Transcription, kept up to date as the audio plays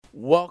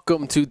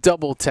Welcome to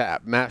Double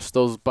Tap, Mash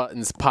Those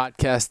Buttons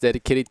podcast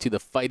dedicated to the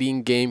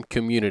fighting game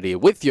community.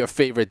 With your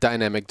favorite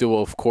dynamic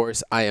duo, of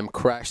course, I am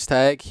Crash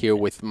Tag here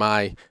with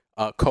my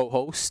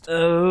co-host.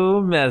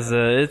 Oh,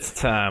 Meza, it's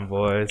time,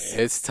 boys.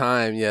 It's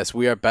time, yes.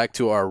 We are back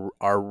to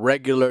our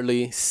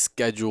regularly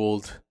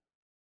scheduled,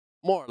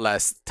 more or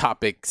less,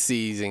 topic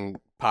season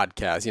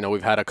podcast. You know,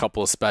 we've had a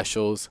couple of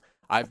specials.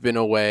 I've been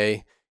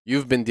away.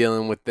 You've been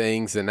dealing with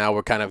things, and now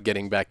we're kind of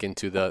getting back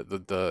into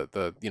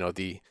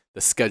the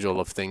schedule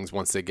of things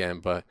once again.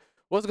 But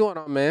what's going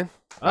on, man?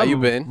 How you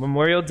been?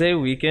 Memorial Day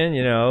weekend,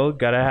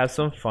 gotta have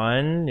some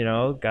fun,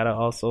 gotta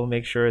also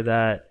make sure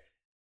that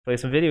play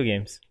some video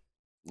games.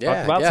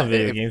 Talk about some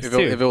video games,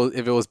 too.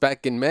 If it was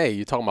back in May,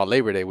 you're talking about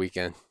Labor Day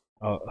weekend.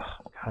 Oh,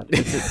 God.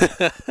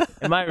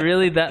 Am I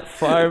really that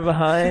far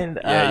behind?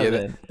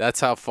 That's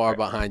how far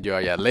behind you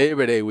are. Yeah,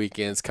 Labor Day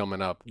weekend's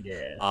coming up.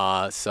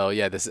 Yeah.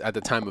 This is at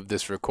the time of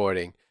this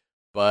recording.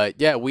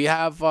 But yeah, we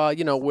have,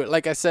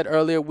 like I said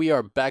earlier, we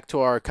are back to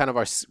our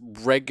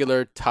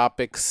regular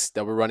topics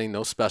that we're running,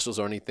 no specials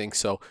or anything.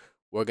 So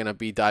we're going to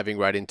be diving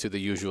right into the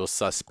usual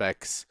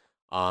suspects.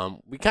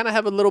 We kind of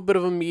have a little bit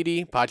of a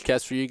meaty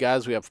podcast for you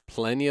guys. We have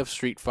plenty of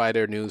Street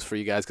Fighter news for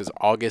you guys because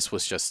August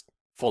was just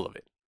full of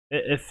it.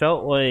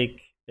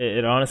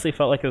 It honestly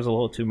felt like it was a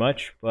little too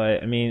much,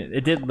 but I mean,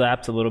 it did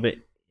lapse a little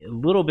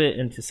bit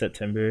into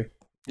September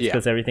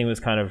because everything was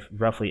kind of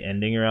roughly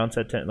ending around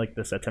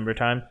the September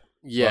time.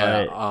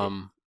 Yeah,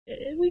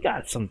 we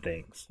got some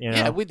things,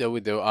 Yeah, we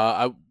do.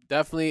 I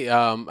definitely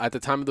at the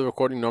time of the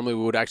recording, normally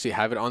we would actually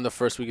have it on the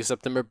first week of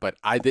September, but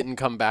I didn't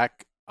come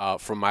back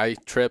from my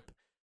trip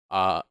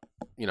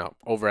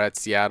over at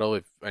Seattle.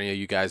 If any of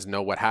you guys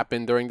know what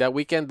happened during that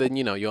weekend, then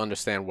you'll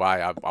understand why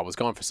I was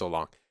gone for so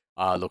long.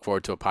 Look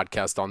forward to a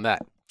podcast on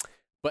that.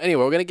 But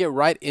anyway, we're gonna get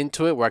right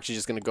into it. We're actually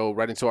just gonna go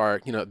right into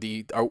our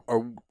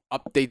our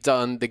updates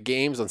on the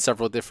games, on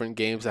several different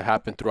games that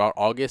happened throughout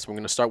August. We're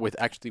going to start with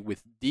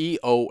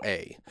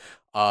DOA.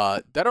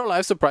 Dead or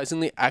Alive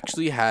surprisingly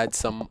actually had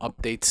some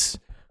updates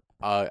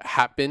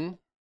happen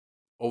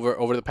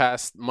over the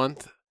past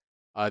month.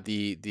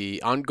 The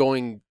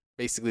ongoing,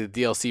 basically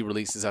the DLC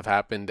releases have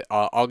happened.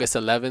 August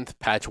 11th,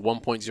 patch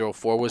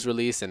 1.04 was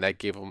released, and that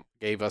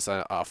gave us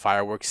a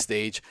fireworks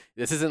stage.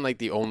 This isn't like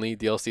the only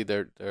DLC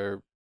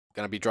they're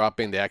going to be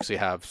dropping. They actually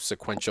have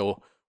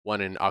sequential one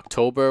in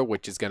October,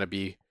 which is going to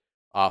be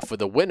for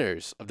the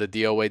winners of the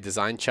DOA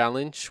Design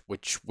Challenge,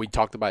 which we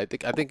talked about.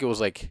 I think it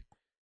was like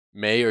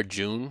May or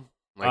June.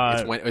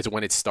 It's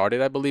when it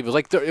started, I believe. It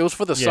was it was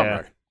for the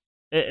summer.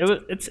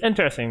 It's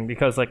interesting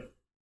because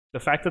the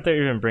fact that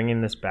they're even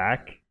bringing this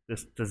back,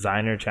 this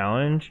designer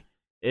challenge,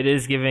 it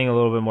is giving a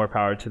little bit more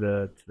power to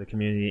the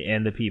community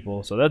and the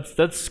people. So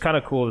that's kind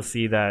of cool to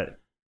see that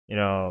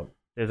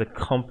there's a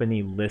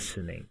company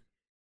listening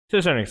to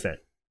a certain extent.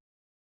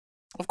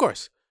 Of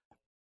course.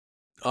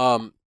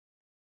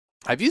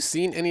 Have you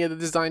seen any of the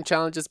design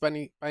challenges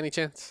by any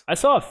chance? I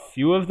saw a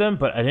few of them,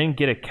 but I didn't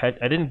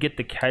get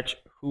to catch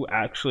who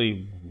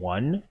actually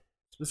won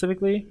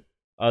specifically,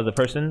 the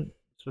person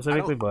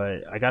specifically.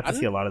 But I got to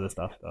see a lot of the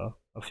stuff though.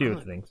 A few of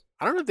the things.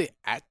 I don't know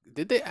if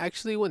did they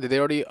actually win? Did they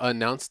already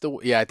announce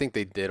Yeah, I think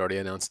they did already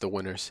announce the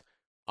winners.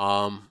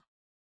 Or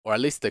at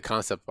least the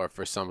concept art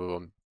for some of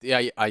them.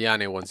 The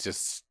Ayane one's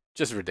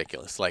just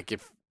ridiculous. Like,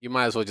 if you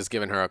might as well just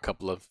given her a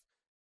couple of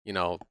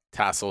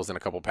tassels and a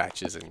couple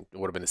patches, and it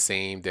would have been the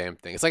same damn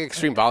thing. It's like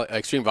extreme beach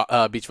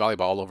volleyball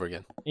all over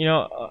again.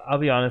 I'll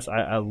be honest.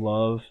 I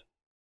love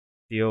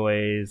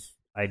DOA's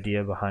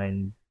idea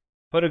behind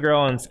put a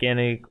girl in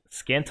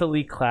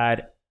scantily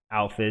clad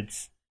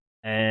outfits,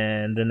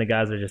 and then the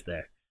guys are just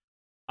there.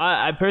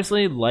 I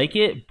personally like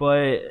it,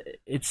 but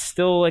it's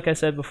still, like I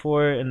said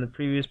before in the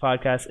previous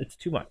podcast, it's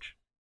too much.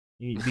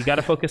 You got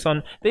to focus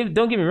on.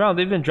 Don't get me wrong.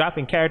 They've been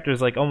dropping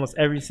characters like almost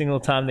every single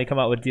time they come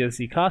out with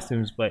DLC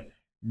costumes, but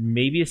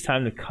maybe it's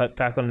time to cut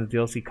back on the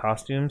DLC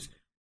costumes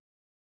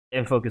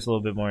and focus a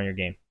little bit more on your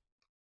game.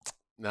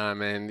 Nah,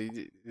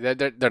 man,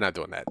 they're not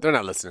doing that. They're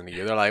not listening to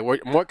you. They're like,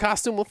 more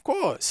costume, of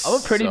course. I'm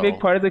a pretty big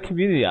part of the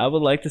community. I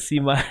would like to see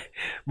my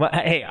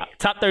hey,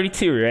 top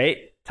 32, right?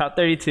 Top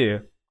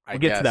 32. We'll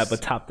get to that,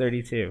 but top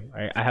 32.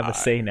 Right? I have a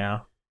say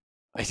now.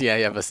 Yeah,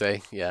 you have a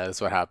say. Yeah, that's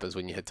what happens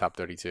when you hit top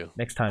 32.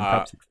 Next time,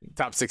 top 16.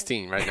 Top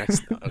 16, right?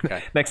 Next,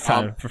 okay. Next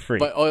time for free.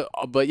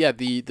 But yeah,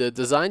 the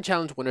design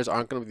challenge winners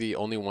aren't going to be the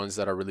only ones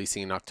that are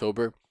releasing in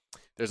October.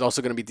 There's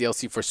also going to be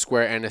DLC for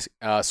Square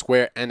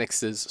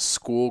Enix's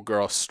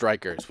Schoolgirl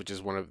Strikers, which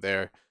is one of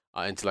their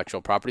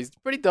intellectual properties.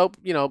 Pretty dope,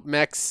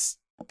 mechs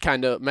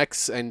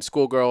and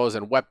schoolgirls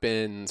and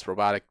weapons,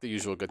 robotic, the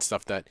usual good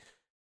stuff that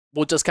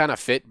will just kind of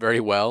fit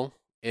very well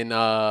in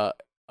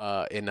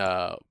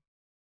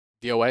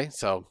DOA.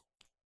 So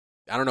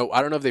I don't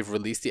know if they've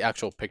released the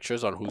actual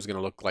pictures on who's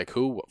gonna look like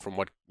who from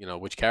what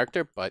which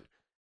character, but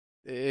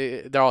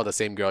they're all the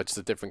same girl, just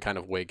a different kind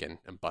of wig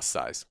and bust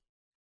size.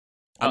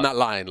 I'm not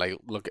lying.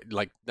 Look,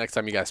 next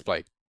time you guys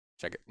play,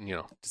 check it.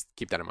 Just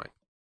keep that in mind.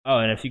 Oh,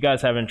 and if you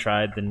guys haven't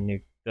tried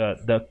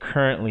the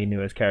currently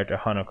newest character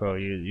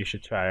Hanako, you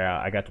should try her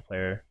out. I got to play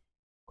her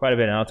quite a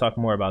bit, and I'll talk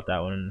more about that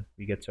when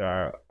we get to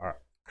our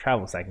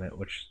travel segment,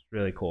 which is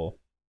really cool.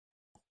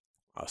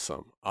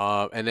 Awesome.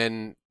 And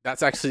then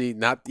that's actually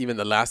not even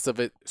the last of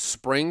it.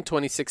 Spring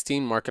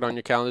 2016, mark it on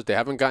your calendars. They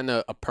haven't gotten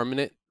a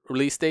permanent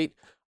release date,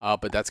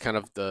 but that's kind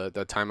of the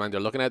timeline they're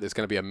looking at. There's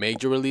going to be a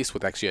major release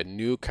with actually a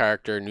new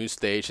character, new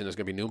stage, and there's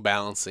going to be new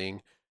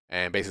balancing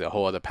and basically a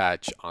whole other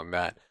patch on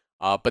that.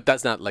 But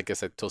that's not, like I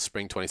said, till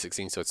spring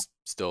 2016, so it's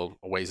still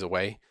a ways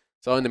away.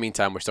 So in the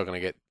meantime, we're still going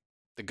to get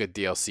the good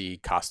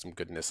DLC costume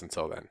goodness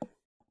until then.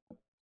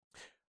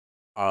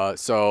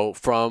 So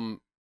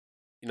from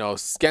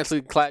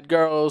scantily clad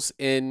girls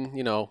in,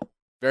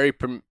 very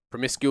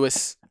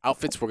promiscuous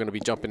outfits. We're going to be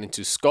jumping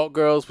into Skull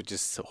Girls, which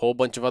is a whole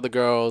bunch of other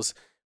girls,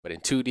 but in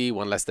 2D,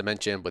 one less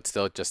dimension, but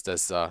still just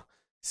as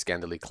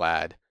scantily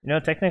clad.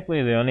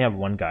 Technically, they only have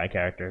one guy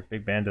character.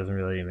 Big Band doesn't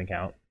really even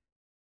count.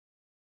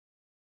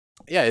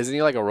 Yeah, isn't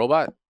he like a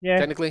robot? Yeah.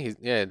 Technically,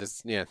 yeah.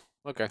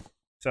 Okay.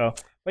 So,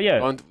 but yeah.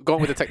 Going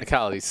with the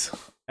technicalities.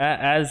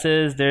 As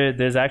is,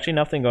 there's actually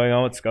nothing going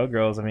on with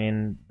Skullgirls. I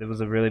mean, there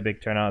was a really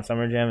big turnout at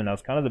Summer Jam, and that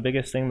was kind of the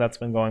biggest thing that's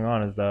been going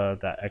on is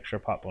that extra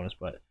pop bonus.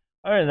 But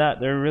other than that,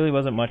 there really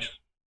wasn't much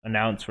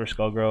announced for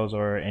Skullgirls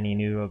or any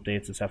new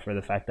updates, except for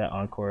the fact that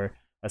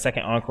a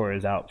second Encore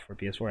is out for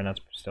PS4, and that's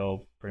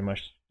still pretty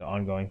much the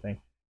ongoing thing.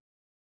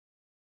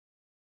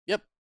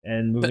 Yep.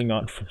 And moving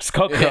on from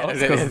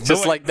Skullgirls,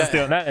 just like that.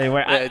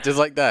 Anywhere. Just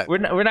like that. We're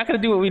not gonna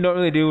do what we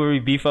normally do, where we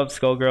beef up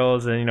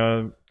Skullgirls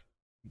and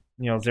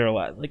Zero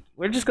Lab. Like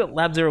we're just gonna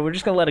Lab Zero. We're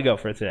just gonna let it go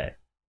for today.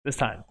 This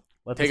time.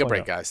 Take a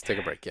break, guys. Take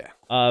a break. Yeah.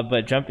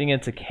 But jumping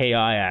into KI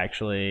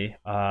actually,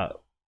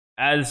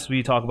 as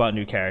we talk about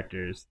new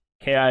characters,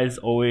 KI is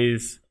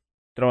always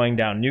throwing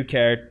down new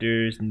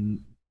characters,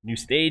 new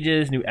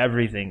stages, new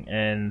everything.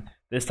 And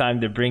this time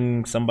they're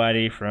bringing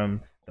somebody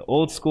from the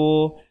old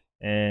school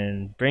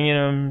and bringing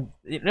them.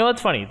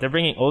 What's funny? They're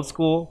bringing old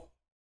school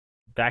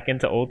back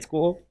into old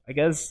school, I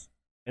guess,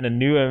 in a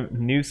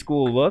new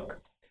school look.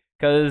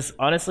 Because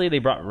honestly, they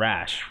brought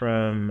Rash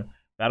from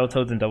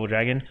Battletoads and Double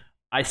Dragon.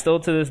 I still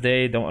to this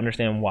day don't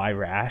understand why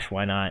Rash.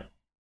 Why not?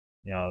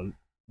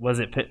 Was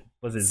it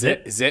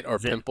Zit or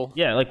Zit? Pimple?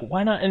 Yeah, like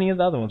why not any of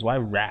the other ones? Why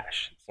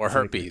Rash? Or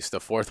Herpes,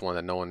 the fourth one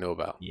that no one knew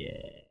about.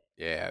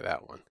 Yeah,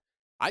 that one.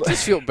 I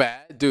just feel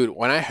bad, dude.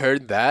 When I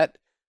heard that,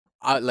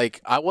 I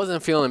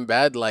wasn't feeling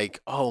bad.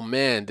 Like, oh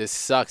man, this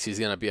sucks. He's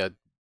gonna be a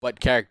butt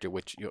character,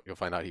 which you'll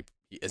find out he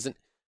isn't.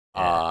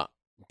 Yeah.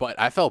 But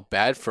I felt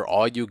bad for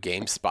all you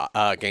GameSpot.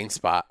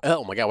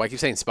 Oh my god, why I keep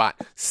saying Spot?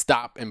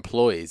 Stop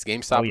employees,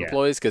 GameStop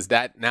employees, because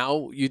that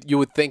now you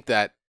would think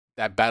that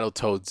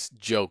Battletoads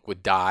joke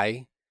would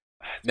die.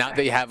 Now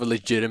they have a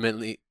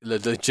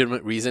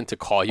legitimate reason to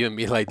call you and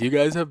be like, "Do you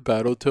guys have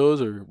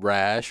Battletoads or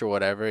Rash or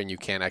whatever?" And you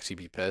can't actually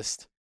be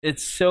pissed.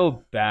 It's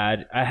so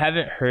bad. I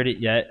haven't heard it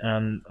yet.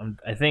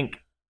 I think.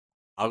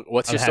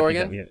 What's your story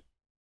again?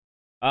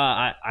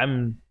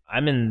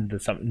 I'm in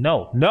the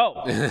no,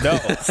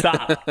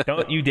 stop!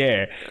 Don't you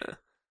dare!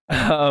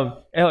 Yeah,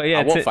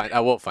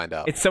 I won't find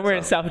out. It's somewhere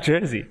in South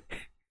Jersey.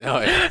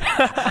 Oh yeah,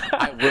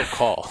 I will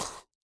call.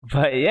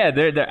 But yeah,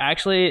 they're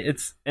actually.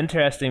 It's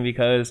interesting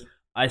because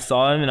I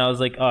saw him and I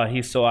was like, oh,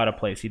 he's so out of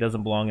place. He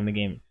doesn't belong in the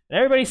game. And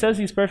everybody says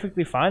he's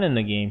perfectly fine in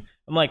the game.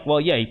 I'm like, well,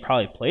 yeah, he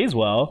probably plays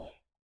well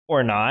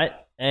or not.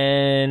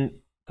 And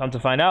come to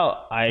find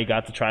out, I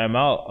got to try him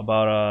out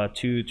about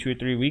 2 or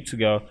 3 weeks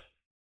ago.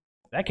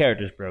 That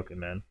character's broken,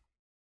 man.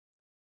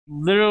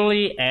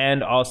 Literally,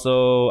 and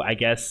also, I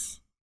guess,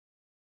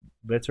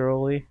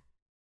 literally,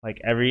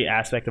 like every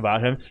aspect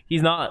about him.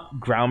 He's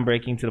not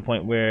groundbreaking to the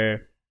point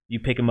where you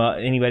pick him up,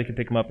 anybody can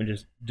pick him up and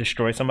just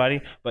destroy somebody.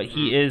 But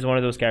he is one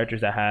of those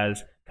characters that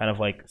has kind of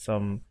like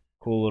some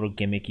cool little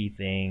gimmicky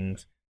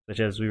things, such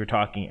as we were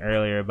talking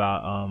earlier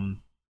about.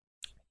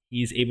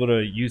 He's able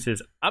to use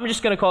his. I'm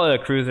just gonna call it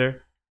a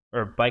cruiser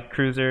or a bike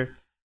cruiser.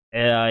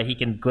 He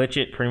can glitch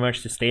it pretty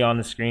much to stay on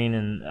the screen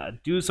and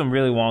do some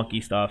really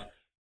wonky stuff.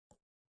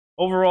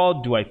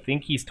 Overall, do I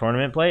think he's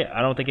tournament play?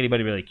 I don't think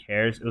anybody really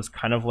cares. It was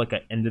kind of like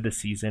an end of the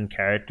season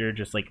character,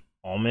 just like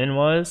Almond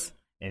was,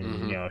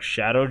 and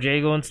Shadow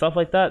Jago and stuff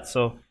like that.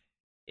 So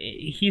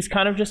he's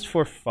kind of just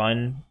for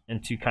fun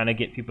and to kind of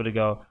get people to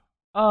go,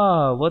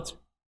 let's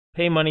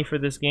pay money for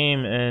this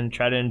game and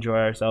try to enjoy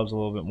ourselves a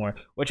little bit more,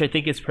 which I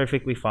think is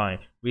perfectly fine.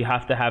 We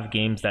have to have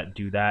games that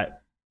do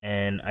that,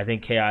 and I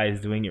think KI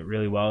is doing it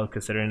really well,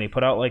 considering they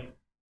put out like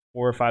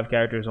 4 or 5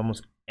 characters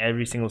almost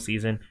every single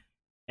season,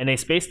 and they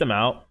spaced them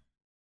out.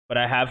 But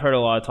I have heard a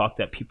lot of talk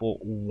that people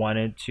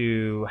wanted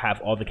to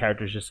have all the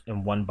characters just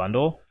in one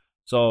bundle.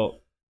 So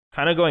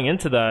kind of going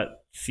into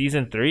that,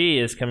 Season 3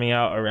 is coming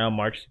out around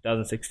March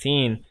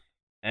 2016,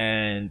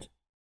 and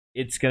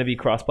it's going to be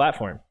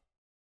cross-platform.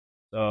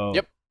 So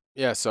yep.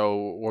 Yeah,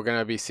 so you're going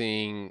to be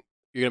seeing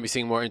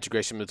more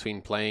integration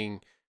between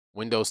playing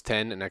Windows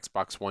 10 and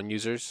Xbox One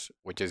users,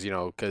 which is,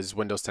 because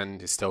Windows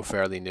 10 is still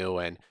fairly new,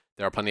 and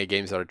there are plenty of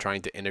games that are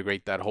trying to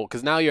integrate that whole,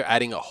 because now you're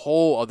adding a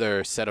whole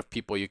other set of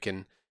people you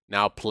can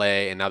now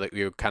play, and now that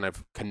you're kind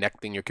of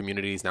connecting your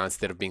communities now,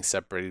 instead of being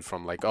separated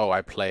from like, oh,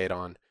 I play it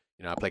on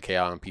I play KI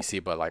on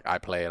PC, but like I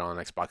play it on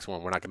Xbox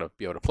One. We're not gonna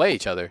be able to play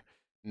each other.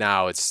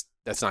 Now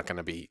that's not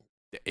gonna be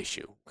the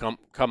issue. Come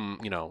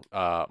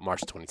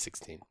March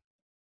 2016.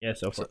 Yeah,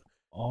 so So for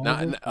all now,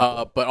 those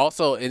people, but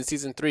also in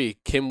season 3,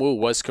 Kim Woo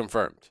was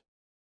confirmed.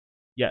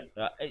 yeah,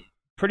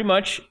 pretty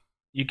much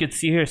you could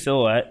see her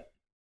silhouette.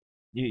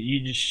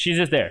 She's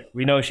just there.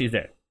 We know she's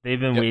there. They've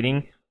been Yep.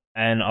 waiting,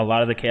 and a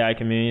lot of the KI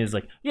community is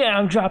like, yeah,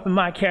 I'm dropping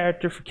my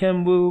character for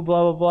Kim Woo,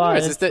 blah blah Of blah.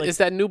 course, And it's it's that like, it's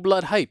that new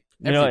blood hype.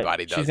 you know what?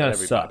 Everybody She's does it. gonna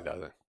Everybody suck.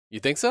 does it. You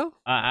think so?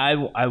 I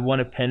want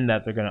to pin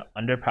that they're gonna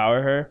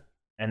underpower her,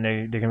 and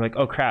they're gonna be like,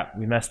 oh crap,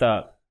 we messed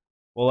up.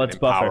 Well, And let's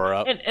then buff power her.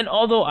 up. And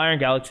although Iron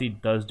Galaxy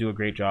does do a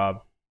great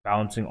job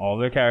balancing all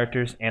their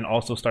characters and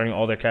also starting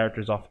all their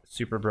characters off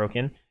super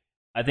broken,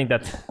 I think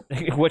that's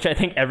which I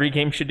think every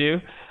game should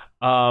do.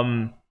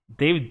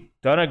 They've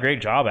done a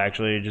great job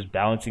actually, just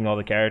balancing all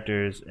the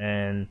characters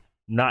and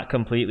not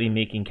completely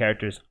making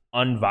characters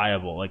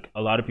unviable. Like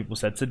a lot of people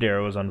said,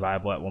 Sadara was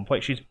unviable at one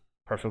point. She's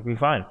perfectly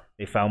fine.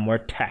 They found more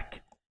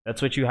tech.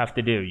 That's what you have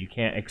to do. You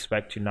can't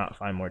expect to not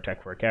find more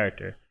tech for a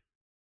character.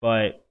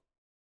 But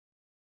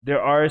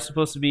there are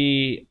supposed to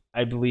be,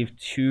 I believe,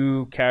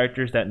 2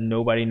 characters that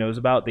nobody knows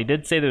about. They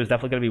did say there was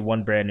definitely going to be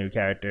one brand new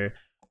character,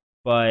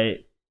 but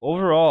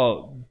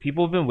overall,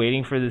 people have been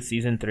waiting for the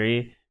season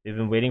 3. They've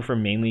been waiting for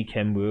mainly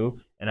Kim Woo,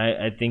 and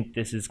I think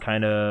this is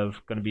kind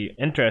of going to be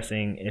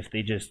interesting if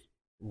they just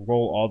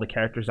roll all the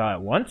characters out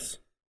at once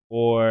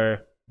or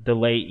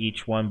delay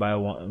each one by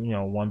one,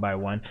 one by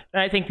one.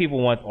 And I think people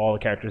want all the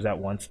characters at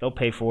once. They'll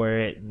pay for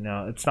it.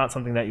 No, it's not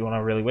something that you want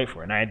to really wait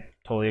for, and I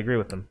totally agree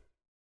with them.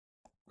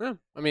 Yeah,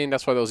 I mean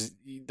that's why those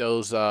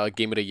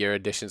Game of the Year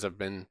editions have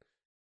been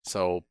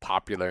so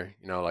popular.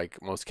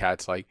 Like most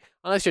cats, like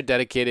unless you're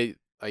dedicated,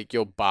 like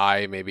you'll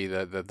buy maybe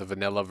the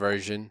vanilla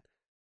version,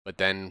 but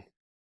then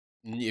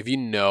if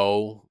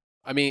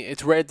I mean,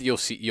 it's rare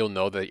that you'll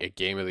know that a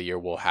Game of the Year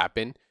will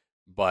happen,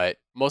 but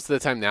most of the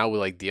time now with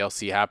like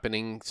DLC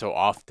happening so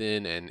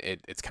often, and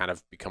it's kind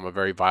of become a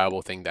very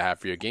viable thing to have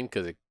for your game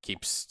because it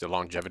keeps the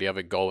longevity of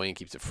it going,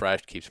 keeps it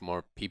fresh, keeps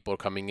more people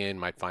coming in,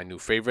 might find new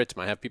favorites,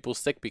 might have people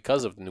stick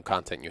because of the new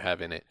content you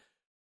have in it.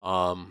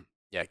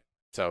 Yeah,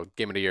 so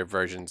Game of the Year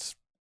versions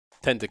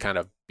tend to kind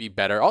of be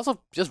better.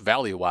 Also, just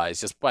value wise,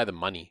 just by the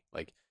money,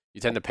 like you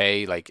tend to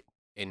pay like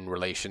in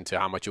relation to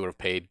how much you would have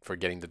paid for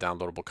getting the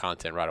downloadable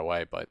content right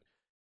away. But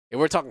if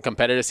we're talking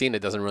competitive scene,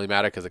 it doesn't really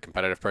matter because a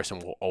competitive person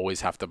will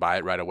always have to buy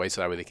it right away,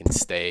 so that way they can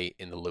stay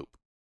in the loop.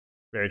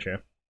 Very true.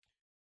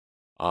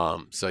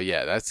 So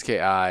yeah, that's KI.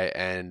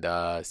 And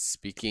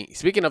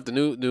speaking of the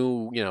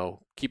new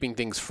keeping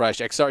things fresh,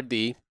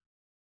 XRD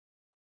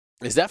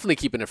is definitely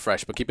keeping it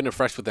fresh, but keeping it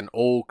fresh with an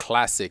old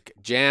classic.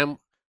 Jam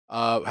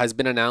has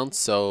been announced,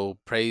 so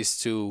praise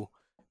to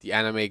the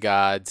anime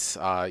gods.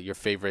 Your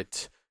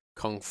favorite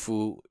kung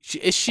fu.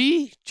 Is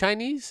she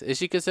Chinese? Is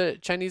she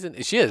considered Chinese?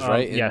 She is,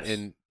 right? Yes.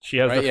 She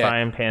has right, the yeah.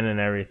 frying pan and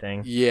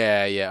everything.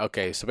 Yeah.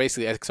 Okay, so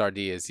basically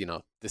XRD is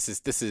this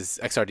is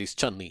XRD's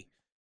Chun Li.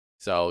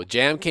 So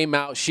Jam came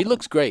out. She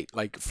looks great.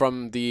 Like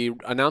from the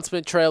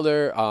announcement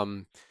trailer,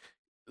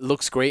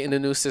 looks great in the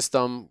new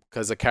system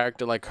because a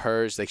character like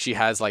hers, like she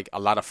has like a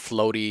lot of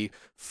floaty,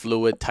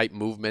 fluid type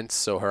movements.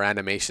 So her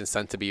animations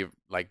tend to be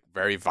like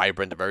very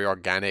vibrant, very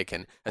organic,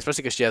 and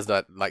especially because she has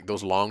that like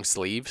those long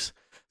sleeves.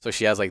 So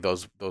she has like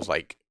those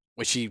like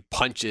when she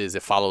punches,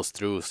 it follows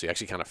through. So you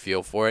actually kind of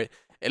feel for it.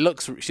 She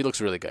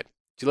looks really good.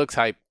 She looks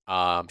hype.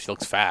 She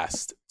looks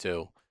fast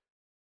too.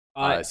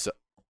 I So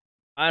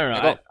I don't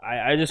I know. go.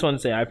 I just want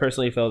to say I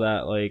personally feel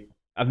that like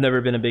I've never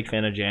been a big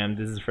fan of Jam.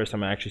 This is the first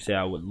time I actually say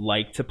I would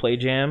like to play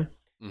Jam.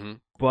 Hmm.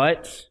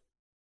 But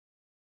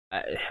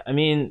I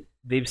mean,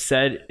 they've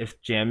said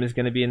if Jam is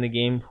going to be in the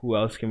game, who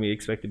else can we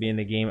expect to be in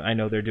the game? I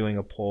know they're doing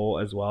a poll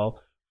as well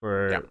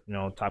for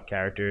Yeah. top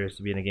characters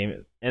to be in the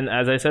game. And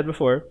as I said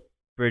before,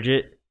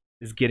 Bridget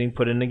is getting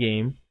put in the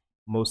game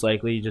most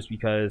likely just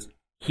because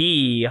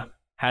he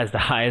has the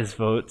highest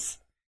votes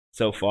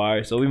so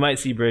far. So we might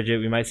see Bridget,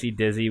 we might see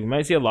Dizzy, we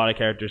might see a lot of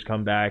characters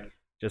come back,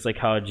 just like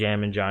how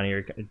Jam and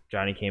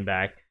Johnny came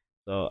back.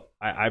 So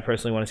I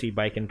personally want to see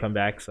Biken come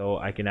back so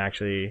I can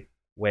actually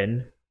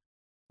win.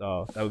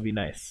 So that would be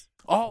nice.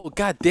 Oh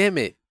god damn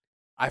it!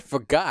 I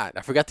forgot.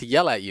 I forgot to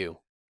yell at you.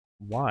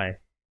 Why?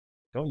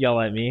 Don't yell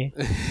at me.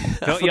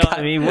 I Don't yell at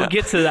forgot. me. We'll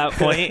get to that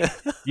point.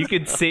 You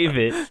could save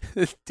it.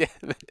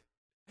 Damn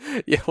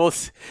it. Yeah,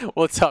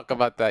 we'll talk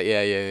about that.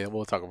 Yeah.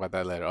 We'll talk about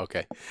that later.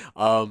 Okay.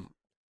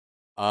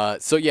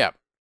 So yeah,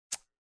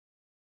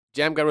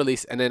 Jam got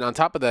released, and then on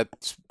top of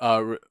that,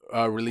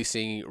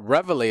 releasing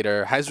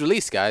Revelator has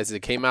released, guys. It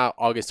came out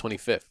August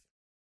 25th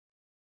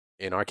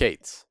in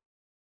arcades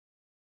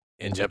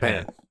in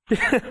Japan.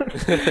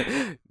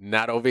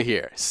 Not over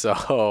here.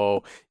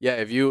 So yeah,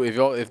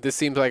 if this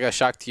seems like a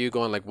shock to you,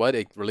 going like, what,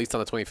 it released on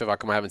the 25th, how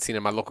come I haven't seen it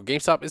in my local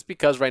GameStop? It's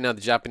because right now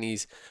the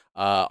Japanese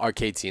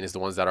arcade scene is the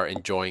ones that are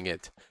enjoying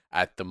it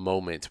at the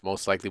moment.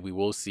 Most likely we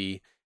will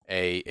see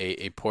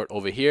a port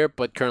over here,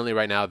 but currently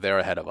right now they're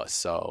ahead of us.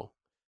 So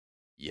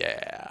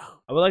Yeah.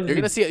 I would like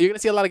to see. You're gonna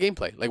see a lot of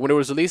gameplay. Like when it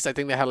was released, I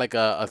think they had like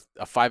a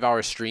 5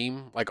 hour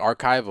stream like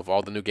archive of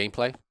all the new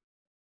gameplay.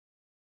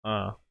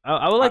 I would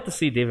I, like to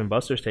see Dave and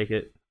Buster's take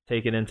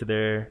it into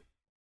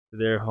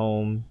their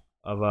home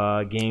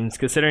of games.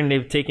 Considering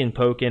they've taken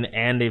Pokken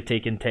and they've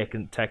taken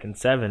Tekken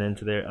 7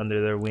 into their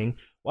under their wing.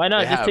 Why they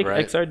not just have take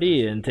right.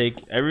 XRD and take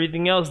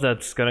everything else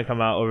that's gonna come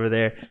out over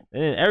there?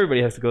 And then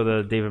everybody has to go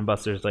to Dave and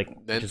Buster's, like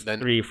just Then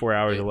 3 4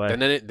 hours yeah, away.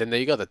 then there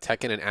you go. The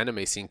Tekken and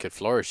anime scene could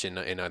flourish in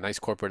a nice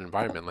corporate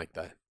environment like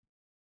that.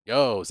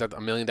 Yo, is that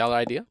 $1 million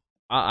idea?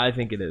 I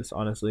think it is,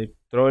 honestly.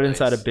 Throw it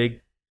inside a Nice.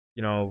 big,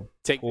 cool,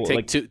 Take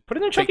like two put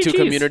it in Chuck take E. two Cheese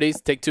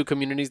communities. Take two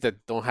communities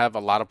that don't have a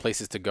lot of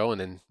places to go,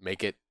 and then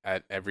make it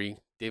at every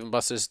Dave and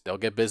Buster's. They'll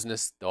get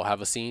business. They'll have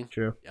a scene.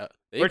 True. Yeah,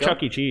 there you or go.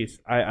 Chuck E. Cheese.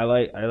 I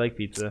like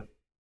pizza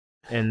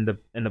in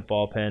the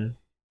ball pen.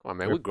 Come on,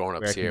 man. Where, We're grown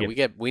where I ups can here.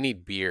 get. We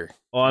need beer.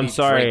 Oh, We I'm need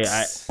sorry.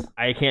 drinks.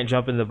 I can't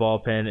jump in the ball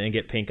pen and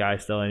get pink eye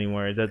still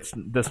anymore. That's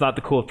not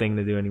the cool thing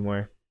to do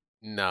anymore.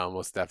 No,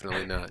 most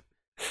definitely not.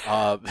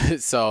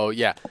 So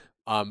yeah.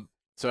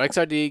 So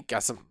XRD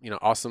got some,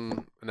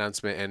 awesome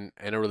announcement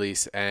and a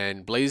release,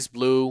 and Blaze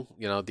Blue,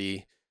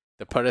 the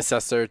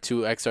predecessor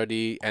to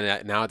XRD,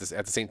 and now at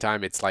the same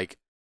time, it's like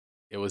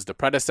it was the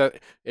predecessor.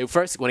 It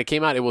first when it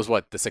came out, it was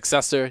what the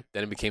successor.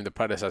 Then it became the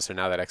predecessor.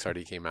 Now that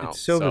XRD came out, It's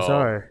so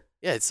bizarre.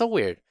 yeah, it's so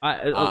weird.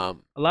 A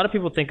lot of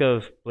people think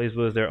of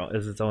BlazBlue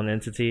as its own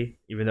entity,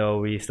 even though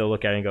we still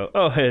look at it and go,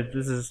 "Oh,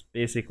 this is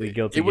basically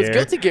Guilty It was Gear."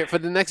 Guilty Gear for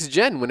the next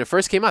gen when it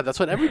first came out. That's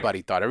what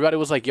everybody thought. Everybody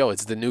was like, "Yo,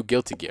 it's the new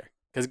Guilty Gear,"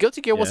 because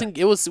Guilty Gear Yeah. wasn't.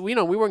 It was we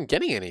weren't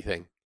getting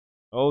anything.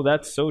 Oh,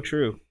 that's so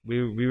true.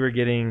 We were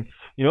getting,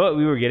 you know what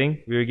we were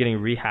getting? We were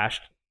getting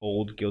rehashed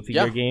old Guilty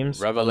Yeah, Gear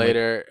games.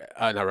 Revelator,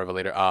 not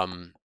Revelator.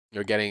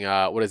 You're getting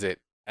what is it?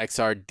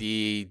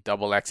 XRD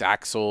double X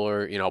Axle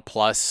or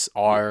plus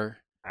R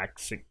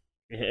Accent.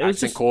 It was Accent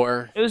just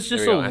Core. it was There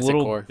just we a go, Accent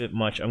little Core. bit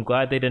much. I'm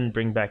glad they didn't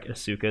bring back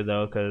Asuka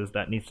though, because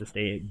that needs to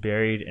stay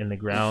buried in the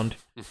ground.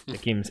 The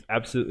game's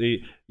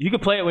absolutely. You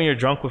could play it when you're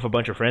drunk with a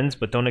bunch of friends,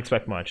 but don't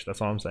expect much.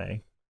 That's all I'm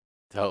saying.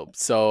 Dope.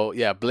 So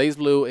yeah, Blaze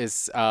Blue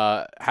is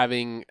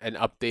having an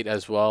update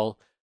as well.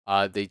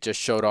 They just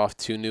showed off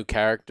two new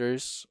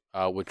characters,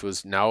 which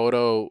was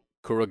Naoto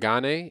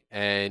Kurogane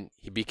and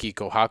Hibiki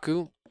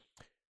Kohaku.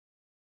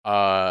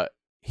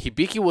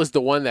 Hibiki was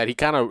the one that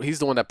he's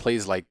the one that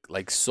plays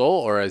like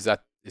Soul, or is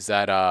that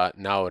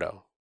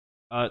Naoto?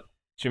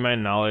 To my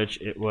knowledge,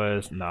 it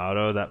was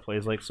Naruto that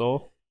plays like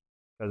Soul,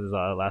 because his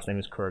last name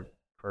is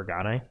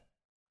Kurogane.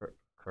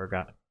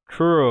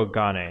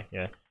 Kurogane,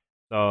 yeah.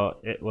 So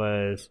it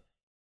was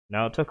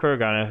Naoto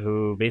Kurogane,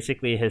 who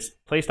basically his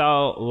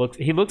playstyle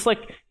looks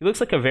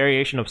like a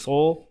variation of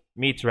Soul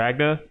meets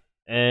Ragna,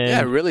 Yeah,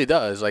 it and really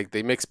does. Like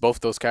they mix both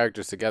those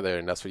characters together,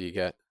 and that's what you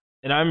get.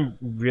 I'm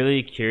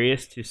really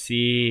curious to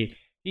see.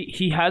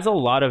 He has a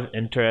lot of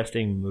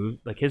interesting moves.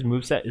 Like his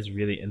moveset is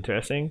really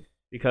interesting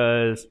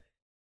because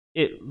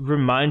it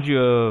reminds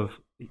you of.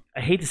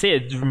 I hate to say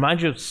it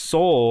reminds you of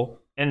Soul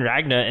and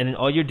Ragna, and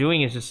all you're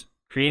doing is just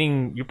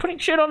creating. You're putting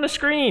shit on the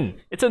screen.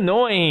 It's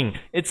annoying.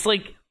 It's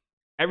like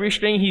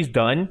everything he's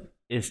done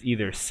is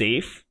either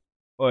safe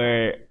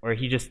or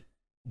he just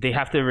they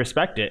have to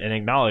respect it and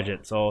acknowledge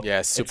it. So Yeah,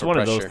 it's super one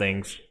of those pressure.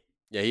 things.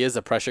 Yeah, he is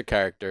a pressure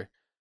character.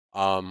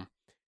 Um,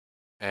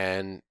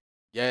 and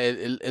yeah,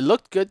 it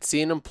looked good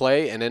seeing him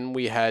play. And then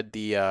we had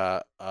the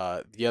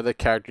other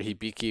character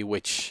Hibiki,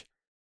 which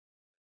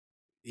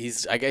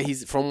I guess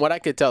he's from what I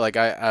could tell, like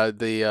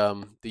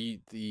the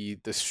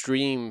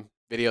stream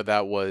video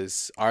that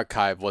was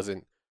archived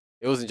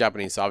it wasn't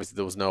Japanese, so obviously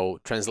there was no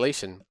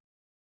translation.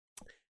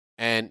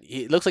 And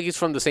he it looks like he's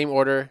from the same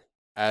order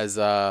as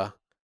uh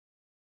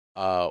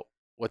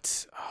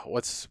what's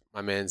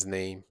my man's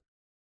name?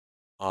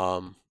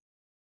 Um,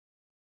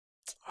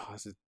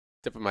 it's the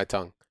tip of my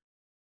tongue.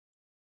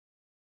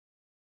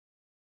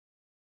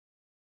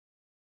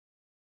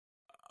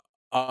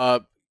 Uh,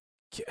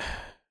 k-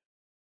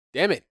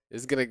 damn it!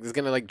 This is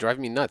gonna like drive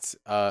me nuts.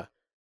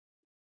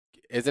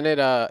 Isn't it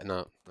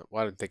no?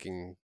 What I'm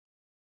thinking?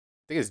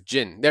 I think it's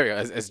Jin. There we go.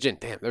 It's Jin.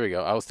 Damn, there we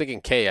go. I was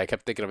thinking K. I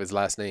kept thinking of his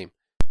last name.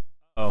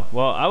 Oh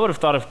well, I would have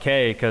thought of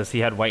K because he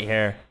had white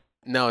hair.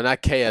 No,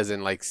 not K as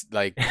in like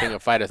King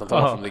of Fighters. I'm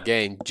talking Oh from the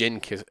game.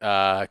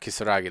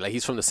 Kisaragi. Like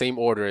he's from the same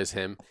order as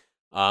him.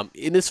 And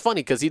it's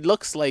funny because he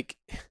looks like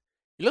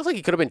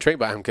he could have been trained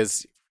by him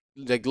because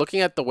like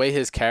looking at the way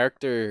his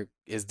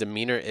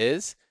demeanor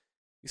is,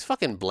 he's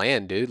fucking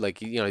bland, dude. Like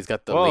he's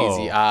got the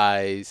lazy whoa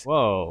eyes.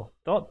 whoa!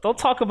 Don't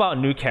talk about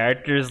new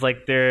characters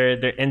like they're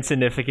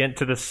insignificant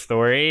to the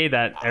story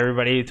that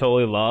everybody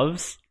totally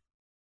loves,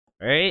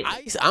 right?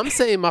 I'm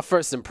saying my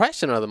first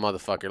impression of the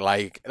motherfucker.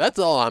 Like that's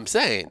all I'm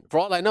saying. For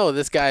all I know,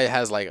 this guy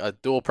has like a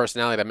dual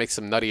personality that makes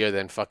him nuttier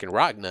than fucking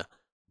Ragna.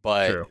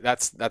 But True.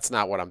 that's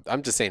not what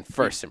I'm just saying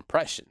first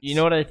impressions. You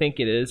know what I think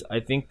it is? I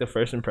think the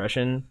first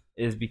impression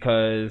is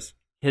because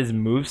his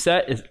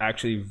moveset is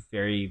actually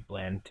very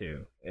bland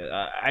too.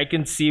 I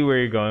can see where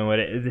you're going with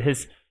it.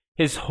 His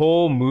his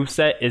whole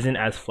moveset isn't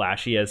as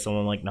flashy as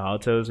someone like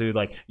Naruto's, who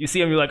like you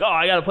see him, you're like, oh,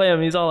 I gotta play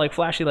him. He's all like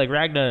flashy like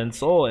Ragnar and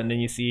Soul, and then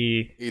you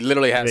see He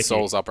literally has Vicky.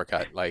 Soul's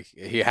uppercut. Like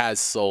he has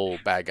Soul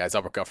bad guys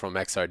uppercut from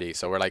XRD.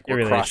 So It we're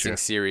really is crossing true.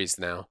 series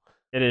now.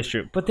 It is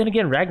true. But then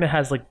again, Ragnar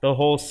has like the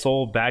whole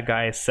Soul bad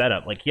guy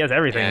setup. Like he has Yeah,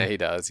 everything. he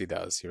does. He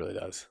does. He really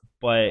does.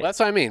 But Well, that's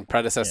what I mean, yeah,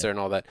 predecessor and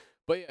all that.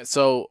 But yeah,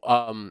 so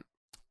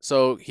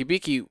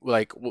Hibiki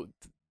like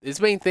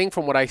his main thing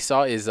from what I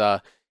saw is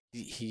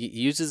he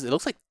uses, it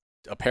looks like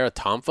a pair of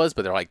tonfas,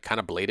 but they're like kind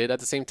of bladed at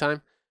the same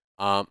time.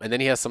 And then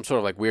he has some sort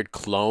of like weird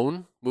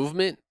clone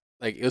movement.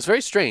 Like it was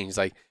very strange.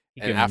 Like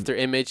he an can. after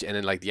image, and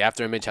then like the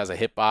after image has a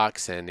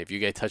hitbox, and if you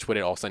get touched with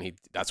it, all of a sudden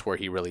that's where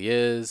he really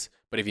is.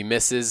 But if he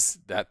misses,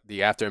 that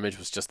the after image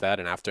was just that,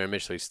 an after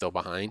image, so he's still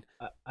behind.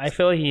 I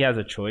feel like he has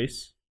a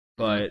choice,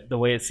 Hmm. but the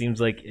way it seems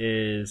like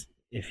is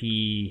if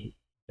he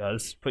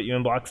does put you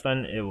in block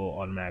stun, it will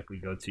automatically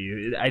go to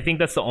you. I think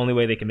that's the only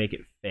way they can make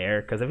it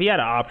fair. Because if he had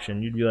an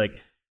option, you'd be like,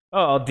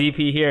 "Oh, I'll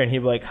DP here," and he'd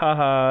be like,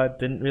 "Haha,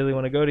 didn't really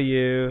want to go to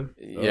you."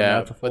 So Yeah,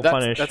 that's a but full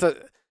punish.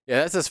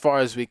 that's as far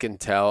as we can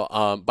tell.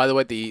 By the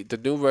way, the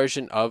new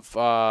version of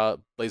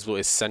Blaze Blue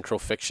is Central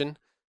Fiction.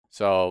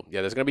 So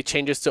yeah, there's gonna be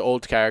changes to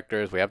old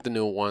characters. We have the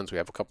new ones. We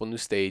have a couple new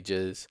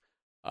stages.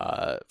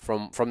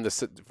 From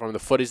the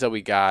footage that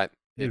we got,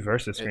 New it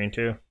versus it screen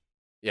too.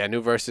 yeah,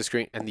 new versus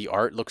screen, and the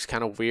art looks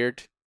kind of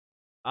weird.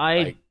 I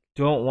Like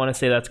don't want to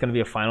say that's going to be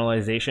a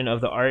finalization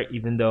of the art,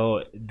 even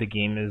though the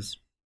game is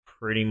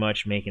pretty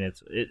much making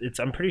it's.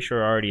 I'm pretty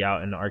sure already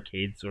out in the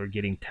arcades or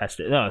getting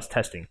tested. No, it's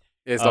testing.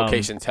 it's Um,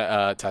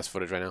 test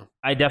footage right now.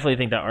 I definitely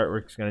think that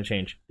artwork's going to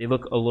change. They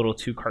look a little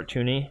too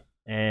cartoony,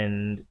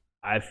 and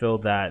I feel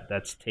that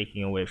that's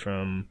taking away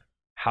from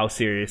how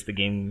serious the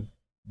game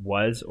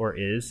was or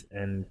is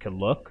and could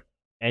look.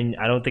 And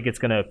I don't think it's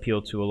going to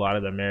appeal to a lot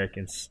of the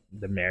Americans,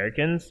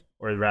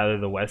 or rather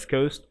the West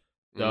Coast.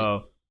 Mm,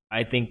 So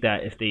I think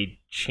that if they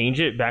change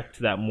it back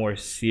to that more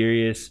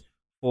serious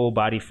full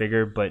body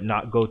figure, but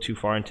not go too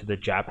far into the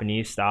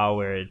Japanese style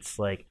where it's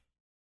like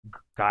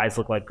guys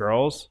look like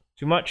girls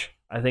too much.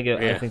 I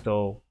yeah, think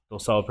they'll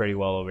sell pretty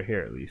well over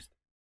here at least.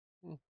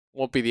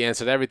 won't be the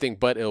answer to everything,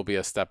 but it'll be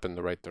a step in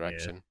the right Yeah.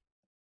 direction.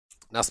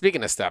 Now,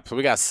 speaking of steps,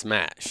 we got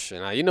Smash,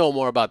 and you know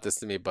more about this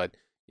than me, but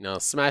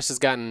Smash has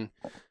gotten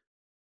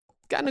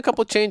a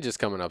couple changes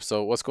coming up.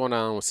 So, what's going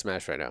on with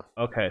Smash right now?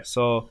 Okay.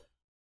 So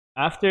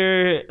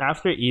after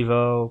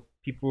Evo,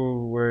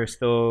 people were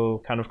still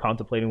kind of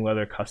contemplating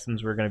whether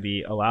customs were going to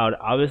be allowed.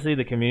 Obviously,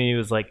 the community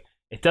was like,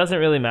 it doesn't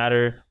really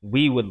matter.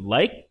 We would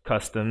like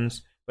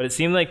customs, but it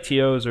seemed like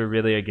TOs were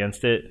really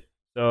against it.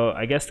 So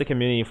I guess the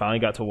community finally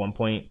got to one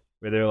point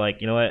where they're like,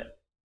 you know what,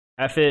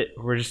 F it,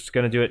 we're just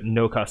gonna do it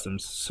no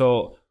customs.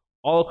 So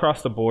all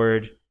across the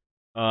board,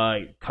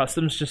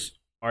 customs just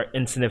are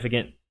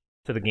insignificant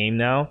to the game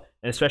now,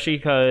 and especially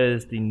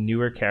because the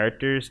newer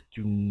characters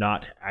do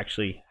not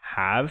actually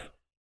have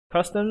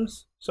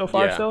customs so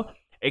far. Yeah, So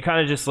it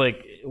kind of just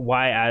like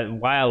why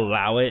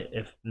allow it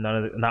if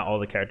not all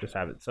the characters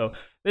have it. So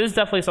this is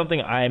definitely something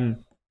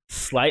I'm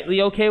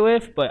slightly okay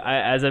with, but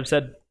as I've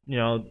said,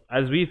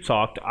 as we've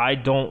talked, I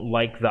don't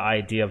like the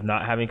idea of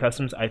not having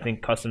customs. I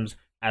think customs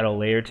add a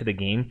layer to the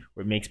game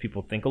where it makes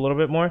people think a little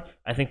bit more.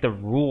 I think the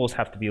rules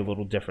have to be a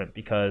little different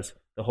because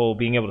the whole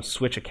being able to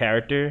switch a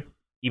character,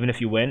 even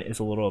if you win, is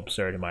a little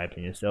absurd in my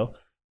opinion still.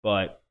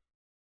 But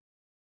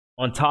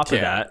on top of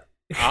yeah. that,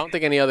 I don't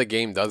think any other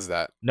game does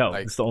that. no,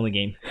 Like, it's the only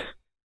game.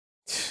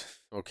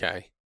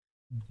 okay.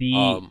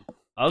 The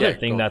other Yeah,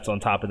 thing go on. that's on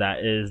top of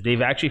that is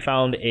they've actually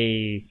found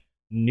a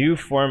new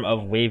form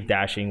of wave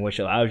dashing, which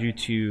allows you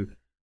to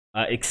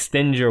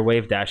extend your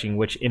wave dashing,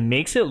 which it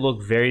makes it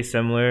look very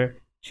similar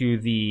to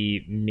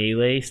the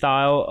melee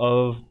style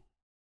of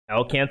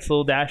L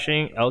cancel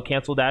dashing,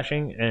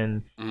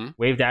 and Hmm.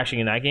 wave dashing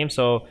in that game.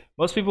 So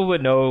most people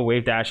would know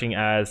wave dashing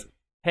as,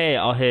 hey,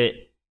 I'll hit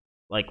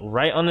like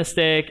right on the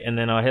stick and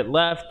then I'll hit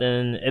left,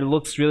 and it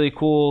looks really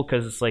cool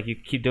because it's like you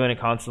keep doing it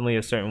constantly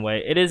a certain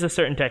way. It is a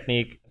certain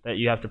technique that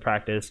you have to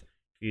practice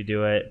if you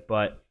do it,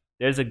 but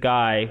there's a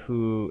guy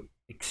who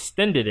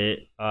extended it.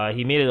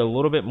 He made it a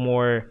little bit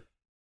more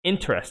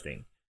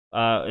interesting.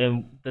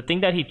 And the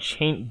thing that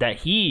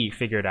he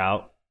figured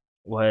out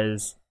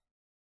was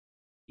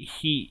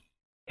he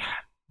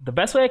the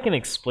best way I can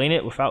explain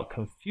it without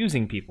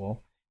confusing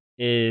people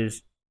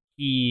is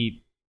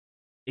he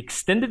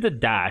extended the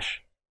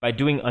dash by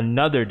doing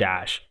another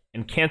dash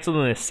and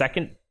canceling the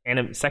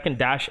second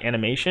dash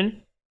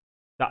animation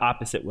the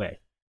opposite way.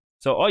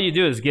 So all you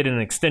do is get an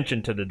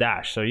extension to the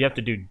dash. So you have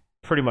to do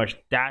pretty much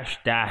dash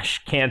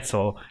dash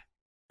cancel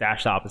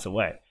dash the opposite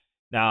way.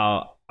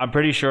 Now I'm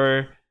pretty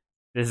sure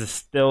this is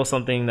still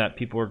something that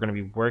people are going to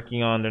be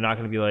working on. They're not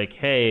going to be like,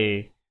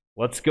 hey,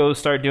 let's go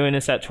start doing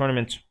this at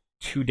tournaments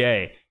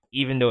today,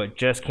 even though it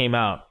just came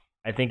out.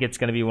 I think it's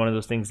going to be one of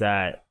those things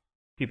that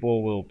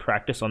people will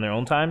practice on their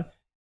own time.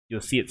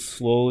 You'll see it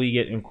slowly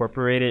get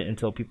incorporated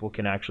until people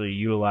can actually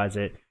utilize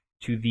it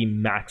to the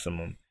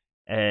maximum.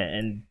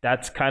 And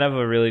that's kind of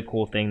a really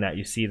cool thing that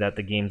you see that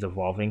the game's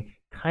evolving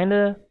kind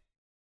of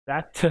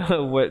back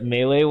to what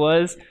Melee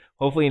was.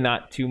 Hopefully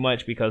not too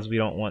much because we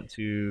don't want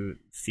to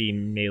see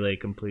Melee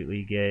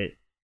completely get.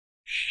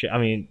 I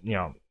mean, you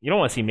don't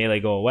want to see Melee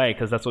go away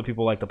because that's what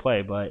people like to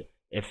play. But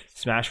if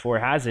Smash 4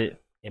 has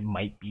it, it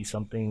might be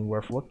something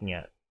worth looking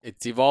at.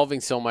 It's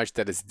evolving so much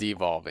that it's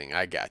devolving.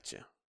 I got you.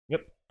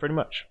 Yep, pretty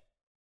much.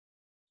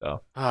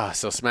 So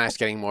So Smash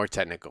getting more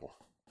technical.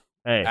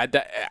 hey,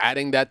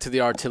 Adding that to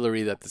the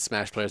artillery that the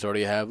Smash players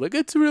already have. Like,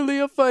 it's really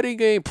a fighting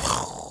game.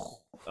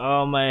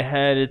 oh my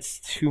head, it's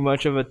too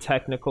much of a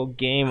technical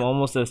game,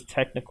 almost as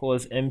technical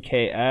as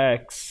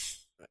MKX.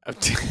 I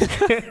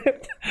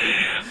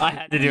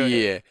had to do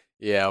it.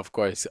 Yeah, of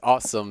course.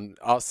 Awesome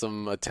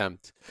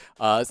attempt.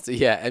 So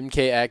yeah,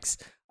 MKX.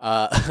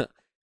 I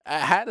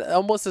had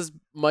almost as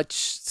much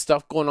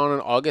stuff going on in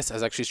August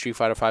as actually Street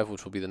Fighter 5,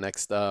 which will be the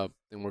next thing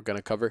we're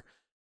gonna cover.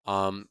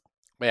 But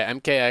yeah,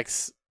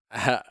 MKX.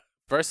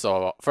 First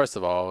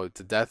of all, it's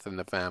a death in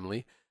the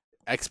family.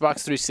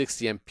 Xbox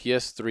 360 and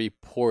PS3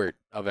 port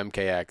of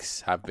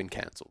MKX have been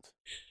canceled.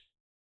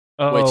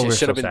 Oh, Which it we're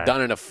should have so been sad.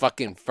 done in the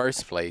fucking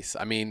first place.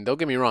 I mean, don't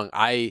get me wrong.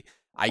 I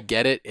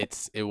get it.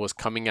 It was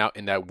coming out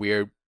in that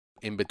weird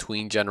in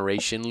between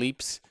generation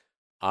leaps.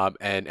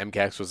 And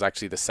MKX was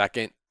actually the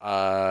second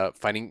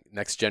fighting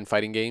next gen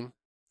fighting game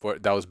for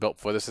that was built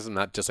for the system,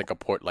 not just like a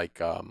port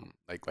like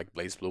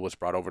Blaze Blue was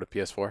brought over to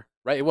PS4.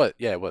 Right? It was.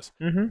 Yeah, it was.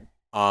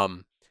 Mm-hmm.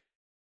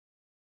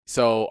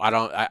 So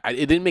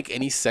it didn't make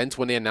any sense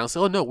when they announced,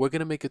 oh no, we're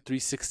gonna make a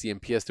 360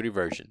 and PS3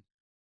 version.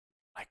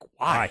 Like,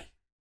 why?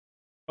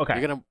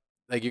 Okay.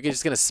 You're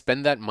just gonna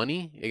spend that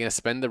money. You're gonna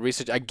spend the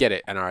research. I get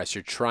it, NRS.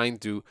 You're trying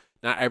to.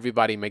 Not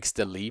everybody makes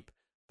the leap,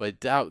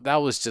 but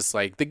that was just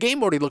like the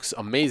game already looks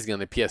amazing on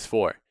the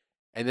PS4,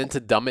 and then to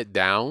dumb it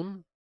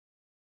down.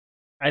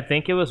 I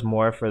think it was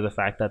more for the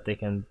fact that they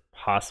can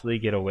possibly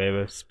get away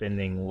with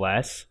spending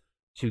less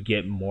to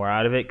get more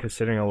out of it,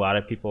 considering a lot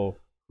of people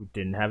who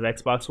didn't have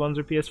Xbox Ones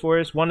or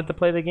PS4s wanted to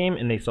play the game,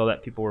 and they saw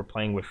that people were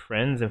playing with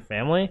friends and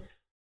family.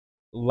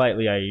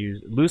 Loosely I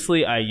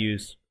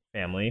use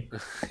family.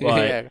 But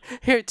Yeah.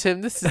 Here,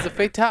 Tim, this is a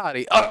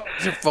fatality. Oh,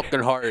 it's your fucking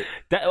heart.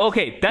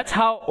 That's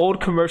how old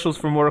commercials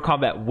for Mortal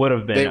Kombat would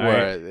have been. They were,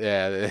 right?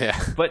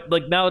 Yeah. But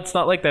like now it's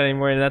not like that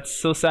anymore, and that's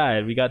so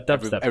sad. We got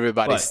dubstep.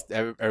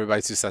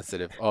 Everybody's too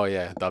sensitive. Oh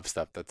yeah,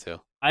 dubstep that too.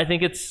 I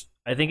think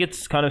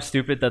it's kind of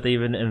stupid that they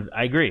even.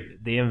 I agree.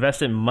 They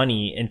invested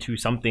money into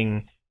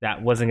something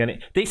that wasn't gonna.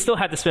 They still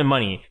had to spend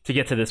money to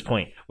get to this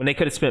point when they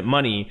could have spent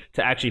money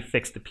to actually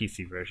fix the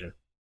PC version.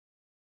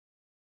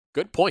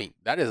 Good point.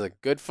 That is a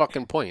good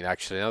fucking point,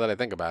 actually. Now that I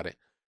think about it,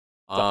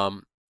 I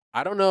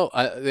don't know.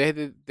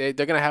 They're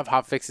gonna have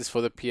hot fixes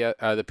for the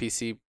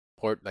PC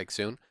port like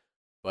soon,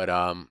 but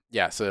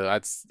yeah. So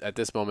that's at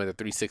this moment the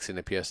 360 and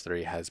the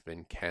PS3 has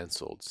been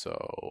canceled.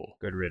 So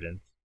Good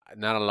riddance.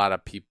 not a lot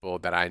of people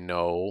that I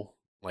know.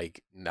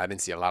 Like, I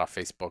didn't see a lot of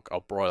Facebook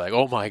uproar. Like,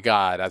 oh my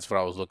god, that's what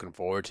I was looking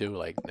forward to.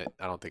 Like,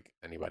 I don't think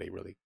anybody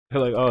really.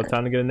 They're like, oh,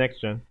 time to get a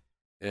next gen.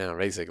 Yeah,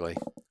 basically.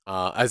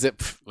 As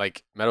if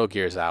like Metal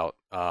Gear's out.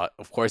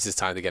 Of course it's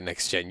time to get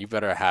next gen. You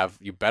better have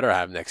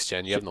next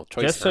gen. You have no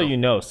choice. Just so now. you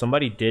know,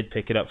 somebody did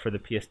pick it up for the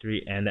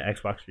PS3 and the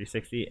Xbox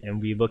 360, and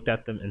we looked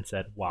at them and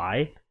said,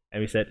 why? And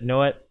we said, you know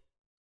what?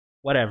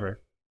 Whatever.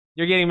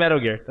 You're getting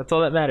Metal Gear. That's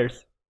all that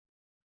matters.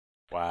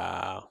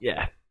 Wow.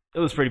 Yeah, it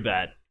was pretty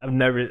bad.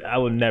 I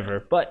would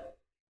never. But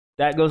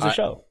that goes to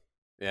show.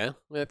 Yeah.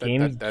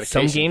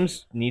 Some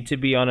games need to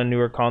be on a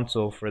newer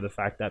console for the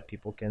fact that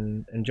people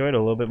can enjoy it a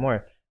little bit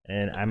more,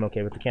 and I'm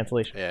okay with the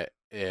cancellation. Yeah.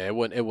 It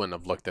wouldn't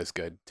have looked as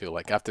good too.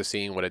 Like after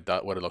seeing what it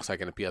looks like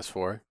in the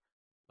PS4,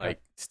 like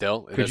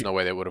still, there's no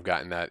way they would have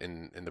gotten that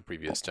in the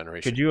previous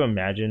generation. Could you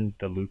imagine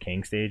the Liu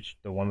Kang stage,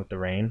 the one with the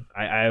rain?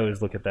 I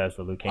always look at that as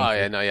the Liu Kang. Oh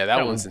yeah, no, yeah,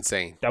 that one's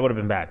insane. That would have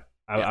been bad.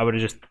 I would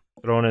have just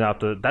thrown it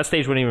out. That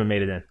stage wouldn't even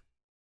made it in.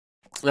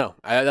 No,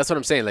 that's what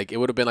I'm saying. Like it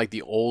would have been like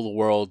the old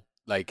world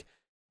like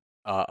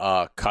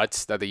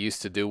cuts that they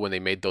used to do when they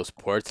made those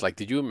ports. Like,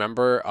 did you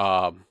remember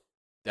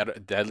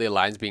Deadly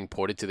Alliance being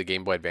ported to the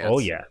Game Boy Advance? Oh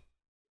yeah.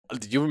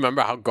 Did you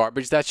remember how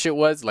garbage that shit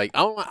was? Like,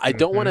 I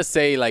don't want to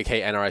say like,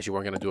 hey, NRS, you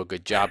weren't gonna do a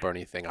good job or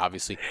anything.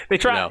 Obviously, they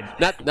tried.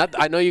 Not.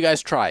 I know you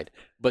guys tried,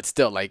 but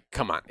still, like,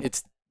 come on,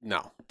 it's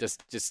no.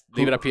 Just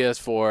leave it at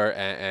PS4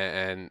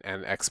 and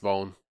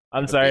Xbone.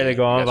 I'm sorry to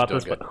go on about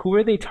this, but who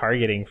are they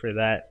targeting for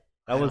that?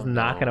 That was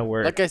not gonna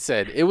work. Like I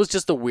said, it was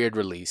just a weird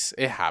release.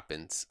 It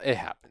happens.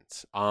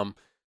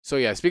 So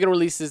yeah, speaking of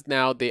releases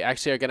now, they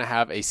actually are gonna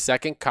have a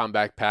second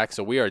comeback pack.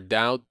 So we are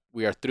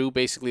through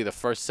basically the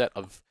first set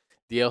of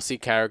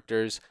DLC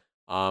characters.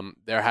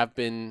 There have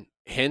been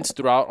hints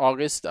throughout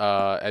August.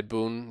 Ed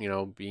Boon,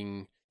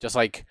 being just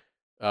like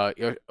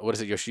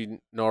Yoshinori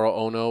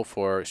Ono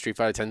for Street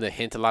Fighter 10 to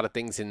hint a lot of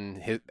things in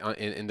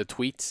the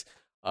tweets.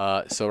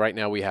 So right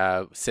now we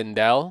have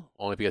Sindel,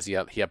 only because he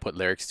had put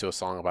lyrics to a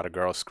song about a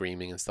girl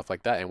screaming and stuff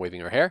like that and waving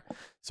her hair.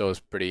 So it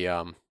was pretty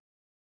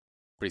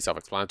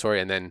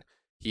self-explanatory. And then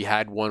he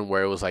had one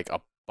where it was like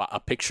a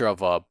picture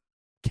of a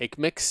cake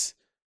mix,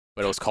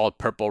 but it was called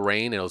Purple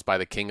Rain, and it was by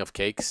the King of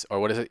Cakes, or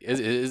what is it?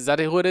 Is that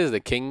who it is? The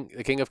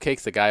King of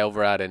Cakes, the guy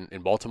over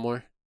in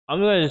Baltimore.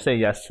 I'm gonna just say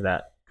yes to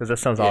that because that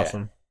sounds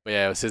awesome. But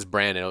yeah, it was his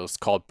brand, and it was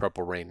called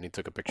Purple Rain, and he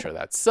took a picture of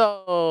that.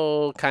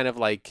 So kind of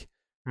like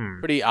Hmm.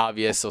 pretty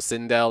obvious. So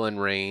Sindel and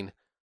Rain.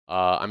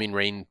 I mean,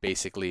 Rain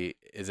basically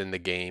is in the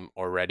game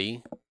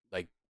already.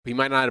 Like he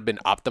might not have been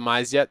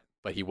optimized yet,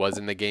 but he was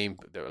in the game.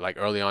 Like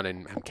early on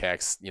in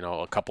MKX,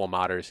 a couple of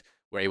modders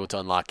were able to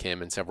unlock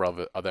him and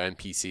several other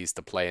NPCs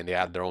to play, and they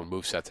had their own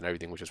movesets and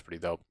everything, which was pretty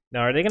dope.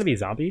 Now, are they gonna be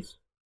zombies,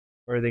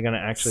 or are they gonna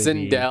actually be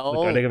like? Are they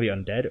Sindel, gonna be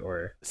undead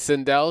or?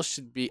 Sindel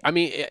should be. I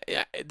mean,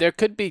 there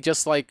could be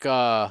just like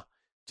how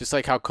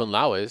Kung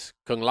Lao is.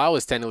 Kung Lao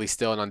is technically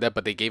still an undead,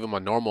 but they gave him a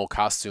normal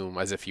costume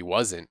as if he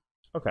wasn't.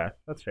 Okay,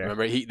 that's fair.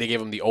 Remember, they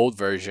gave him the old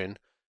version,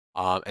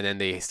 and then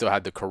they still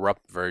had the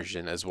corrupt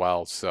version as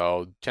well.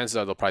 So chances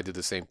are they'll probably do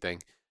the same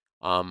thing.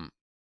 Um,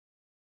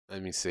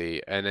 Let me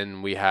see, and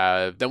then we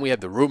have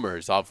the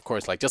rumors, of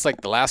course, like just like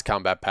the last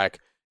combat pack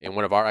in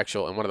one of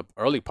the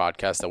early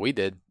podcasts that we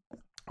did,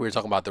 we were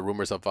talking about the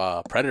rumors of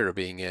Predator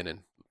being in, and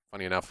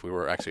funny enough, we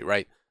were actually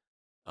right.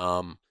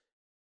 Um,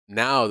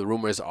 Now the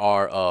rumors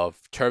are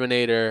of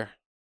Terminator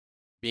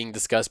being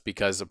discussed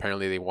because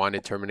apparently they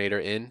wanted Terminator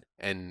in,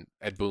 and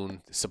Ed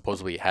Boon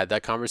supposedly had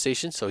that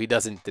conversation, so he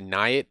doesn't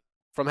deny it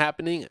from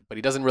happening, but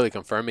he doesn't really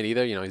confirm it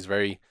either. He's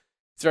very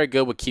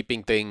good with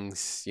keeping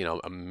things,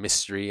 a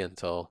mystery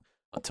until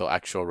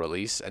actual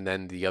release. And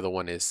then the other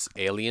one is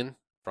Alien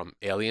from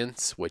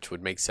Aliens, which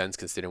would make sense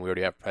considering we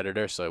already have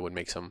Predator, so it would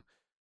make some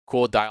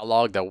cool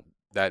dialogue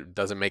that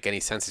doesn't make any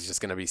sense. It's just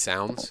gonna be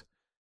sounds.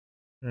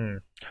 Hmm.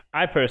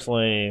 I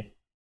personally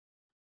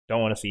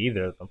don't want to see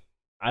either of them.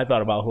 I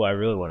thought about who I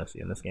really want to see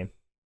in this game.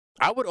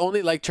 I would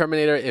only like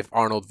Terminator if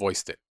Arnold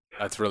voiced it.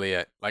 That's really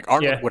it. Like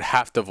Arnold Yeah. would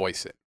have to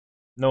voice it.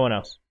 No one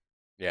else.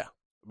 Yeah.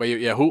 But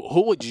yeah,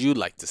 who would you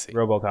like to see?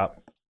 RoboCop,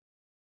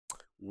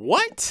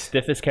 What?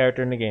 stiffest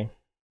character in the game.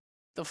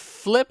 The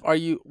flip are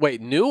you?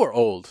 Wait, new or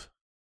old?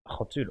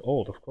 Oh, dude,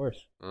 old, of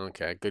course.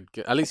 Okay, good.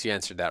 At least you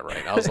answered that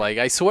right. I was like,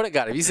 I swear to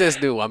God, if he says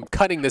new, I'm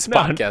cutting this No.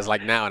 podcast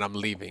like now and I'm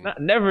leaving.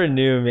 Never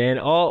new, man.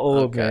 All old,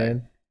 Okay.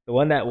 man. The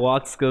one that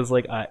walks goes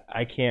like,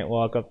 I can't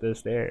walk up the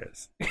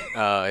stairs.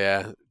 Oh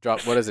yeah.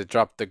 What is it?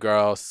 Drop the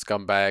girl,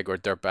 scumbag or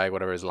dirtbag,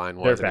 whatever his line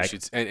was. And he Dirtbag.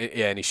 shoots,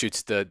 and he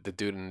shoots the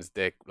dude in his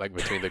dick, like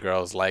between the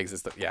girl's legs and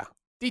stuff. Yeah.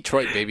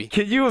 Detroit, baby.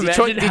 Can you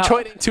imagine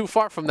Detroit ain't too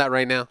far from that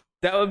right now.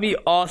 That would be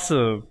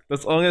awesome.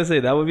 That's all I'm gonna say.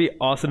 That would be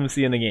awesome to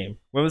see in the game.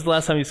 When was the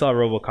last time you saw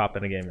RoboCop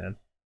in a game, man?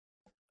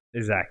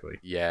 Exactly.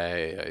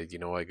 Yeah, you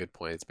know what? Good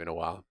point. It's been a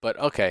while, but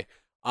okay.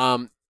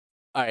 All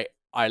right.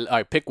 All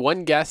right. Pick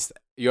one guest.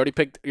 You already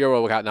picked your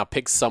RoboCop. Now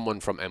pick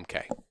someone from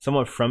MK.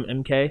 Someone from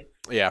MK.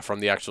 Yeah,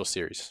 from the actual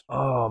series.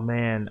 Oh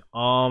man.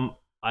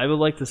 I would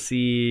like to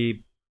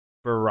see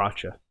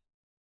Baracha.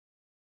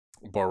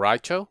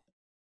 Borracho.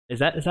 Is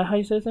that how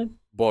you say his name?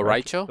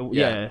 Borracho.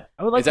 Yeah.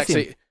 I would like It's to see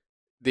actually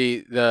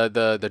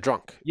the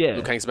drunk. Yeah.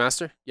 Liu Kang's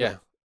master. Yeah.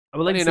 I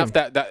would like Funny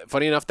to enough,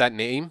 funny enough that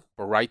name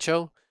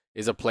Borracho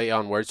is a play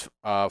on words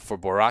for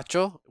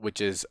borracho, which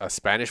is a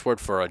Spanish word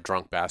for a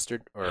drunk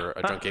bastard or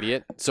a drunk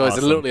idiot. So it's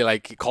Awesome. literally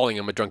like calling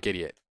him a drunk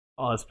idiot.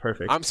 Oh, that's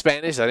perfect. I'm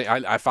Spanish.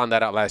 I found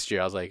that out last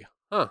year. I was like,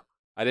 huh,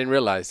 I didn't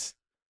realize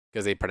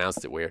because they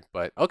pronounced it weird.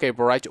 But okay,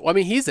 Borracho. Well, I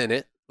mean, he's in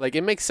it. Like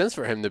it makes sense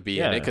for him to be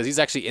in it Yeah. because he's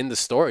actually in the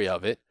story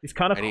of it. He's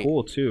kind of And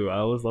cool too. I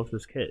always loved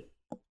this kid.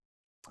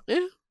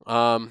 Yeah.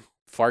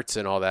 Farts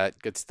and all that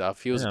good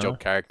stuff. He was a Yeah. joke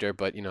character,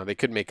 but they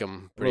could make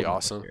him pretty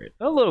awesome.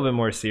 A little bit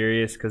more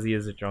serious because he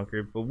is a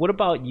drunkard. But what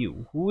about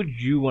you? Who would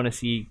you want to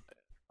see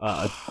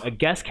a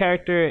guest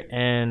character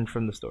and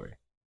from the story?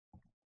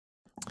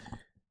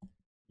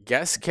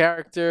 Guest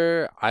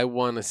character, I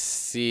want to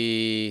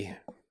see.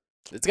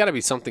 It's got to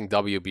be something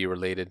WB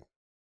related.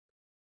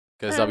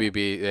 Because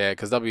WB, yeah,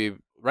 because W,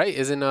 right?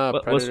 Isn't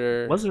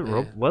Predator? Was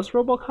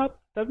RoboCop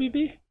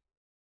WB?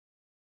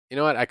 You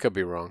know what? I could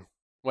be wrong.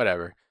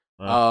 Whatever.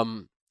 Uh.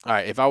 All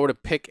right. If I were to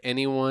pick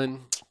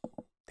anyone,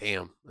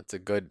 damn, that's a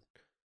good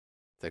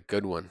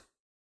one.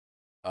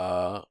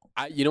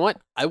 You know what?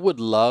 I would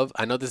love.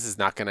 I know this is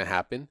not gonna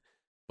happen,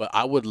 but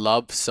I would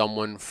love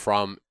someone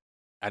from.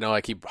 I know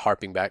I keep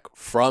harping back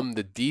from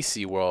the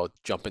DC world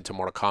jump into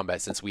Mortal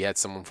Kombat since we had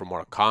someone from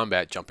Mortal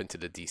Kombat jump into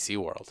the DC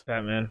world.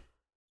 Batman.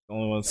 The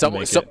only one's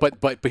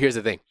But here's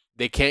the thing.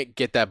 They can't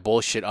get that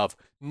bullshit of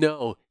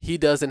no, he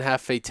doesn't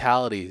have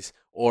fatalities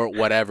or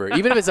whatever.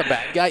 Even if it's a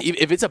bad guy,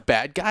 if it's a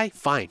bad guy,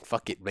 fine,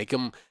 fuck it. Make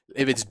him.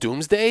 If it's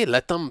Doomsday,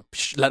 let them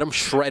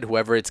shred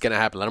whoever it's gonna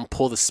happen. Let them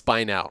pull the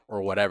spine out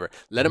or whatever.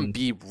 Let him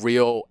be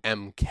real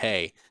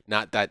MK,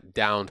 not that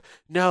downed.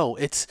 No,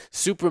 it's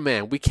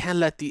Superman. We can't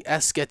let the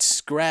S get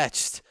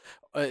scratched.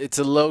 It's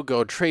a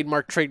logo,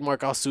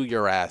 trademark. I'll sue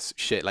your ass.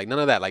 Shit, like none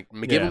of that. Like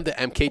give him the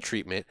MK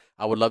treatment.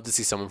 I would love to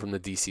see someone from the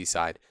DC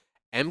side.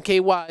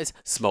 MK wise,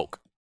 Smoke.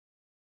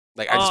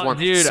 Like I just want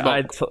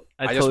Smoke.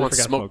 I just want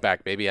Smoke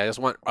back, baby. I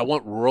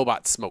want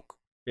robot Smoke.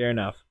 Fair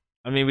enough.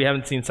 I mean, we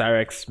haven't seen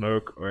Cyrex,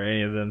 Smoke, or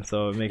any of them,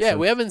 so it makes sense. Yeah,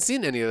 we haven't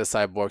seen any of the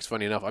cyborgs.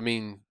 Funny enough, I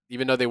mean,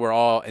 even though they were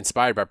all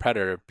inspired by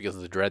Predator because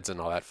of the dreads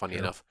and all that. Funny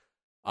enough,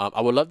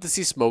 I would love to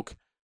see Smoke.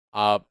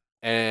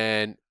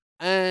 And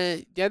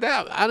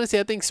honestly,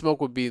 I think Smoke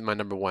would be my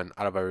number one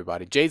out of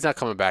everybody. Jade's not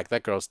coming back.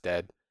 That girl's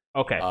dead.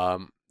 Okay.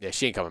 Yeah,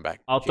 she ain't coming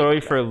back. I'll She ain't throw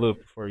you coming for a back. loop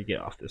before you get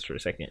off this for a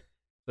second.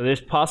 So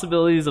there's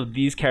possibilities of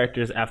these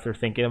characters after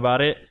thinking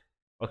about it.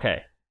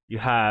 Okay, you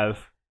have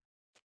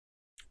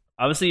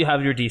obviously you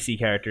have your DC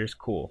characters,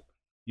 cool.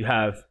 You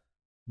have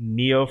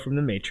Neo from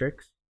the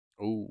Matrix.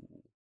 Ooh,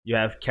 You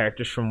have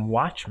characters from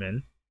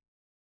Watchmen.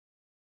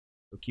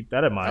 So keep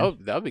that in mind.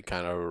 that would be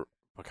kind of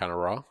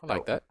raw. I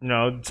like that. You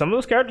know, some of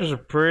those characters are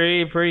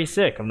pretty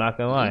sick. I'm not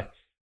gonna lie.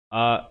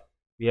 Uh,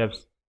 we have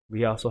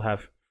we also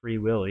have Free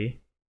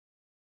Willy.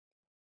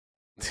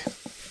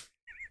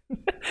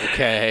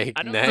 Okay,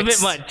 I know next.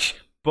 it's a bit much,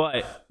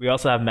 but we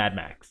also have Mad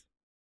Max.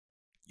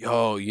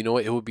 Yo, you know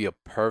what? It would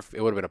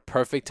have been a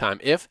perfect time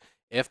if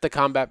the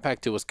Combat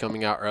Pack 2 was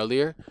coming out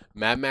earlier.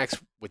 Mad Max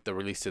with the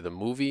release of the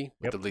movie,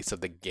 with the release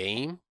of the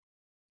game,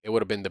 it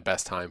would have been the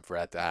best time for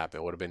that to happen.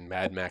 It would have been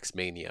Mad Max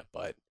Mania,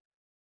 but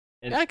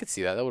yeah, I could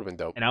see that. That would have been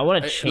dope. And I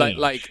want to change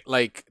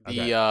Like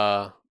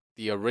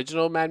the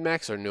original Mad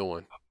Max or new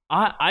one.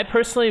 I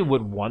personally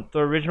would want the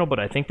original, but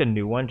I think the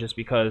new one just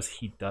because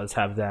he does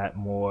have that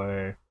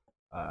more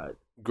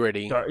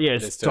Gritty.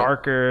 it's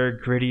darker,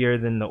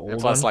 grittier than the old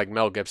and plus, one. like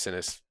Mel Gibson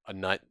is a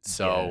nut,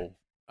 so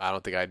I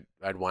don't think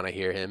I'd want to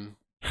hear him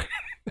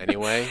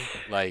anyway.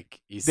 Like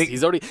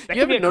he's already.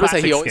 You ever notice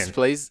that he always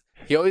plays?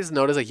 He always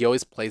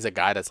plays a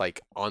guy that's like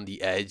on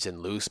the edge and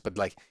loose, but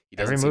like he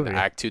doesn't seem to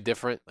act too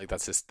different. Like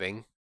that's his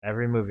thing.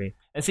 Every movie,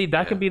 and see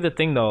that could be the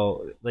thing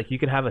though. Like you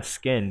can have a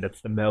skin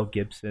that's the Mel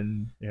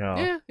Gibson, you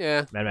know.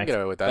 Yeah. Mad Max. Get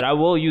away with that. But I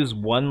will use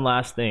one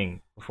last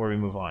thing before we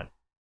move on.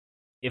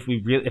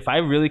 If I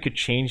really could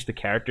change the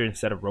character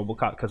instead of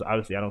RoboCop, because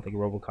obviously I don't think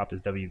RoboCop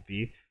is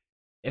WB.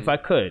 If I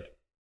could,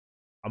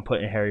 I'm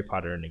putting Harry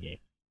Potter in the game.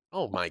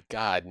 Oh my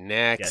God!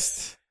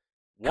 Next.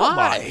 Yes.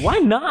 Why? Why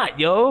not,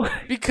 yo?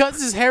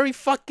 Because it's Harry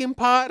fucking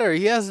Potter.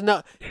 He has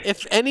no.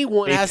 If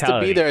anyone has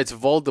to be there, it's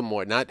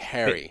Voldemort, not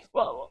Harry.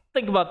 Well,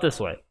 think about it this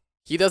way.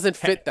 He doesn't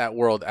fit that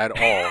world at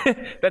all.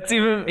 That's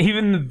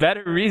even the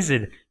better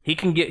reason. He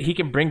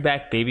can bring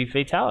back baby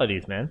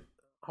fatalities, man.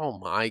 Oh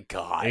my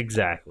God!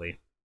 Exactly.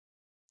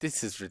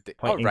 This is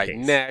ridiculous. All right,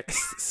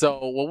 next.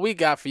 So what we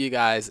got for you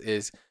guys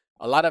is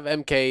a lot of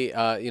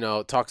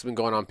MK, talks been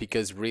going on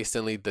because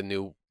recently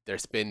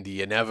there's been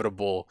the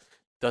inevitable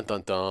dun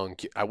dun dun.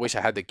 I wish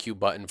I had the Q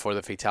button for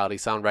the fatality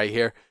sound right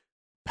here.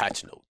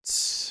 Patch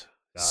notes.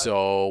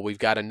 So we've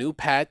got a new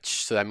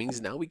patch. So that means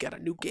now we got a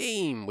new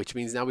game, which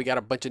means now we got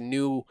a bunch of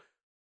new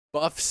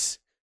buffs,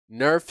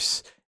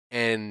 nerfs,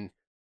 and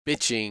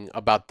bitching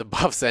about the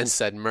buffs and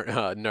said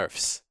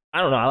nerfs.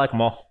 I don't know. I like them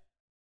all.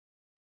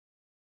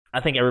 I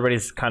think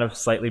everybody's kind of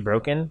slightly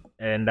broken,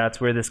 and that's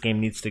where this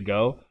game needs to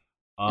go.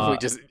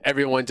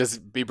 Everyone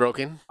just be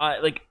broken.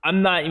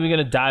 I'm not even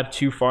gonna dive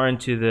too far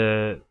into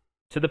the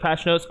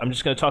patch notes. I'm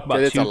just gonna talk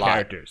about two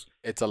characters.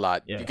 It's a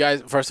lot. Yeah. You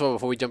guys, first of all,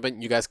 before we jump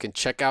in, you guys can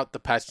check out the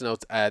patch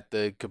notes at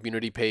the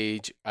community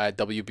page at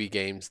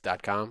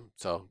wbgames.com.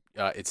 So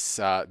it's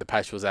the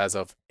patch was as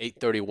of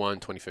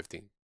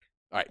 8/31/2015.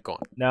 All right, go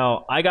on.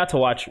 Now I got to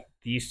watch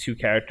these two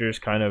characters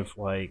kind of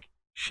like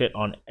shit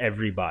on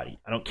everybody.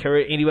 I don't care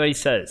what anybody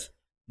says.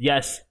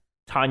 Yes,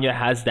 Tanya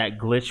has that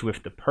glitch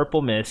with the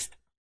purple mist.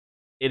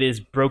 It is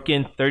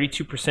broken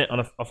 32%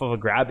 off of a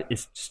grab.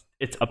 It's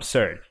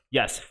absurd.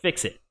 Yes,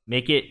 fix it.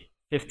 Make it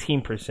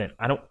 15%.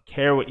 I don't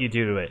care what you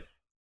do to it.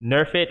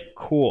 Nerf it,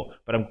 cool.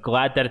 But I'm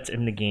glad that it's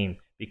in the game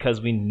because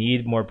we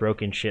need more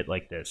broken shit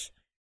like this.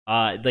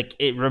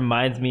 It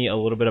reminds me a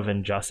little bit of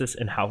Injustice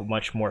and how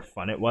much more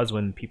fun it was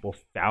when people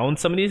found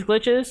some of these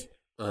glitches.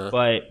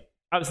 But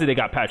obviously they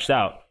got patched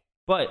out.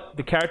 But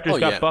the characters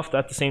got buffed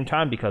at the same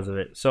time because of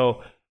it.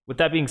 So with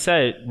that being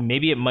said,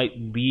 maybe it might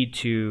lead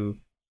to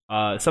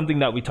something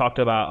that we talked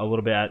about a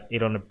little bit at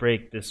 8 on the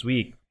break this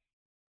week.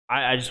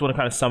 I just want to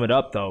kind of sum it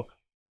up though.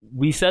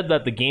 We said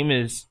that the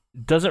game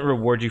doesn't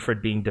reward you for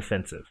being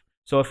defensive.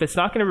 So if it's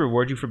not going to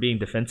reward you for being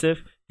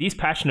defensive, these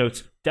patch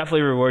notes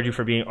definitely reward you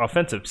for being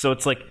offensive. So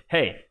it's like,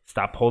 hey,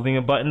 stop holding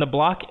a button to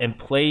block and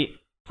play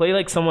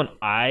like someone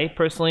I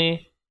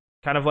personally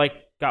kind of like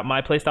got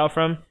my playstyle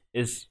from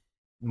is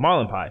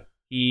Marlon Pie.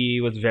 He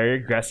was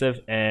very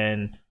aggressive,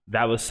 and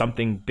that was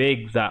something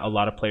big that a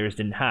lot of players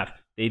didn't have.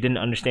 They didn't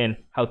understand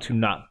how to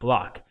not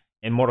block.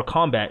 In Mortal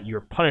Kombat,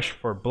 you're punished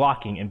for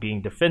blocking and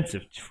being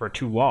defensive for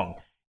too long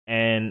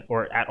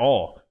or at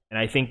all. And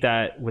I think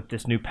that with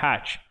this new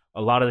patch,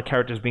 a lot of the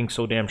characters being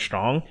so damn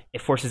strong,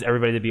 it forces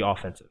everybody to be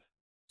offensive.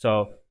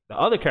 So the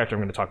other character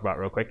I'm going to talk about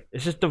real quick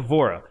is just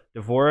Devora.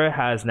 Devora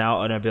has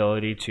now an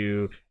ability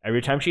to,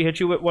 every time she hits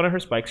you with one of her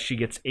spikes, she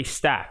gets a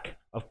stack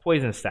of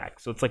poison stack.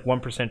 So it's like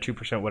 1%,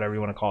 2%, whatever you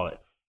want to call it.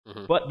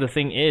 Mm-hmm. But the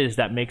thing is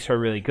that makes her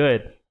really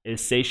good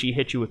is say she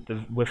hit you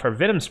with her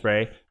venom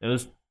spray, it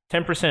was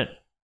 10%.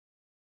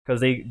 Because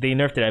they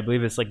nerfed it, I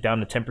believe it's like down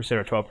to 10%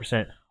 or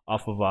 12%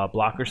 off of a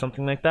block or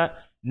something like that.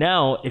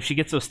 Now, if she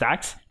gets those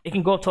stacks, it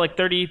can go up to like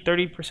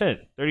 30%,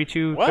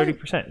 32, what?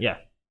 30%. Yeah,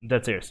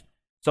 that's serious.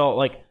 So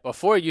like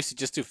before, it used to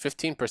just do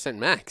 15%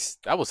 max.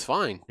 That was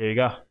fine. There you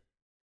go.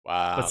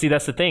 Wow. But see,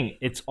 that's the thing.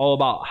 It's all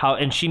about how,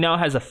 and she now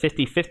has a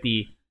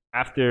 50-50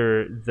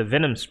 after the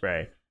venom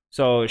spray.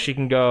 So she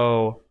can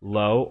go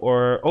low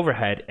or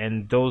overhead,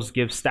 and those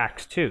give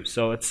stacks too.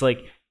 So it's like,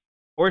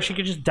 or she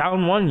could just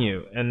down one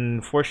you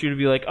and force you to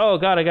be like, oh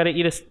god, I gotta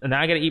eat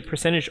now I gotta eat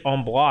percentage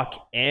on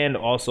block, and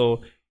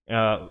also,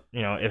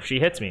 if she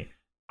hits me.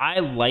 I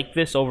like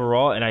this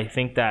overall, and I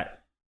think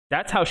that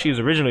that's how she was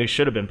originally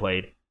should have been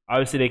played.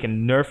 Obviously, they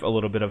can nerf a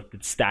little bit of the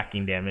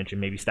stacking damage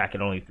and maybe stack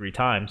it only 3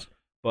 times,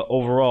 but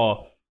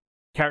overall,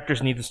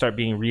 characters need to start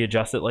being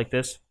readjusted like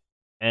this.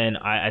 And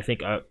I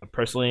think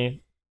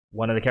personally,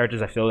 one of the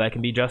characters I feel that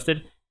can be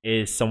adjusted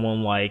is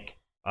someone like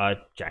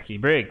Jackie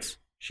Briggs.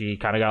 She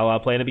kind of got a lot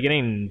of play in the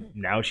beginning.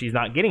 Now she's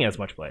not getting as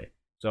much play.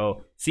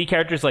 So see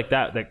characters like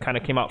that kind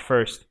of came out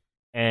first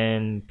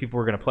and people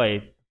were going to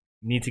play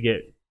need to get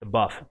the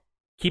buff.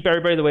 Keep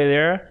everybody the way they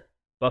are,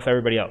 buff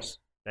everybody else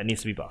that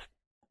needs to be buffed.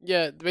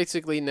 Yeah,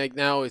 basically, like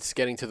now it's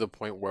getting to the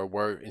point where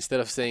we're instead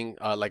of saying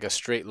like a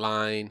straight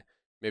line,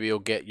 maybe you'll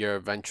get your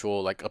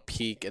eventual like a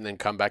peak and then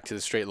come back to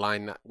the straight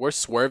line. We're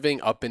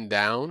swerving up and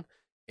down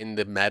in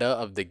the meta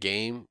of the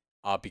game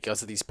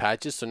because of these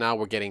patches. So now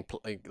we're getting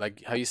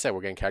like how you said,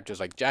 we're getting characters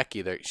like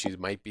Jackie. That she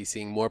might be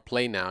seeing more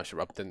play now. She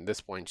up to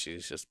this point, she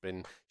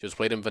was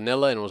played in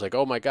vanilla and was like,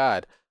 oh my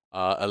god,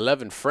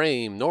 11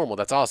 frame normal,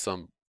 that's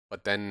awesome.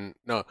 But then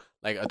no,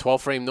 like a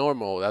 12 frame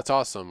normal, that's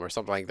awesome, or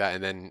something like that.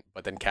 And then,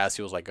 but then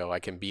Cassie was like, oh,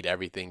 I can beat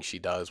everything she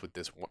does with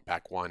this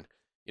pack one,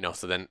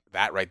 So then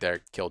that right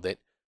there killed it.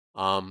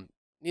 Um,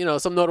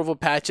 some notable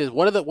patches.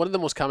 One of the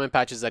most common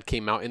patches that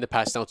came out in the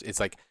patch notes, it's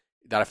like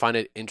that I find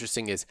it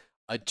interesting is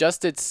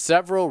adjusted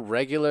several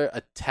regular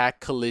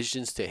attack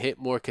collisions to hit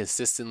more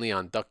consistently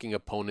on ducking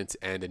opponents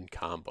and in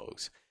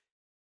combos.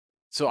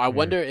 So I Mm.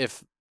 wonder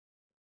if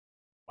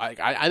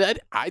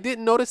I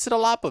didn't notice it a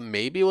lot, but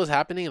maybe it was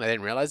happening and I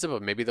didn't realize it.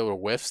 But maybe there were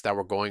whiffs that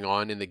were going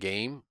on in the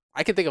game.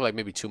 I can think of like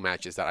maybe 2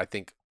 matches that I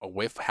think a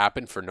whiff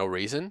happened for no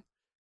reason,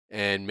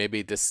 and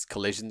maybe this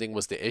collision thing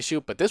was the issue.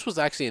 But this was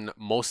actually in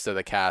most of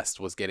the cast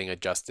was getting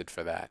adjusted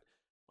for that.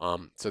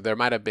 So there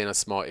might have been a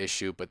small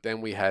issue, but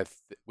then we have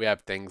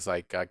things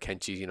like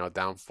Kenchi,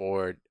 down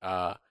forward,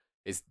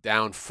 his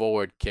down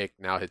forward kick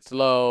now hits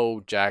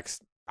low.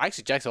 Jax,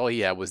 all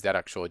he had was that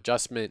actual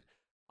adjustment.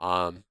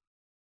 Um,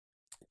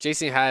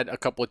 Jason had a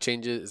couple of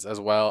changes as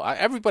well.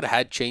 Everybody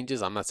had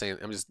changes. I'm not saying.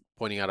 I'm just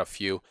pointing out a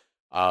few.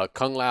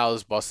 Kung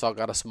Lao's Buzzsaw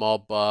got a small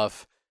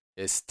buff.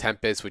 His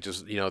Tempest, which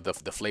is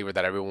the flavor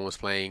that everyone was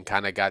playing,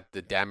 kind of got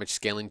the damage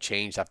scaling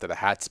changed after the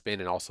hat spin,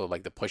 and also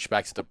like the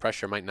pushback, so the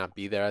pressure might not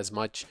be there as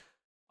much.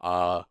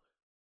 Uh,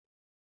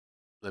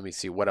 Let me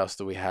see what else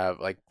do we have?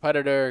 Like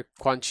Predator,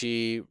 Quan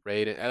Chi,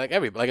 Raiden,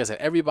 and like I said,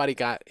 everybody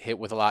got hit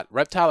with a lot.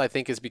 Reptile, I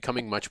think, is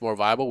becoming much more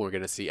viable. I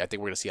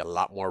think we're gonna see a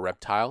lot more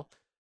Reptile,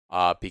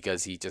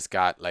 because he just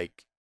got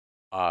like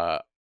uh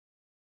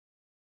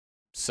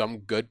some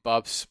good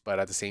buffs, but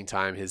at the same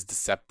time, his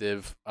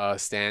deceptive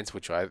stance,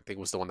 which I think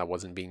was the one that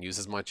wasn't being used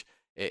as much,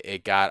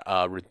 it got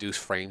reduced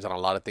frames on a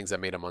lot of things that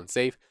made him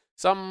unsafe.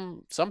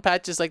 Some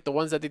patches like the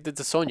ones that they did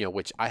to Sonya,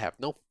 which I have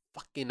no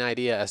fucking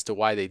idea as to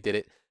why they did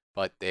it,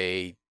 but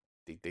they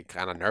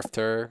kind of nerfed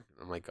her.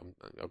 I'm like,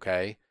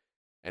 okay.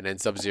 And then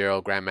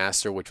Sub-Zero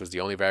Grandmaster, which was the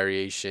only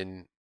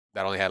variation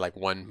that only had like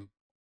one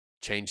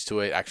change to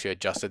it, actually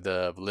adjusted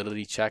the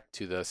validity check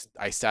to the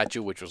ice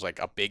statue, which was like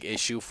a big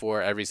issue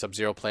for every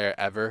Sub-Zero player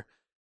ever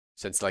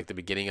since like the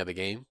beginning of the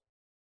game.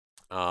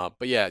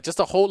 But yeah, just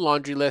a whole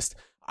laundry list.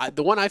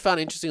 The one I found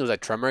interesting was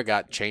that Tremor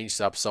got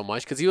changed up so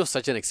much because he was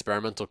such an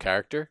experimental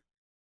character.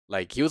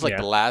 Like he was like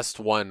Yeah. the last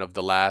one of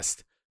the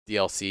last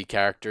DLC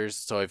characters.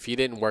 So if he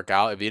didn't work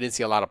out, if he didn't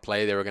see a lot of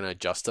play, they were gonna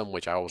adjust him,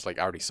 which I was like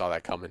I already saw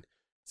that coming.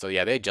 So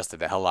yeah, they adjusted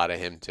the hell out of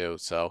him too.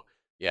 So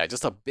yeah,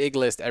 just a big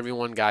list.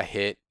 Everyone got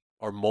hit,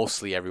 or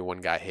mostly everyone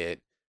got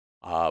hit.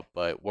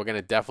 But we're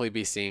gonna definitely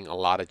be seeing a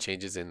lot of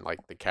changes in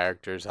like the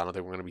characters. I don't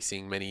think we're gonna be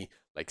seeing many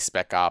like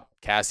Spec Op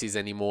Cassies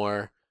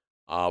anymore.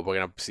 We're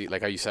gonna see,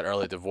 like how you said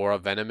earlier, Devora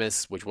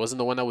Venomous, which wasn't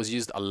the one that was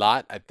used a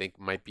lot. I think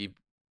might be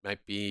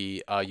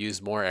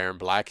used more. Aaron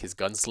Black, his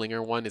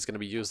gunslinger one, is gonna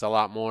be used a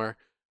lot more.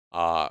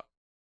 Uh,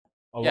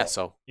 yeah,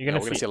 so You're yeah, gonna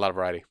we're gonna see. see a lot of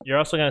variety. You're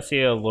also gonna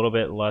see a little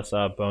bit less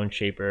Bone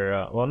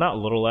Shaper. Well, not a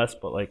little less,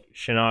 but like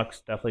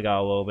Shinnok's definitely got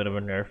a little bit of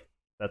a nerf.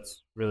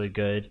 That's really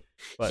good.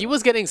 He But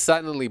was getting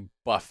suddenly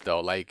buffed though,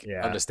 like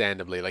yeah,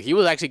 understandably, like he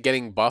was actually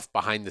getting buffed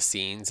behind the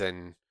scenes,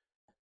 and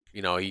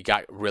he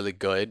got really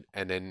good.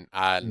 And then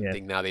I yeah.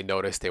 think now they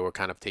noticed they were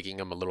kind of taking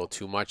him a little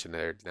too much, and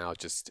they're now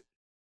just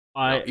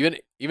I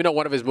even though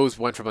one of his moves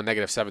went from a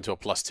 -7 to a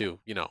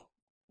 +2,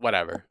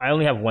 whatever. I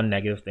only have one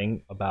negative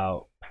thing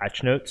about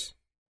patch notes,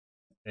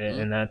 Hmm.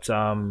 and that's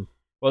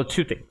well,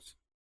 two things.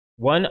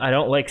 One, I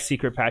don't like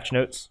secret patch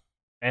notes,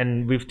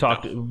 and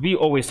No. we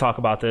always talk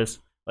about this,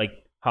 like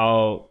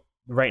how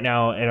right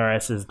now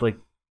NRS is like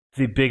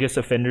the biggest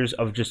offenders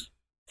of just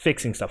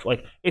fixing stuff.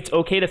 Like it's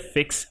okay to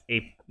fix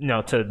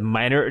to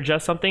minor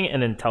adjust something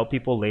and then tell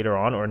people later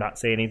on, or not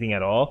say anything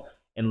at all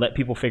and let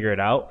people figure it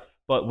out.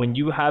 But when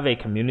you have a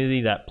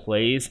community that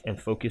plays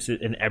and focuses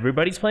and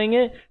everybody's playing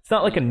it, it's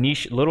not like a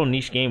little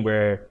niche game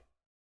where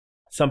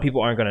some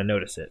people aren't going to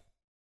notice it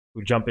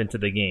who jump into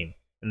the game.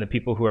 and the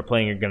people who are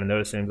playing are going to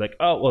notice it and be like,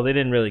 oh, well, they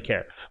didn't really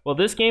care. Well,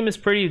 this game is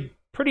pretty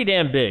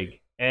damn big,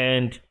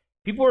 and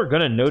people are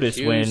going to notice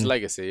Huge when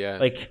legacy, yeah.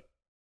 like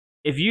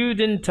if you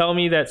didn't tell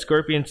me that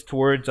Scorpion's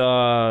towards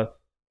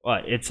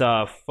what it's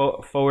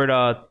forward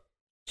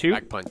 2.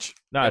 Back punch.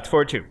 No, it's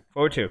forward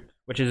 2,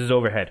 which is his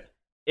overhead.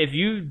 If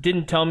you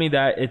didn't tell me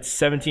that it's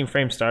 17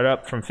 frame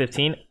startup from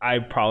 15,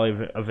 I'd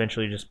probably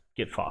eventually just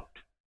get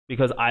fucked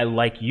because I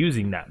like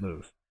using that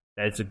move.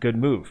 That it's a good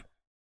move.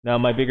 Now,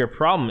 my bigger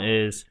problem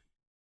is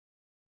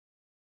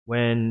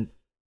when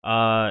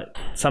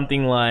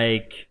something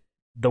like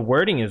the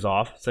wording is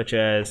off, such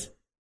as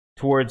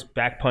towards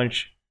back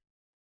punch,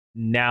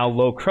 now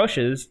low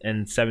crushes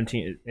and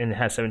 17 and it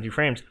has 17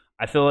 frames.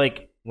 I feel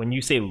like when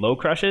you say low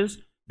crushes,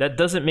 that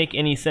doesn't make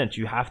any sense.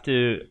 You have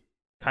to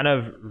kind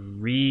of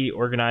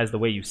reorganize the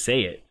way you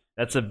say it.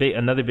 That's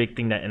another big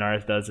thing that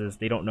NRS does is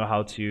they don't know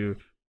how to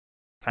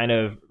kind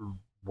of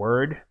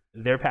word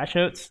their patch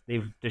notes.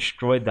 They've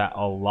destroyed that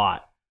a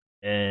lot,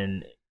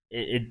 and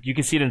you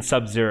can see it in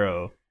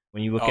Sub-Zero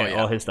when you look at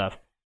all his stuff.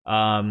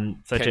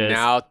 Such Can as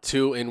now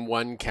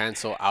 2-in-1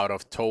 cancel out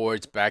of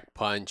towards back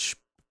punch,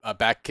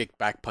 back kick,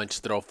 back punch,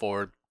 throw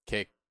forward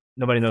kick.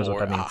 Nobody knows what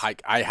that means.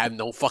 I have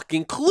no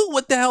fucking clue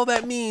what the hell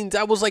that means.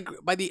 I was like,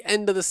 by the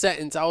end of the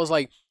sentence, I was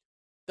like,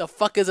 the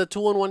fuck is a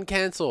 2-in-1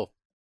 cancel?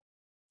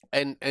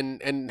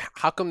 And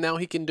how come now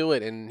he can do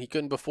it and he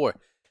couldn't before?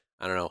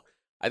 I don't know.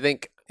 I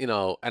think,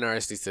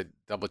 NRS needs to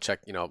double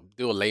check,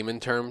 do a layman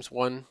terms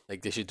one.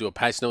 Like they should do a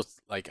patch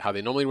notes like how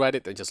they normally write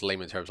it, then just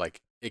layman terms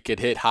like it could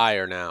hit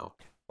higher now.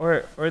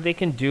 Or they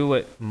can do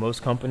what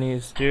most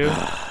companies do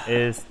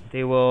is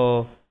they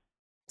will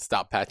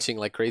stop patching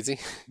like crazy.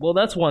 Well,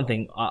 that's one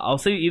thing. I'll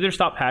say either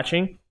stop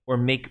patching or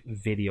make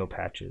video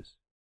patches.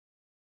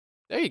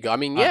 There you go. I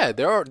mean, yeah,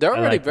 they're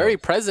already like very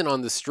those. present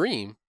on the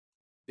stream.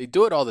 They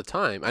do it all the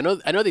time. I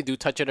know they do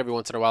touch it every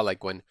once in a while,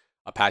 like when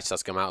a patch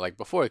does come out. Like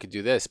before, it could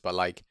do this, but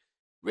like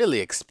really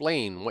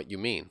explain what you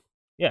mean.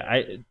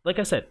 Yeah, like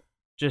I said,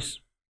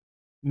 just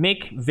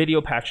make video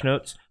patch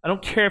notes. I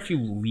don't care if you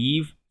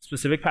leave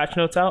specific patch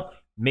notes out.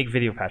 Make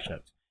video patch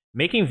notes.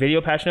 Making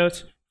video patch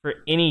notes for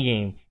any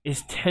game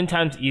is 10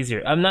 times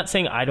easier. I'm not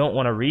saying I don't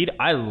want to read.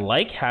 I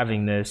like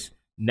having this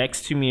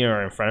next to me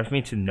or in front of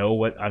me to know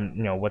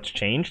what's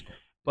changed.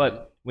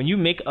 But when you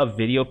make a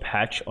video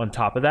patch on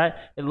top of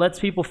that, it lets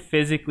people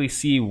physically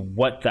see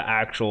what the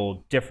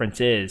actual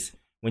difference is.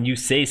 When you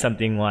say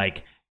something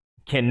like,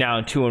 can now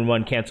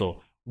 2-in-1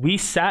 cancel. We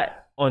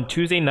sat on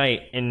Tuesday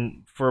night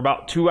and for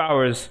about 2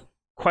 hours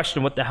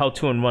questioned what the hell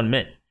 2-in-1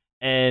 meant.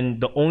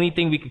 And the only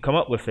thing we could come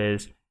up with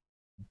is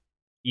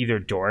either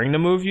during the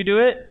move you do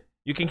it,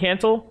 you can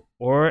cancel,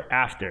 or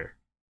after.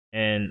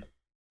 And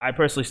I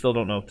personally still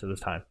don't know to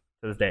this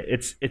day.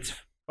 It's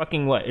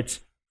fucking what?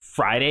 It's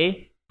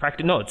Friday?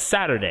 No, it's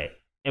Saturday.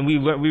 And we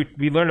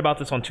learned about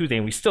this on Tuesday,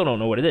 and we still don't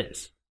know what it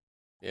is.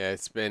 Yeah,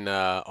 it's been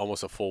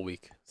almost a full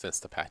week since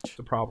the patch. It's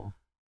a problem.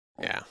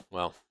 Yeah,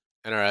 well,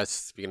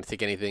 NRS, if you're going to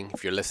take anything,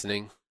 if you're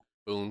listening,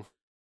 boom,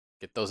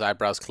 get those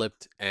eyebrows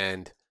clipped,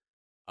 and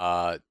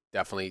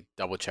definitely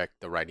double check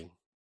the writing.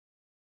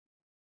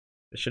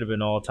 It should have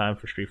been all time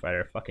for Street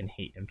Fighter. I fucking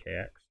hate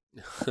MKX.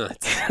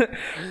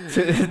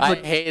 I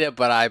hate it,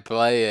 but I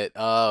play it.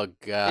 Oh,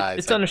 God.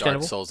 It's like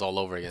understandable. Dark Souls all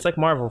over again. It's like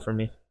Marvel for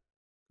me.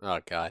 Oh,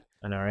 God.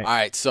 I know, right? All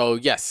right, so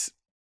yes.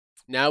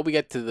 Now we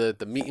get to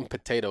the meat and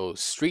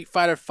potatoes. Street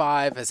Fighter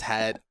V has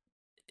had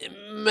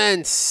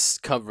immense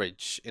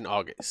coverage in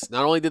August.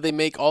 Not only did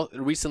they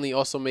recently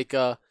also make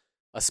a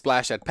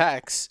splash at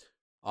PAX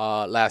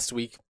last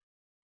week,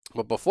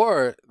 but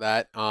before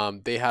that,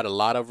 they had a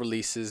lot of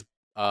releases,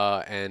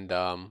 and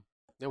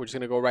we're just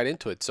gonna go right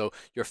into it. So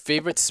your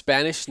favorite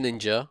Spanish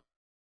ninja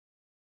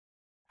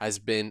has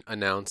been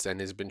announced and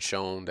has been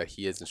shown that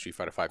he is in Street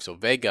Fighter V. So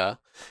Vega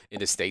in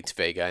the States,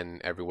 Vega,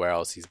 and everywhere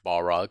else, he's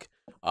Balrog,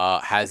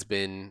 has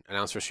been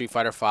announced for Street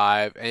Fighter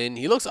V, and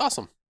he looks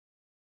awesome.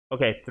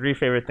 Okay, 3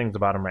 favorite things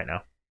about him right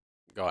now.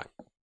 Go ahead.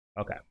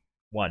 Okay.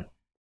 1,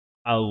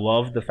 I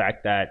love the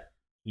fact that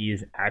he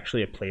is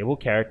actually a playable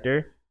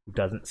character who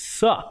doesn't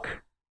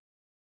suck.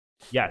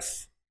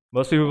 Yes.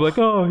 Most people are like,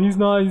 oh, he's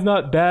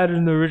not bad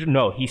in the original.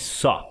 No, he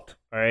sucked.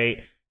 All right.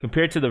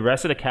 Compared to the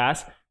rest of the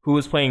cast who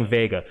was playing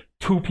Vega,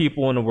 2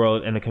 people in the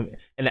world in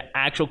the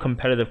actual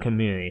competitive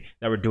community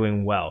that were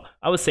doing well.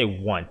 I would say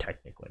 1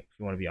 technically, if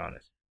you want to be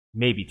honest.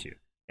 Maybe 2.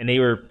 And they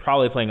were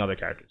probably playing other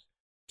characters.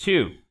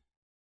 2,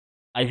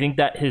 I think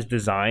that his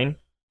design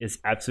is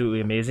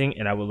absolutely amazing,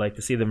 and I would like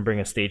to see them bring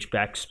a stage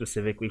back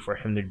specifically for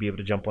him to be able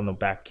to jump on the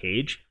back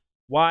cage.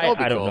 Why?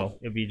 I don't know.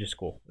 It'd be just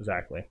cool.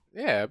 Exactly.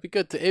 Yeah,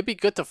 it'd be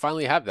good to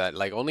finally have that.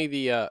 Like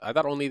only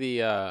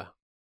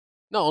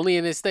only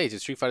in his stage.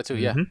 It's Street Fighter 2,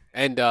 yeah.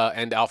 And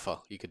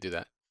Alpha, you could do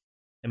that.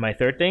 And my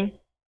third thing,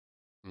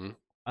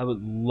 I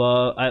would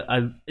love.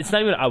 It's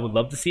not even I would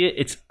love to see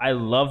it. I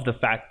love the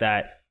fact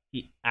that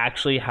he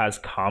actually has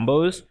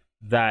combos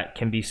that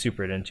can be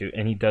supered into,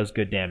 and he does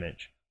good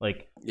damage.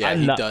 Like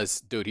he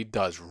does, dude. He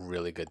does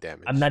really good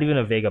damage. I'm not even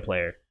a Vega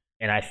player,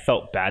 and I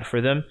felt bad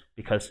for them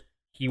because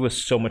he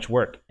was so much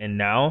work, and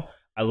now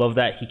I love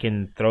that he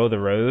can throw the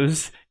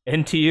rose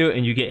into you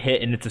and you get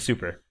hit and it's a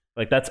super.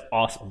 Like that's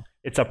awesome.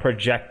 It's a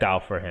projectile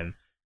for him,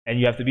 and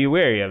you have to be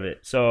wary of it.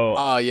 So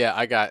Oh yeah,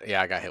 I got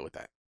hit with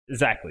that.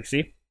 exactly,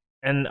 see,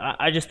 and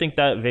I just think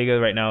that Vega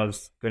right now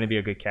is going to be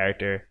a good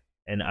character,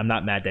 and I'm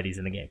not mad that he's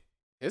in the game.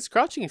 His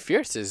crouching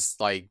fierce is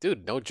like,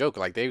 dude, no joke.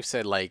 Like they've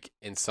said, like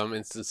in some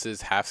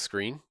instances, half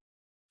screen,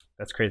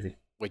 That's crazy.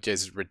 which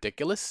is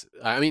ridiculous.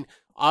 I mean,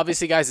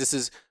 obviously, guys, this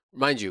is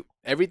mind you,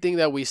 everything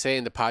that we say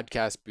in the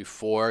podcast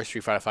before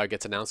Street Fighter Five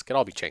gets announced could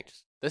all be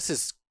changed. This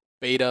is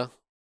beta.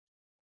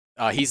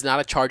 He's not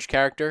a charge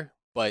character,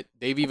 but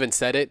they've even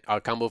said it.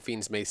 Combo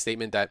Fiends made a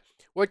statement that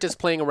we're just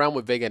playing around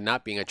with Vega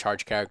not being a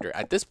charge character.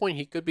 At this point,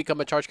 he could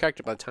become a charge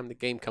character by the time the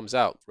game comes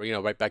out. You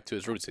know, right back to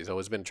his roots. He's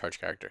always been a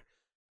charge character.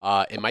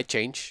 It might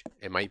change.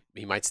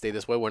 He might stay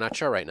this way. We're not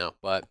sure right now,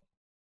 but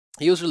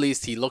he was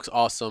released. He looks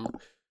awesome.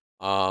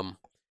 Um,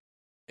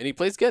 and he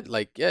plays good.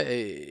 Like yeah,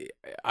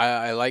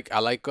 I like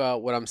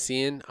what I'm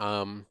seeing.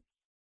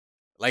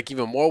 Like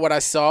even more what I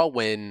saw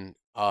when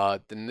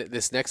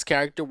this next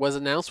character was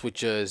announced,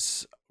 which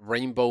is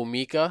Rainbow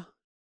Mika.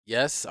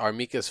 Yes, our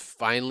Mika's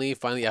finally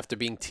after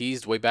being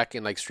teased way back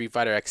in like Street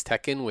Fighter X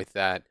Tekken with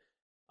that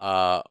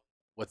uh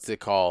what's it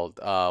called?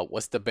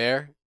 What's the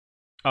bear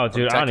Oh,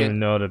 from dude, I don't Tekken? even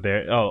know the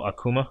bear. Oh,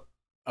 Akuma.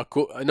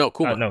 No,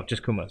 Kuma. No,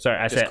 just Kuma. Sorry,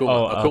 I Just said. Kuma.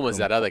 Oh, Akuma's Akuma.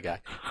 that other guy.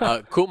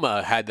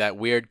 Kuma had that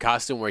weird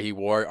costume where he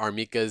wore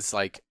Armika's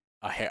like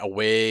a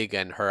wig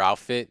and her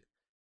outfit.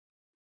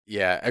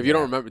 Yeah, if you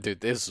don't Yeah. remember, dude,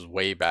 this is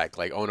way back.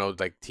 Like Ono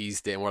like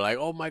teased it, and we're like,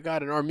 "Oh my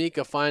god, an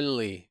Armika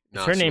finally!" Is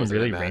No, her she name wasn't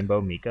in really that. Rainbow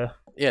Mika?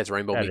 Yeah, it's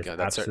Rainbow That is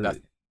Mika.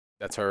 absolute.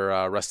 That's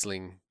her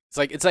wrestling.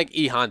 It's like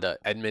E Honda,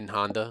 Edmund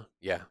Honda.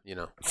 Yeah, you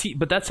know. See,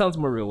 but that sounds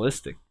more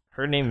realistic.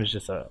 Her name is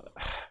just a.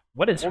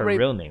 What is Well, her Ray.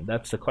 real name?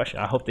 That's the question.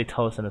 I hope they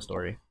tell us in a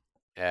story.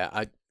 Yeah,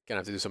 I gonna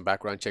have to do some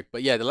background check.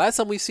 But yeah, the last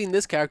time we've seen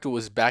this character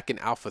was back in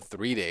Alpha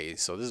 3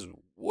 days, so this is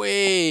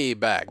way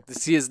back.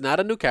 She is not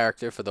a new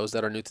character for those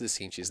that are new to the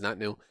scene. She's not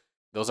new.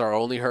 Those are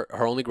only her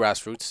only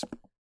grassroots.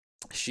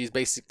 She's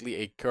basically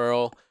a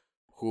girl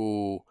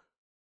who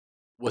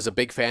was a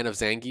big fan of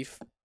Zangief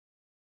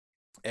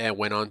and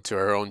went on to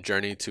her own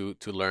journey to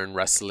learn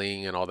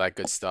wrestling and all that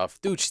good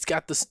stuff. Dude, she's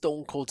got the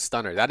Stone Cold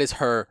Stunner. That is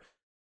her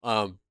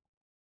um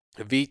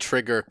V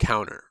trigger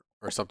counter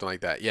or something like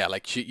that. Yeah,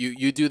 like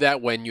you do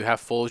that when you have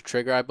full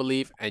trigger, I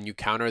believe, and you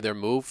counter their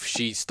move.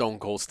 She Stone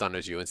Cold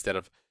Stunners you instead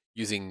of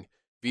using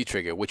V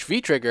trigger, which V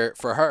trigger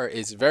for her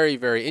is very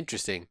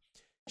interesting.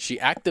 She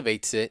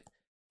activates it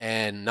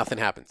and nothing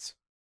happens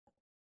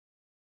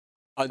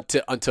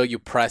until you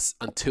press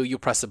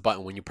a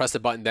button. When you press a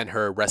button, then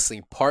her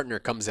wrestling partner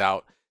comes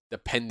out.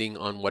 Depending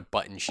on what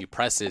button she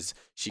presses,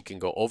 she can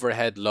go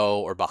overhead,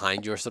 low, or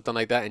behind you or something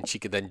like that, and she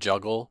can then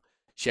juggle.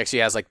 She actually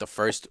has like the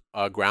first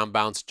ground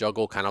bounce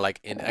juggle, kind of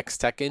like in X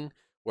Tekken,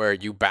 where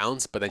you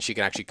bounce, but then she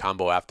can actually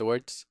combo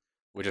afterwards,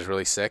 which is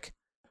really sick.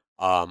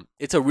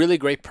 It's a really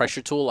great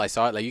pressure tool. I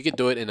saw it. Like you could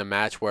do it in a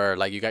match where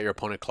like you got your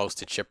opponent close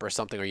to chip or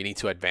something, or you need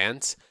to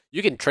advance.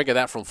 You can trigger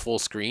that from full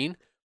screen,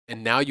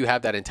 and now you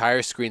have that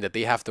entire screen that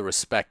they have to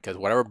respect because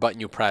whatever button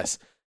you press,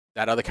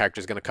 that other character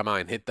is gonna come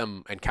out and hit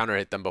them and counter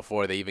hit them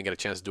before they even get a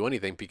chance to do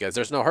anything because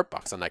there's no hurt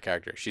box on that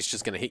character. She's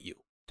just gonna hit you.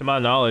 To my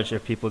knowledge,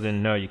 if people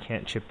didn't know, you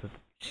can't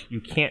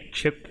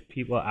chip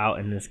people out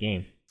in this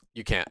game.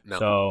 You can't. No.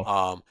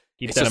 So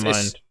keep that in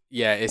mind.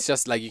 Yeah, it's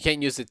just like you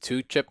can't use it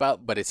to chip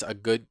out, but it's a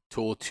good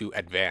tool to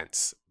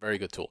advance. Very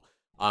good tool.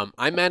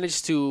 I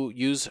managed to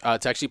use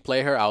to actually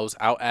play her. I was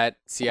out at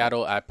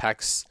Seattle at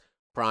PAX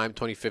Prime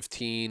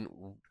 2015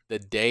 the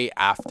day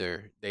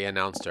after they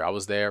announced her. I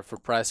was there for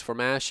press for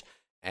MASH,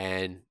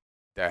 and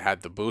they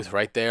had the booth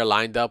right there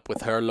lined up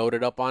with her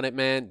loaded up on it.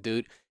 Man,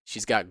 dude,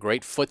 she's got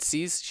great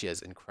footsies. She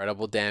has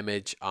incredible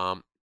damage.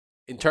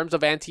 In terms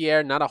of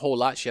anti-air, not a whole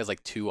lot. She has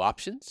like two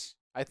options,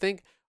 I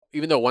think.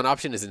 Even though one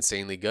option is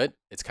insanely good,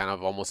 it's kind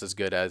of almost as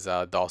good as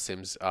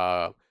Dalsim's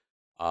uh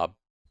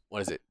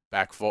what is it?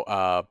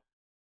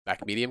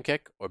 Back medium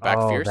kick or back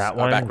Oh, fierce that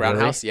or back one really?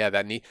 roundhouse. Yeah,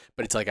 that knee,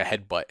 but it's like a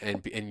headbutt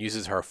and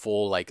uses her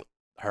full like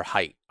her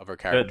height of her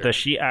character. Does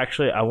she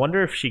actually? I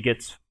wonder if she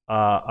gets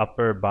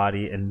upper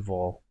body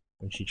invul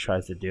when she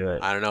tries to do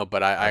it. I don't know, but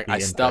That'd be I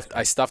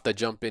interesting. stuffed a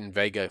jump in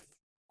Vega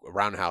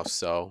roundhouse,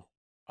 so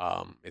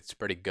it's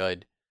pretty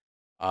good.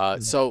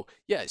 So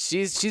yeah,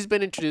 she's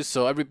been introduced,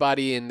 so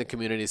everybody in the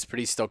community is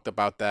pretty stoked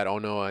about that.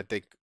 Ono, I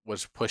think,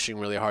 was pushing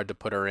really hard to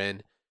put her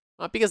in,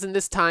 because in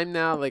this time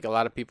now, like a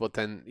lot of people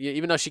tend,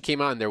 even though she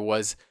came out and there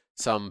was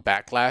some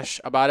backlash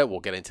about it, we'll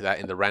get into that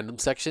in the random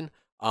section.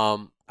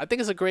 I think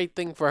it's a great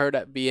thing for her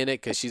to be in it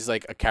because she's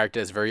like a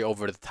character that's very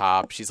over the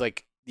top. She's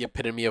like the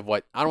epitome of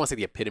what I don't want to say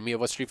the epitome of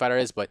what Street Fighter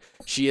is, but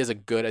she is a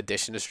good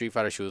addition to Street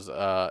Fighter. She was,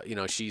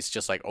 she's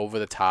just like over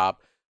the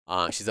top.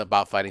 She's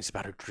about fighting. She's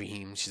about her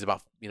dreams. She's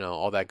about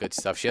all that good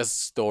stuff. She has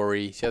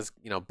story. She has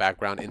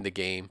background in the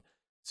game.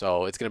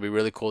 So it's gonna be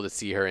really cool to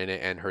see her in it,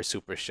 and her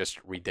super is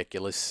just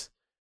ridiculous.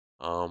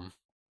 Um,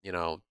 you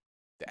know,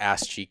 the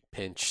ass cheek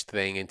pinch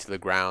thing into the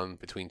ground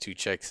between two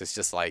chicks. It's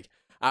just like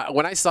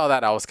when I saw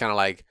that, I was kind of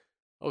like,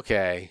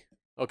 okay,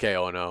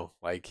 oh no,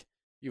 like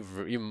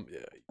you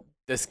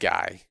this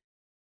guy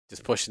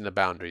just pushing the Well,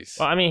 boundaries.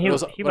 I mean,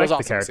 But he it was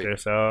likes the awesome to see. character,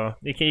 so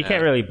you can't Yeah,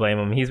 really blame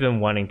him. He's been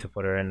wanting to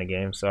put her in the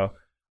game, so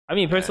I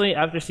mean, yeah. personally,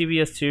 after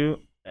CVS two,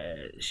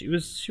 she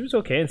was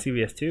okay in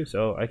CVS two,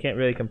 so I can't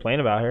really complain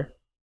about her.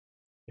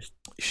 Just,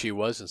 She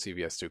was in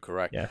CVS two,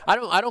 correct? yeah, I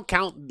don't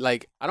count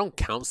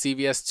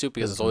CVS two because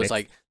because it's it's always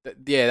mixed. like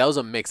yeah, that was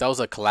a mix. That was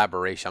a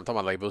collaboration. I'm talking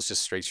about like if it was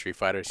just straight Street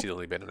Fighter. She's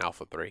only been in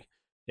Alpha three,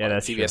 Yeah, but in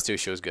that's true. CVS two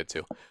she was good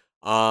too.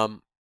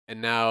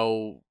 And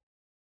now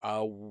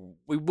uh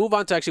we move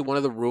on to actually one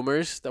of the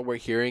rumors that we're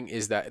hearing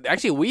is that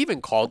actually we even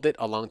called it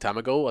a long time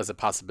ago as a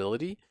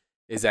possibility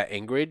is that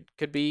Ingrid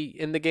could be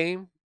in the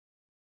game.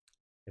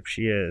 If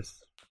she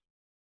is,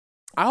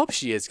 I hope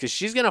she is because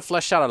she's gonna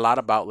flesh out a lot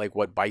about like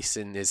what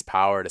Bison is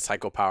power, the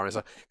psycho power and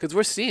stuff. Because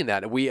we're seeing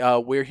that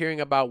we're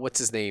hearing about what's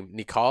his name,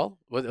 Nicole.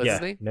 What's his yeah,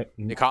 name?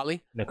 Nicole.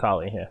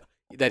 Nikali, yeah.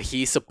 That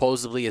he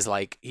supposedly is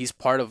like he's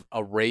part of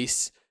a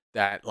race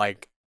that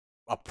like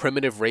a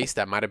primitive race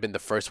that might have been the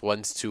first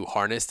ones to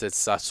harness the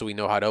Sasui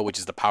no Hado, which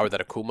is the power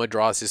that Akuma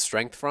draws his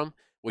strength from,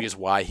 which is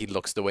why he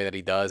looks the way that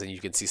he does, and you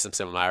can see some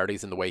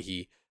similarities in the way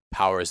he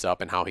powers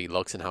up and how he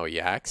looks and how he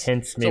acts.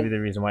 Hence, maybe So the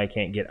reason why I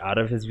can't get out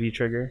of his V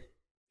trigger.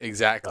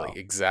 exactly, So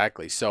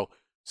exactly. So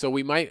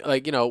we might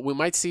like we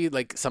might see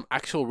like some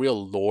actual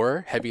real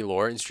lore, heavy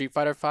lore in Street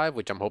Fighter Five,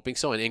 which I'm hoping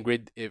so. And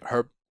Ingrid, if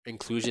her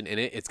inclusion in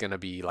it, it's gonna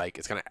be like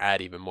it's gonna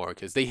add even more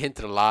because they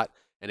hinted a lot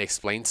and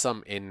explained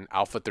some in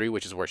Alpha Three,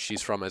 which is where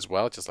she's from as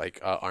well, just like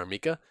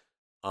Armika.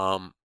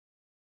 Um,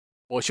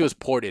 well, she was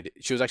ported.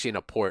 She was actually in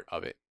a port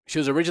of it. She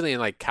was originally in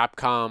like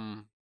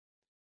Capcom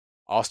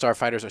All Star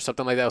Fighters or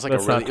something like that. It was like a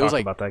let's not really, it was talk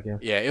like about that game.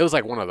 yeah, it was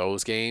like one of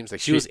those games.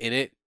 Like she was She in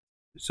it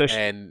so she,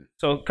 and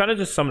so kind of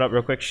just sum it up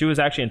real quick. She was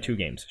actually in two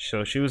games.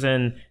 So she was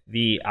in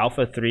the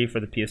Alpha 3 for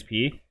the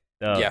PSP,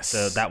 the yes.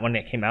 that one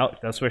that came out.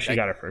 That's where she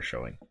got her first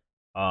showing.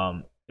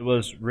 It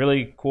was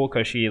really cool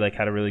because she like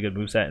had a really good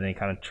moveset, and they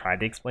kind of tried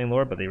to explain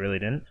lore, but they really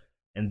didn't.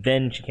 And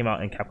then she came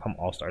out in Capcom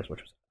All Stars,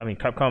 which was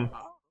Capcom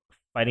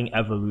Fighting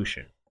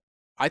Evolution.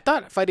 I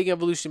thought Fighting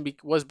Evolution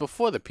was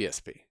before the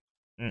PSP.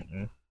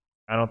 Mm-mm.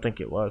 I don't think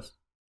it was,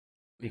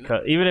 No.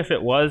 because even if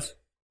it was,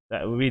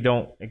 that we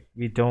don't.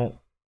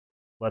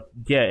 But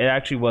yeah, it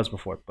actually was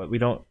before, but we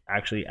don't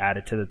actually add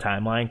it to the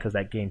timeline because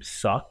that game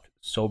sucked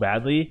so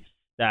badly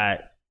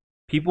that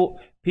people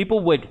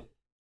would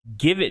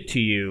give it to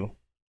you,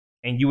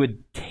 and you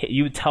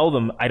would tell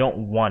them, I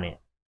don't want it.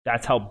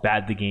 That's how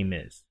bad the game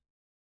is.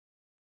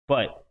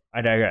 But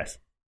I digress.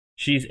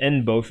 She's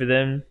in both of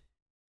them,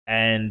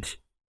 and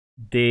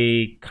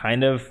they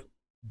kind of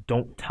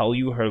don't tell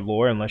you her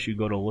lore unless you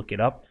go to look it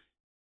up.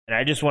 And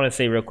I just want to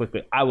say real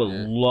quickly, I would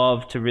Yeah.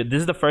 love to.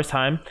 This is the first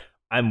time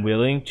I'm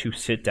willing to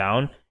sit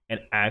down and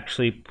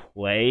actually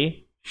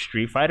play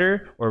Street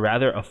Fighter, or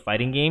rather a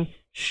fighting game,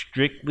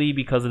 strictly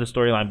because of the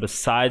storyline.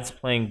 Besides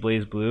playing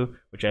Blaze Blue,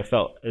 which I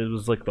felt it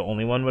was like the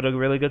only one with a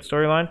really good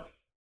storyline,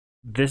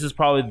 this is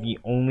probably the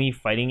only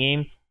fighting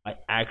game I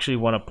actually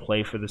want to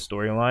play for the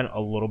storyline a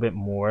little bit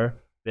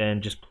more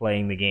than just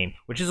playing the game,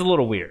 which is a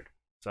little weird.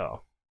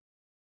 So,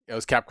 It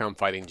was Capcom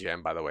Fighting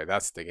Jam, by the way.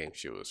 That's the game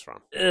she was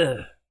from.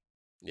 ugh.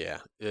 Yeah,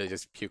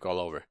 just puke all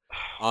over.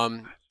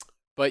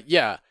 But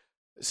yeah,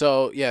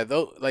 so yeah,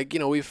 though, like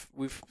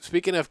we've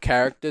speaking of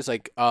characters,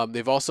 like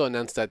they've also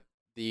announced that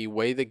the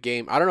way the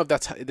game, I don't know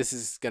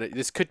if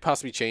this could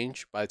possibly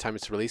change by the time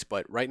it's released,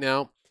 but right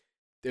now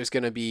there's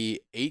gonna be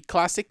 8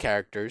 classic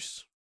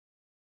characters,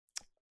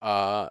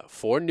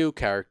 4 new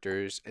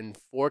characters, and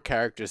 4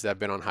 characters that have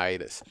been on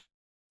hiatus.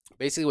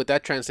 Basically, what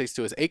that translates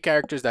to is 8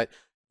 characters that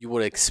you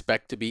would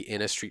expect to be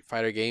in a Street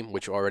Fighter game,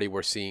 which already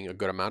we're seeing a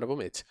good amount of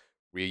them. It's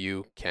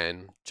Ryu,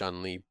 Ken,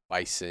 Chun-Li,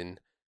 Bison,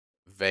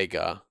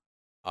 Vega.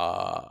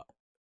 Uh,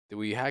 do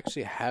we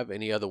actually have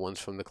any other ones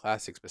from the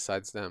classics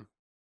besides them?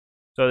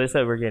 So they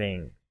said we're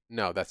getting,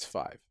 No, that's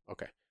 5.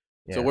 Okay.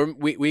 So yeah.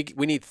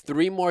 we need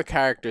 3 more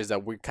characters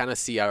that we kind of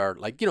see are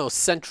like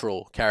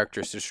central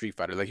characters to Street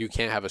Fighter. Like you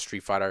can't have a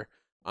Street Fighter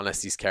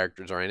unless these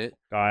characters are in it.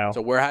 Guile.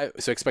 So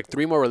so expect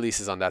 3 more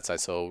releases on that side.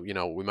 So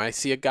we might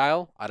see a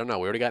Guile. I don't know.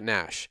 We already got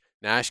Nash.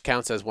 Nash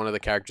counts as one of the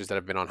characters that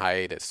have been on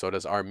hiatus. So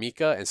does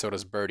Armika and so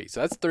does Birdie.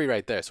 So that's 3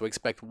 right there. So we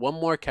expect one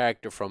more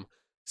character from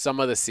some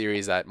of the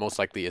series that most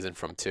likely isn't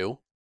from 2.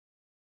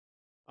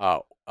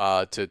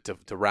 To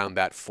round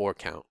that 4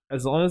 count.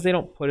 As long as they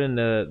don't put in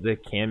the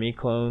Cammy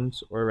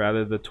clones, or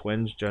rather the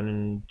twins,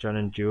 Jun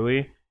and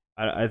Julie,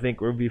 I think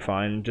we'll be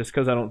fine. Just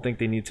because I don't think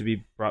they need to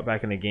be brought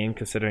back in the game,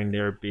 considering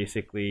they're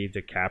basically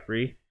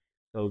DeCapri.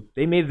 So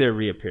they made their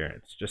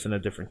reappearance, just in a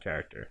different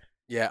character.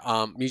 Yeah,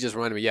 you just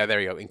reminded me. Yeah, there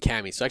you go. In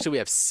Cammy. So actually we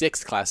have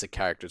 6 classic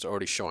characters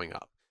already showing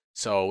up.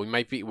 So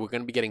we're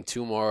gonna be getting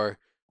 2 more.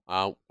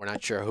 We're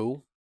not sure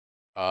who.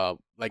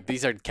 Like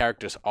these are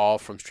characters all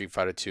from Street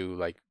Fighter 2.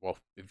 Like, well,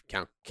 if you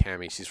count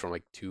Cammy, she's from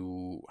like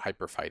 2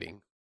 Hyper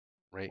Fighting,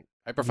 right?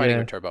 Hyper Fighting or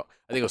Yeah, Turbo?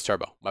 I think it was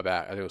Turbo. My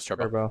bad. I think it was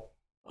Turbo. Turbo.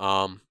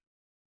 Um,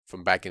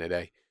 from back in the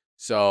day.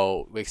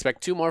 So we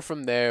expect 2 more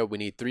from there. We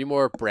need 3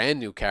 more brand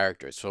new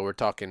characters. So we're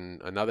talking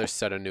another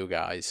set of new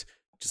guys.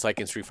 just like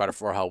in Street Fighter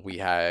 4, how we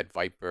had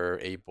Viper,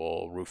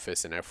 Abel,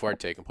 Rufus, and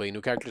Fuerte, completely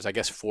new characters. I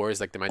guess 4 is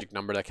like the magic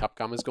number that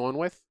Capcom is going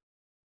with.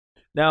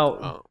 Now,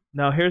 Oh,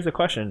 now here's the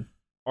question: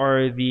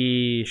 are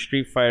the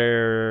Street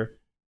Fighter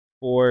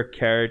 4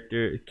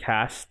 character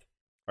cast,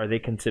 are they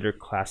considered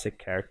classic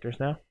characters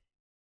now?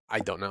 I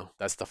don't know.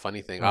 That's the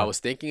funny thing. I Oh, was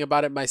thinking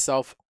about it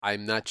myself.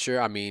 I'm not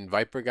sure. I mean,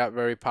 Viper got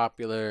very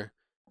popular.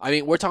 I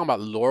mean, we're talking about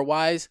lore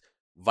wise.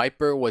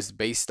 Viper was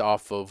based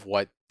off of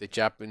what the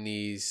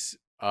Japanese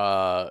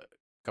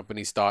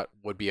companies thought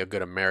would be a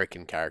good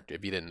American character.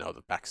 If you didn't know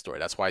the backstory,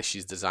 that's why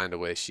she's designed the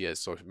way she is.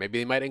 So maybe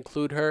they might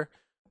include her.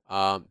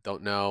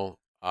 Don't know.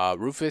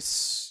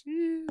 Rufus.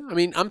 I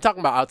mean, I'm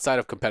talking about outside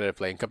of competitive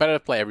play. In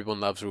competitive play, everyone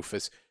loves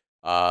Rufus.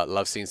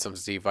 Love seeing some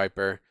Z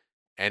Viper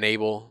and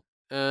Abel.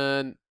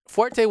 And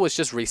Forte was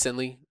just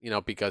recently,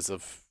 because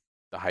of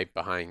the hype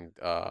behind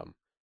some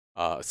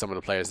of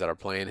the players that are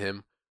playing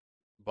him.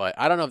 But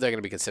I don't know if they're going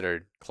to be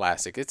considered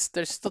classic.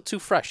 They're still too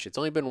fresh. It's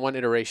only been one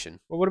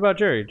iteration. well, what about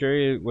Jerry?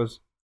 Jerry was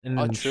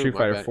Oh, in true. Street My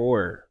Fighter bad.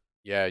 4,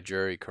 Yeah,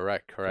 jury.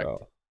 Correct. Correct.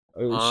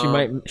 so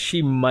Um,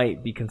 she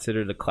might be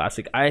considered a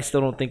classic. I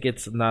still don't think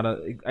it's not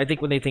a. I think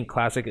when they think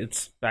classic,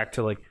 it's back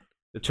to like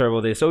the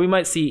Turbo days. So we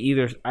might see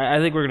either. I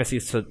think we're gonna see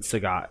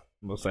Sagat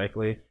most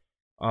likely.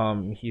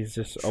 He's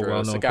just a true.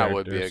 well-known Sagat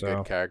would character. be a good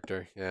So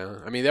character. Yeah.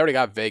 I mean, they already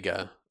got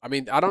Vega. I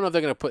mean, I don't know if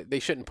they're going to put. They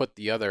shouldn't put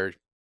the other.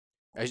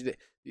 Actually,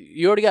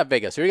 you already got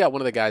Vega. So you already got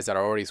one of the guys that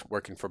are already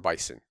working for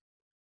Bison.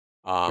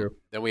 true.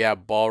 Then we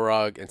have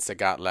Balrog and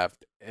Sagat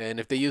left.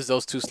 And if they use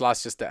those two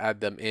slots just to add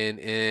them in,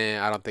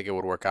 I don't think it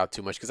would work out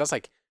too much because that's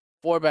like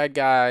 4 bad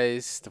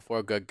guys to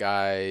 4 good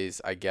guys,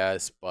 I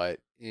guess. But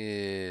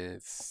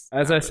it's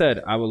As I not said,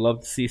 really I would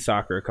love to see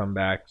Soccer come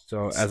back.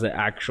 So as an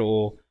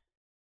actual,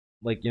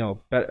 like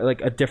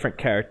like a different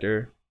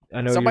character. I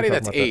know you're somebody talking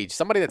that's about that. aged,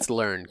 somebody that's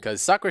learned.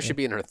 Because Sakura Yeah. should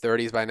be in her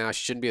 30s by now.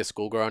 She shouldn't be a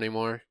schoolgirl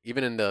anymore.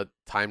 Even in the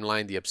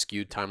timeline, the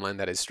obscure timeline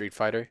that is Street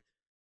Fighter.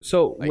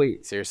 So Like,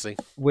 wait, seriously.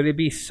 would it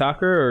be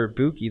Soccer or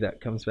Buki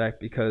that comes back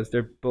because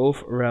they're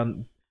both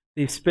around?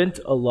 They've spent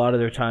a lot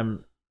of their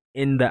time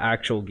in the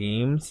actual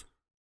games,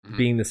 Mhm.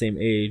 being the same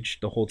age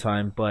the whole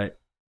time. But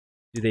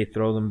do they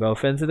throw them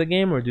both into the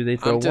game, or do they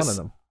throw I'm one of just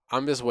them?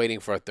 I'm just waiting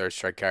for a third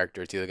strike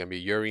character. It's either gonna be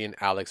Urian,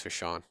 Alex, or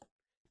Sean.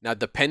 Now,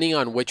 depending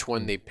on which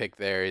one Hmm. they pick,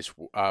 there is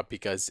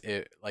because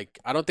I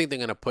don't think they're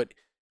gonna put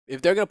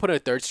if they're gonna put a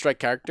third strike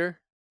character,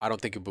 I don't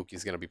think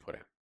Ibuki's gonna be put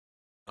in.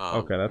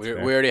 Okay, that's We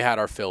fair. already had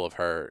our fill of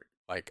her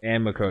like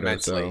And Makoto,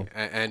 immensely, so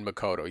and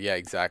Makoto, yeah,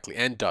 exactly,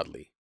 and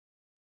Dudley.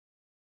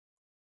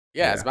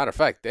 Yeah, as yeah. a matter of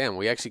fact, damn,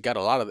 we actually got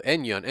a lot of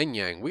Enyun,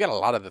 Enyang. We got a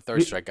lot of the third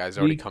We strike guys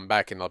already we come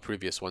back in the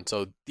previous one.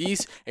 So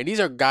these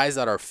are guys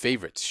that are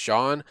favorites.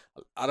 Sean,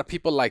 a lot of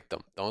people liked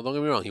them. Don't get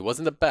me wrong, he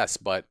wasn't the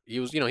best, but he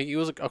was, he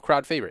was a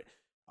crowd favorite.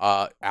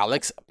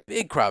 Alex,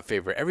 big crowd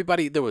favorite.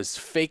 Everybody, there was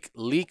fake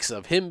leaks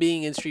of him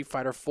being in Street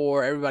Fighter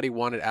 4. Everybody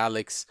wanted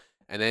Alex,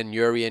 and then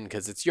Urian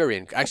because it's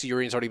Urian. Actually,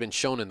 Urian's already been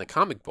shown in the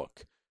comic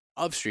book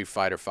of Street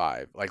Fighter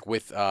 5, like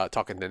with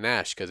talking to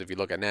Nash. Because if you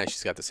look at Nash,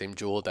 he's got the same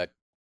jewel that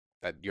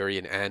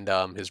Urian and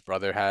his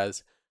brother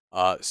has.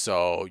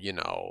 So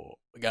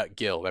we got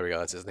Gil. There we go.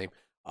 That's his name.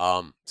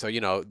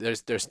 So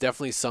there's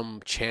definitely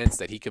some chance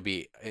that he could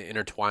be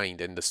intertwined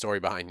in the story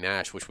behind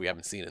Nash, which we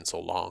haven't seen in so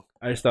long.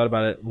 I just thought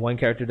about it. One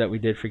character that we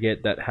did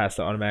forget that has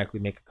to automatically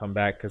make a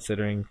comeback,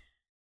 considering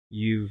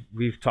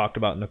we've talked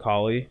about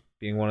Nikali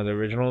being one of the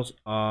originals.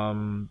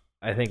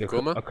 I think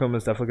Akuma? Akuma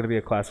is definitely going to be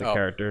a classic Oh,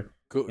 character.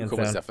 Hands Akuma's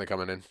down. definitely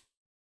coming in.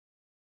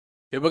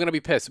 People are gonna be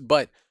pissed,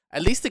 but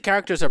at least the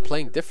characters are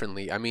playing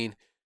differently. I mean,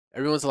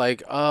 everyone's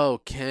like, "Oh,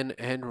 Ken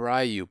and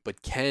Ryu,"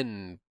 but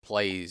Ken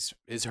plays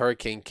his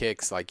Hurricane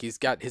kicks like his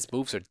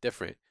moves are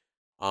different.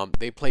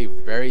 They play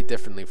very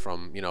differently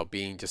from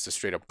being just a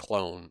straight up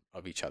clone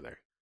of each other.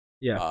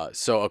 Yeah,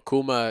 So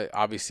Akuma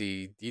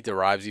obviously he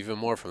derives even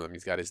more from them.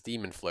 He's got his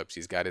demon flips.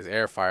 He's got his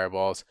air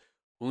fireballs.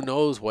 Who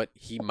knows what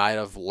he might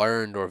have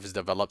learned or has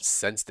developed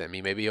since then? I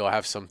mean, maybe he'll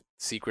have some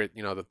secret,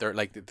 the third,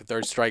 like the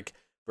third strike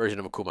version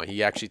of Akuma.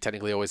 He actually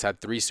technically always had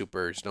 3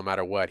 supers, no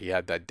matter what. He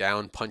had that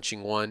down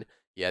punching one.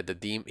 He had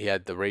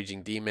the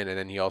raging demon, and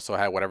then he also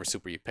had whatever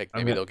super you picked. I'm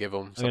Maybe gonna they'll give him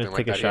I'm gonna something like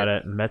take a that shot here.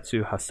 at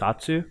Metsu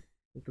Hasatsu.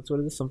 I think that's what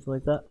it is, something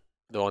like that.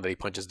 The one that he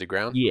punches the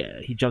ground. Yeah,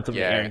 he jumps up in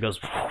the air Yeah, and goes,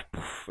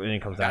 and then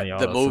comes down.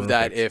 the move Similar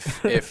that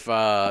kicks.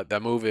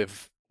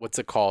 if what's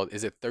it called?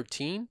 Is it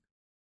 13?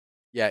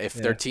 Yeah, if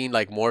Yeah, 13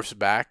 like morphs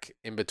back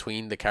in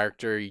between the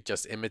character he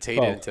just imitated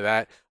 12. into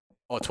that.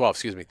 Oh, 12,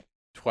 excuse me.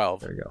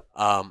 12. There you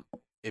go.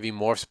 If he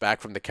morphs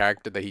back from the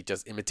character that he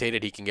just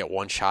imitated, he can get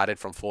one shotted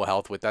from full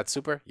health with that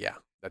super. Yeah,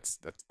 that's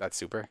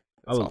super.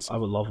 I That's would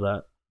awesome. love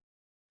that.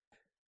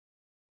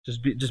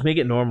 Just make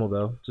it normal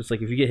though. Just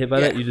like if you get hit by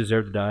that, Yeah. you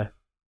deserve to die.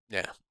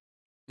 Yeah.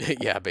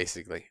 Yeah,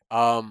 basically.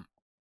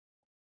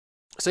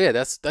 So yeah,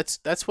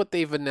 that's what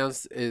they've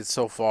announced is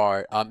so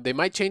far. They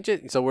might change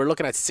it. So we're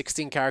looking at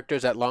 16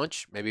 characters at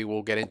launch. Maybe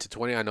we'll get into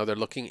 20. I know they're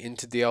looking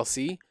into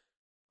DLC.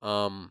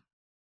 Um,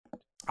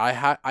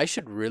 I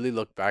should really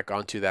look back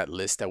onto that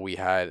list that we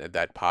had at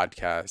that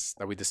podcast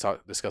that we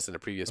discussed in the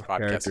previous Of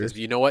podcast. Because characters.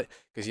 you know what?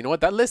 Because you know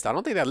what? That list, I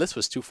don't think that list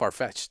was too far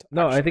fetched.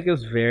 No, I think Actually, it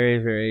was very,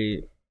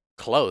 very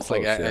close.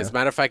 Like close. as Yeah. a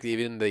matter of fact,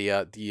 even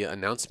the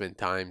announcement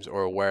times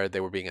or where they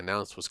were being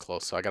announced was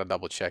close. So I gotta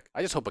double check.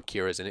 I just hope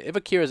Akira's in it. If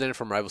Akira's in it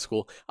from Rival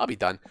School, I'll be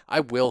done.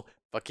 I will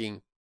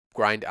fucking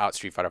grind out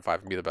Street Fighter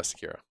Five and be the best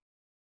Akira.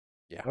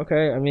 Yeah,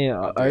 Okay. I mean, I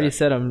I'll do already that.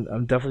 said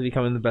I'm definitely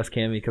becoming the best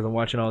Cammy because I'm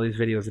watching all these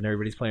videos and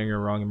everybody's playing her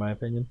wrong, in my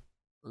opinion.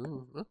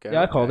 Okay,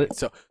 Yeah, I called okay.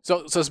 it.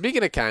 So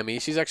speaking of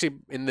Cammy, she's actually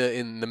in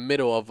the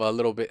middle of a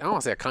little bit. I don't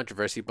want to say a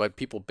controversy, but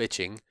people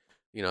bitching.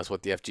 You know, it's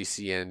what the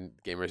FGC and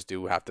gamers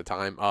do half the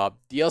time.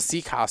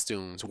 DLC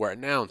costumes were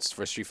announced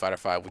for Street Fighter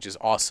Five, which is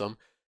awesome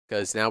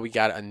because now we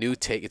got a new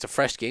take. It's a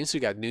fresh game, so we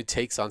got new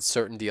takes on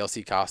certain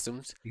DLC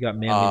costumes. You got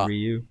Manly Uh,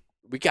 Ryu.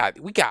 we got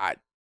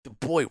the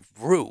boy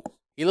Rue.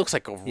 He looks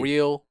like a He-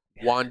 real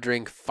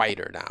wandering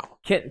fighter now.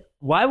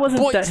 Why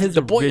wasn't that his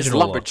The boy is original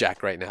look?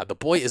 lumberjack right now. The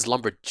boy is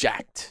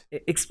lumberjacked.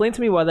 Explain to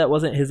me why that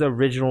wasn't his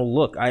original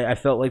look. I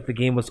felt like the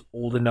game was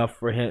old enough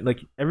for him. Like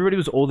everybody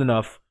was old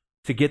enough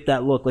to get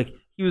that look. Like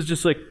he was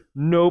just like,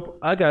 nope,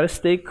 I gotta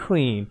stay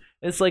clean.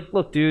 It's like,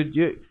 look, dude,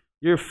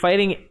 you're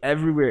fighting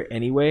everywhere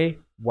anyway.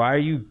 Why are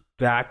you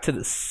back to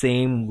the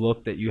same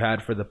look that you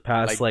had for the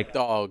past Like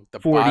dog, the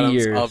 40 bottoms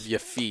years? of your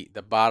feet,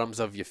 the bottoms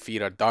of your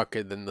feet are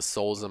darker than the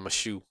soles of my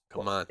shoe.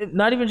 Come on.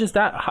 Not even just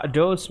that.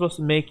 Hado is supposed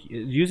to make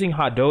using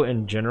Hado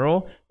in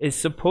general is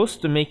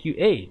supposed to make you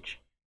age.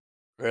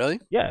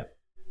 Really? Yeah.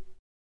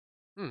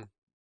 Hmm.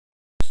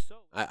 So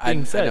I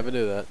being said, never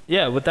knew that.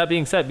 yeah, with that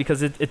being said,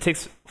 because it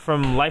takes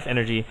from life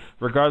energy,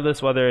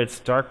 regardless whether it's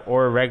dark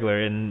or regular,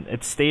 and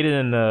it's stated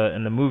in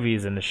the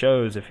movies and the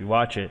shows if you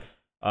watch it.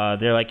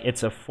 They're like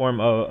it's a form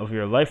of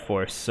your life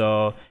force.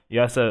 So you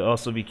have to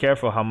also be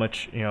careful how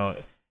much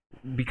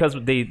because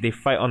they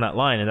fight on that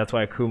line, and that's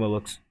why Akuma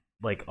looks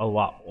like a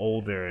lot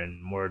older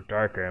and more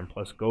darker, and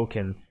plus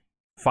Goken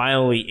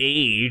finally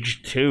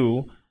aged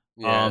too.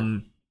 Yeah.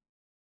 Um,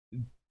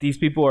 these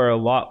people are a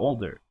lot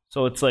older.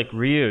 So it's like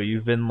Ryu,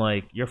 you've been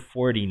like you're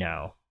 40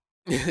 now.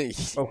 Oh,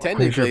 where's your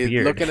Technically,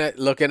 beard?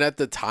 looking at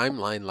the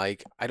timeline,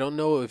 like I don't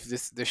know if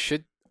this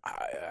should.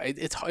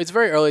 It's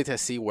very early to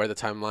see where the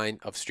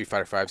timeline of Street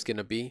Fighter Five is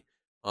gonna be.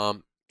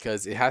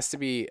 Because it has to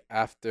be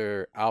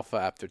after Alpha,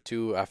 after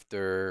two,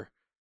 after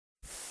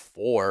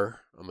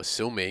four. I'm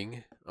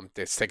assuming. I'm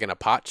just taking a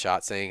pot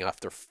shot saying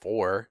after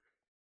four.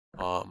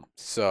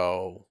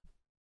 So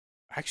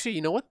actually,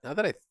 you know what? Now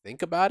that I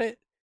think about it,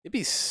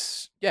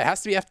 yeah, it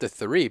has to be after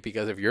three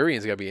because if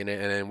Urian's gonna be in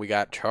it, and then we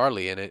got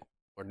Charlie in it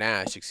or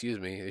Nash, excuse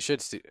me. It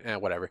should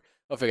whatever.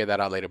 I'll figure that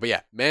out later. But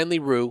yeah, Manly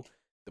Rue,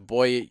 the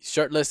boy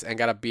shirtless and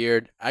got a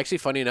beard. Actually,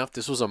 funny enough,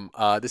 this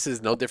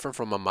is no different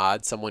from a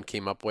mod someone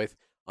came up with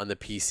on the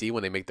PC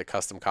when they make the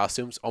custom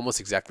costumes, almost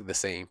exactly the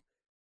same.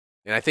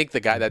 And I think the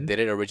guy that Mhm. did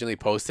it originally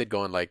posted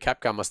going like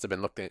Capcom must have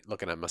been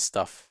looking at my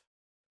stuff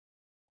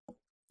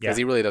because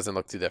Yeah. he really doesn't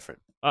look too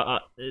different.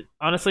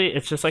 Honestly,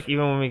 it's just like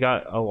even when we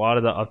got a lot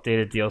of the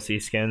updated DLC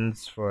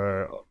skins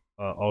for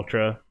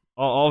Ultra,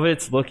 all of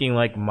it's looking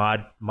like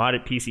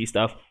modded PC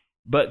stuff.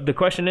 But the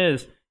question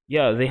is,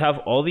 yeah, they have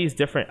all these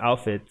different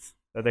outfits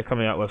that they're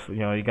coming out with.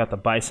 You got the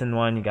Bison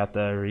one, you got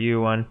the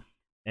Ryu one,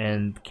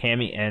 and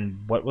Cammy,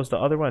 and what was the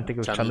other one? I think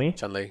it was Chun-Li.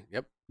 Chun-Li,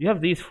 yep. You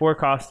have these 4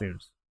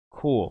 costumes.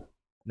 Cool.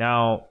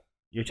 Now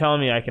you're telling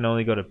me I can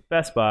only go to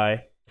Best Buy.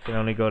 I can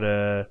only go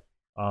to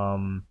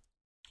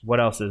what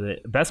else is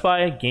it? Best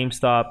Buy,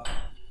 GameStop,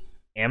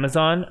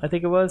 Amazon, I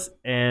think it was,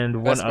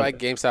 and Best one Buy, other.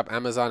 GameStop,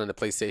 Amazon, and the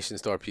PlayStation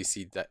Store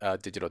PC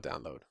digital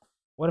download.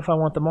 What if I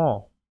want them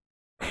all?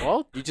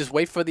 Well, you just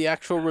wait for the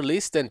actual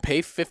release, then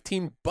pay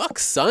 $15,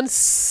 son,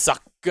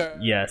 sucker.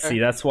 Yeah, see,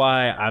 that's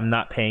why I'm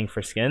not paying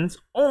for skins.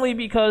 Only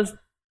because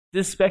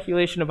this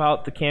speculation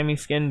about the Cammy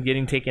skin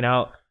getting taken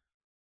out,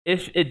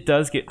 if it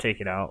does get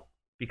taken out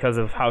because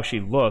of how she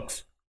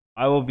looks,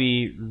 I will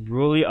be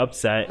really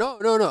upset. No.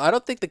 I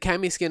don't think the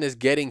Cammy skin is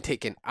getting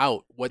taken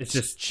out. It's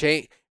just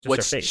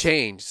What's her face.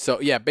 changed?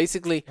 So yeah,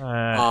 basically,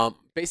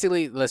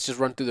 let's just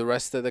run through the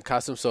rest of the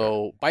costume.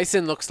 So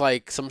Bison looks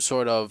like some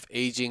sort of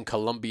aging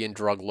Colombian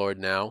drug lord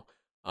now.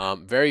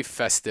 Very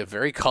festive,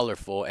 very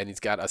colorful, and he's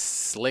got a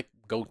slick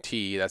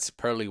goatee that's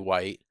pearly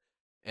white.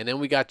 And then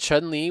we got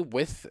Chun-Li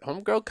with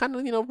homegirl kind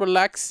of,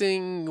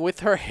 relaxing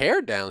with her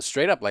hair down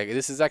straight up. Like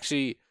this is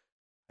actually,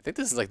 I think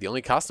this is like the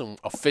only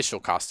official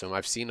costume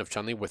I've seen of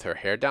Chun-Li with her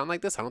hair down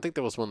like this. I don't think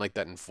there was one like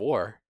that in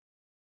 4.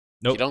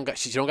 Nope.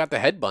 She don't got the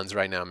head buns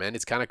right now, man.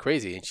 It's kind of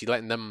crazy, and she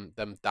letting them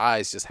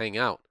thighs just hang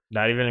out.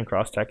 Not even in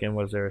Cross Tekken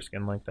was there a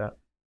skin like that.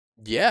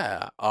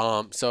 Yeah.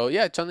 So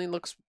yeah, Chun-Li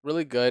looks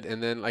really good,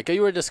 and then like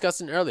you were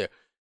discussing earlier,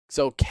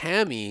 so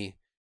Cammy,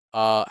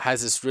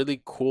 has this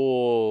really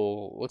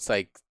cool, looks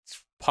like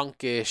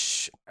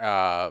punkish,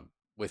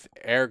 with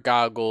air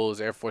goggles,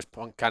 Air Force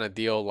punk kind of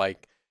deal.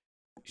 Like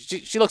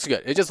she looks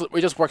good. It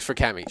just works for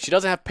Cammy. She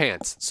doesn't have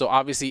pants, so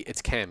obviously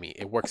it's Cammy.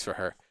 It works for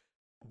her.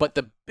 But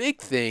the big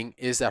thing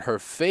is that her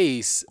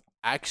face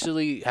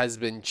actually has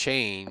been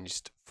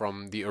changed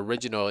from the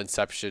original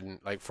Inception,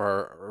 like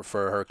for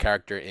her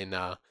character in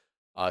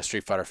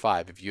Street Fighter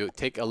Five. If you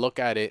take a look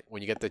at it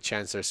when you get the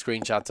chance, there's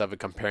screenshots of it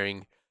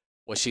comparing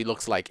what she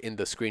looks like in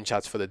the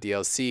screenshots for the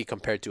DLC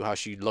compared to how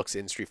she looks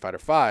in Street Fighter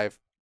Five.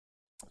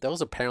 There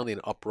was apparently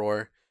an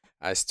uproar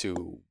as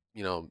to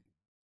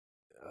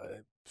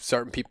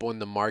certain people in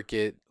the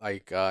market,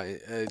 like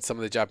some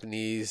of the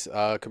Japanese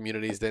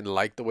communities didn't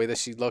like the way that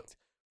she looked.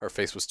 Her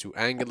face was too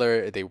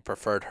angular. They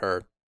preferred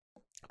her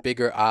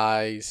bigger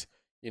eyes,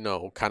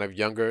 kind of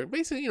younger,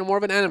 basically, more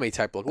of an anime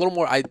type look, a little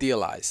more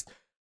idealized.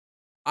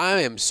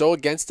 I am so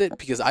against it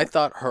because I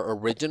thought her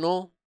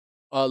original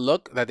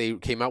look that they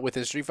came out with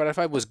in Street Fighter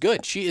Five was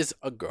good. She is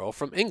a girl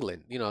from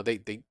England.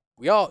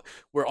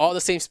 We're all the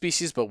same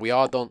species, but we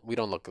don't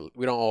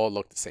all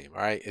look the same.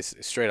 All right, it's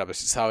straight up.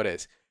 It's just how it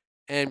is.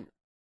 And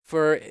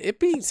for it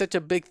being such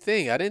a big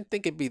thing, I didn't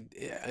think it'd be.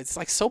 It's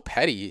like so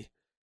petty.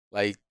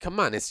 Like, come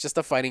on, it's just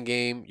a fighting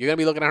game. You're gonna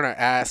be looking at her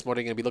ass more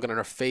than you're gonna be looking at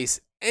her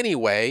face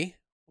anyway.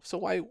 So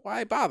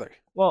why bother?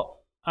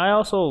 Well, I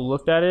also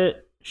looked at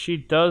it. She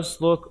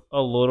does look a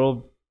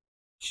little.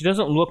 She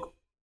doesn't look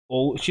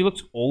old. She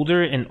looks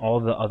older in all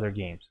the other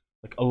games,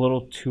 like a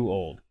little too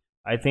old.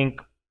 I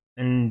think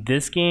in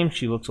this game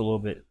she looks a little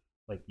bit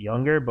like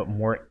younger, but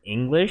more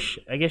English.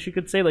 I guess you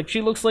could say. Like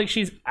she looks like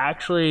she's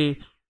actually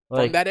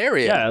like from that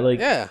area. Yeah, like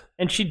yeah.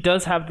 And she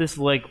does have this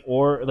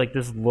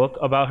this look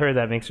about her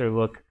that makes her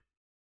look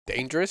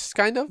dangerous,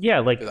 kind of. Yeah,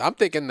 like I'm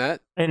thinking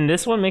that. And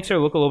this one makes her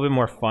look a little bit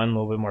more fun, a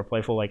little bit more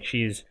playful. Like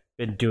she's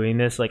been doing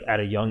this like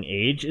at a young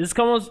age. It's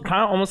kind of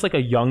almost like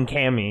a young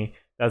Cammy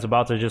that's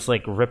about to just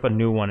like rip a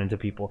new one into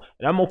people,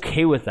 and I'm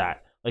okay with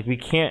that. Like we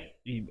can't.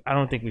 I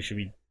don't think we should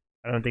be.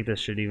 I don't think this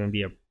should even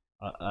be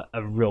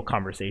a real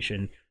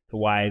conversation to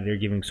why they're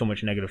giving so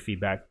much negative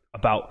feedback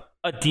about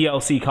a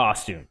DLC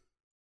costume.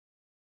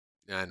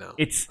 I know.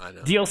 I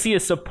know. DLC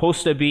is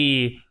supposed to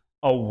be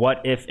a what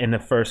if in the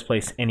first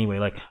place anyway.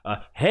 Like,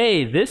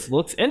 hey, this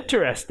looks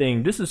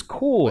interesting. This is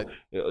cool.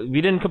 But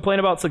we didn't complain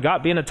about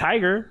Sagat being a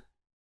tiger.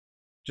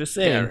 Just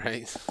saying. Yeah,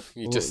 right.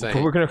 You just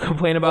saying. We're gonna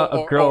complain about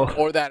a girl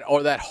or that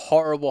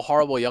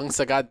horrible young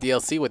Sagat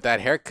DLC with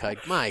that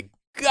haircut. My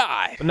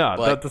God. No,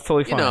 that's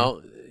totally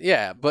fine.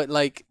 Yeah, but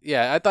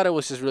I thought it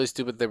was just really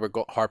stupid they were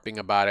harping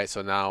about it.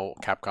 So now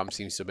Capcom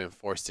seems to have been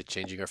forced to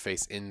changing her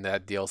face in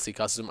that DLC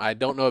costume. I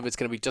don't know if it's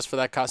gonna be just for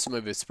that costume,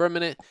 if it's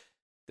permanent.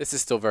 This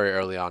is still very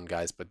early on,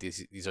 guys, but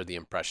these are the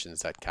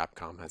impressions that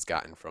Capcom has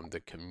gotten from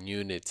the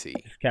community.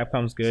 If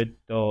Capcom's good,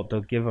 they'll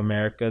give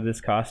America this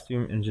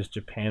costume, and just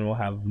Japan will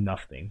have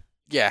nothing.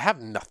 Yeah,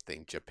 have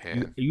nothing,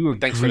 Japan. You were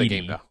thanks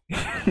greedy. For the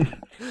game,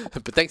 though.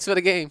 But thanks for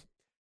the game.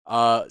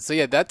 So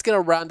yeah, that's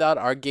gonna round out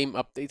our game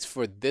updates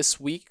for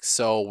this week.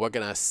 So we're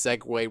gonna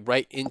segue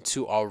right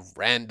into our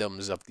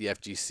randoms of the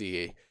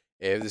FGC.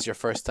 If this is your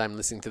first time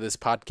listening to this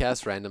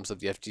podcast, Randoms of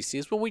the FGC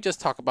is when we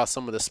just talk about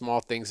some of the small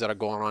things that are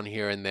going on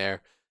here and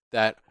there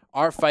that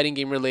are fighting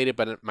game related,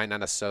 but it might not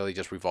necessarily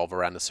just revolve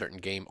around a certain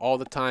game all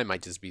the time. It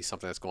might just be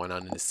something that's going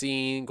on in the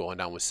scene, going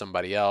on with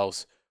somebody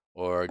else,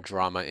 or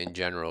drama in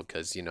general.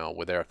 Because,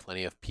 where there are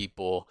plenty of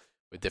people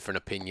with different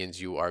opinions,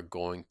 you are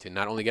going to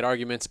not only get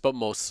arguments, but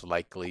most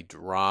likely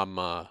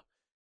drama,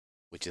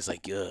 which is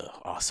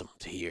awesome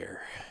to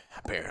hear,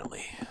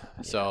 apparently.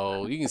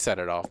 So you can set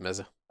it off,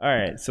 Meza. All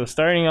right, so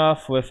starting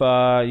off with,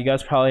 you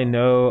guys probably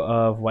know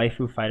of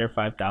Waifu Fighter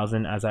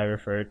 5000, as I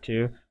refer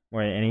to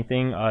more than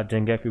anything.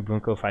 Dengeku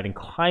Bunko Fighting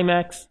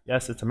Climax.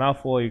 Yes, it's a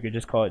mouthful. You could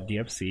just call it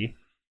DFC.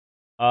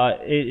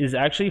 It is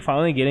actually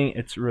finally getting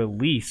its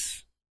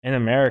release in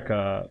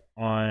America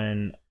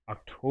on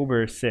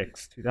October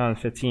 6,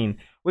 2015,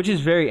 which is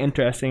very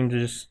interesting to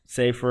just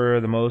say for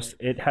the most.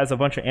 It has a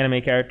bunch of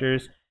anime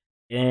characters,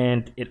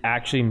 and it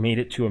actually made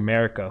it to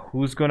America.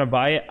 Who's going to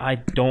buy it? I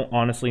don't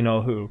honestly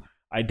know who.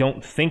 I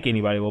don't think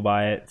anybody will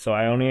buy it, so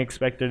I only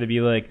expect there to be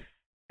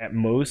at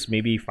most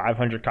maybe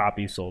 500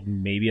 copies sold,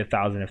 maybe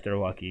 1,000 if they're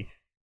lucky.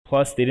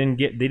 Plus,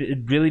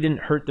 it really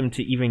didn't hurt them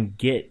to even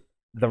get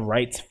the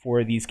rights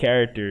for these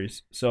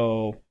characters.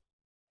 So,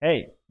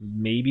 hey,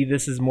 maybe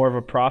this is more of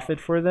a profit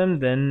for them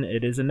than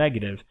it is a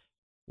negative.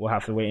 We'll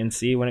have to wait and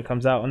see when it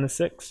comes out on the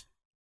 6th.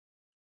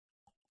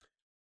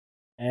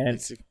 And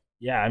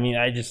yeah, I mean,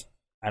 I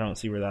don't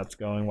see where that's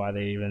going. Why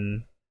they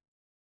even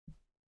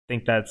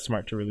think that's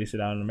smart to release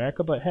it out in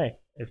America, but hey,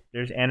 if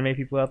there's anime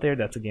people out there,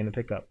 that's a game to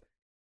pick up.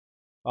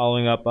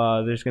 Following up,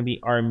 there's gonna be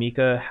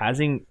Armika.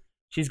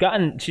 She's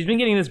been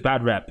getting this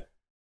bad rep,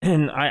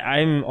 and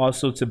I'm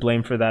also to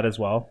blame for that as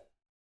well,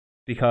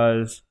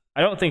 because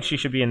I don't think she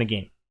should be in the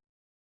game.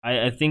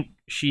 I think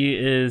she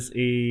is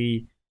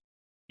a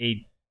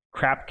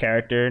crap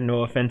character.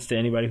 No offense to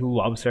anybody who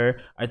loves her.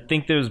 I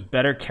think there's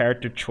better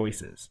character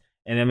choices.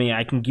 And I mean,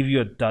 I can give you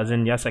a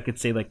dozen. Yes, I could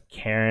say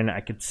Karen.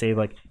 I could say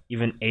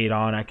even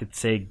Adon. I could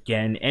say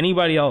Gen.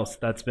 Anybody else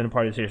that's been a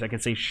part of the series. I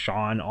could say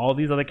Sean. All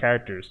these other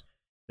characters.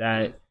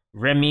 That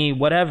Remy,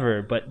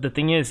 whatever. But the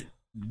thing is,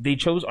 they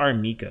chose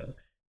Armika.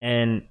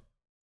 And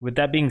with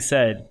that being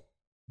said,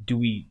 do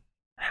we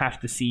have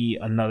to see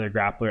another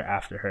grappler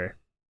after her?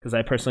 Because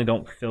I personally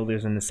don't feel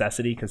there's a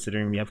necessity,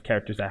 considering we have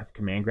characters that have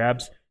command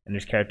grabs. and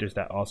there's characters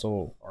that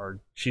also are.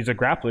 She's a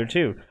grappler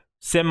too,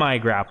 semi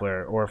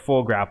grappler or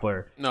full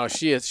grappler. No,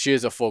 she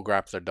is a full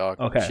grappler, dog.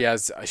 Okay,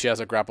 She has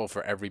a grapple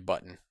for every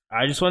button.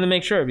 I just wanted to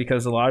make sure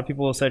because a lot of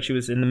people said she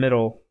was in the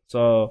middle.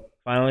 So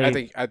I finally,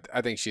 think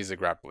I think she's a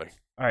grappler.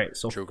 all right,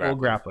 so True full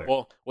grappler. grappler.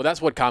 Well,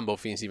 that's what Combo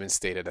Fiends even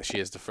stated, that she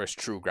is the first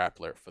true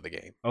grappler for the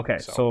game. Okay,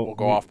 So so we'll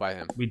go off by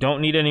him. we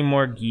don't need any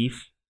more Geef.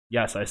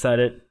 Yes, I said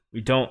it.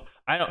 We don't.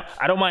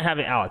 I don't mind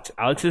having Alex.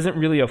 Alex isn't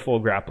really a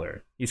full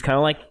grappler. He's kind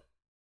of like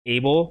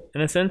Abel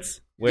in a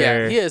sense.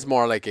 Where Yeah, he is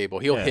more like Abel.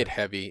 He'll yeah, hit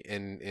heavy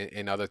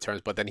in other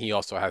terms, but then he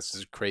also has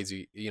this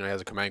crazy, he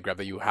has a command grab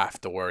that you have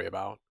to worry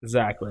about.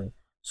 exactly.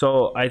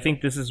 So I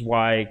think this is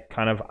why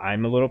kind of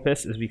I'm a little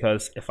pissed is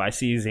because if I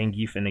see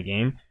Zangief in the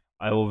game,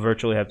 I will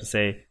virtually have to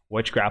say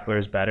which grappler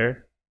is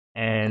better.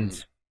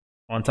 And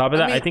on top of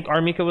that, I mean, think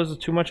Armika was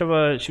too much of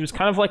a. She was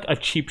kind of like a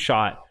cheap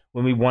shot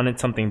when we wanted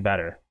something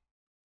better.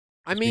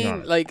 I Being mean,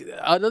 honest. like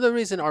another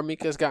reason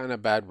Armika's gotten a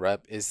bad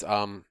rep is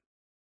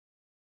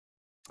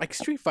like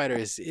Street Fighter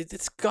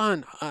it's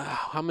gone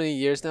how many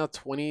years now?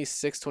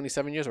 26,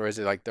 27 years, or is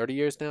it like 30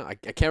 years now? I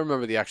can't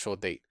remember the actual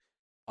date.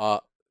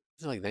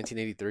 Is it like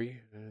 1983? I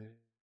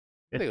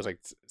think it was like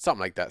something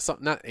like that.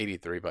 Something, not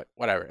 83, but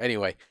whatever.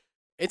 Anyway,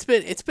 it's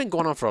been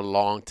going on for a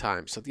long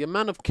time. So the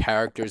amount of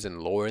characters and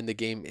lore in the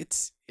game,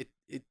 it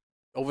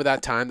over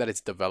that time that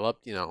it's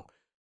developed,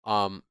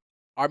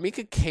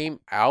 Armika came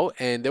out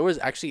and there was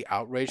actually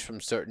outrage from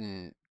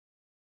certain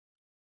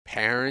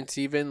parents,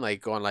 even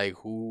like going like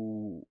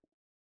who,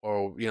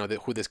 or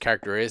who this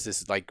character is.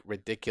 This is like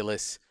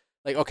ridiculous.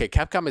 Like, okay,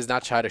 Capcom is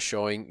not shy to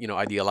showing,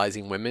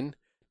 idealizing women,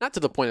 not to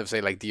the point of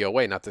say like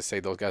DOA, not to say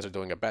those guys are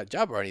doing a bad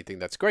job or anything.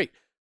 That's great,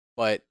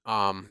 but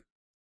the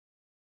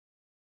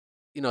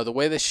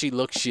way that she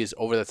looks, she is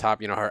over the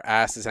top. Her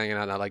ass is hanging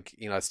out. Not like,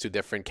 it's too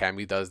different.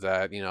 Cammy does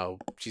that.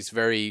 She's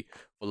very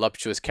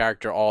voluptuous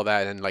character, all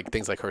that, and like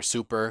things like her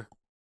super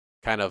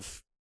kind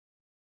of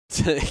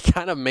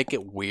kind of make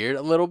it weird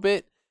a little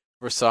bit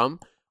for some.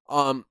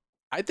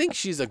 I think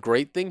she's a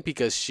great thing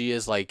because she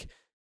is like,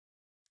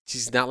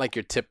 she's not like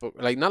your typical,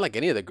 like not like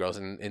any of the girls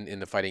in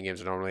the fighting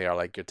games normally are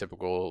like your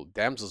typical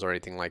damsels or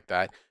anything like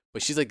that.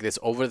 But she's like this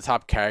over the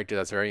top character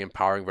that's very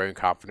empowering, very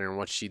confident in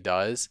what she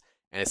does,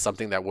 and it's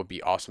something that would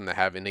be awesome to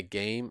have in a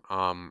game.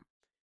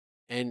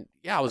 And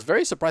yeah, I was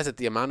very surprised at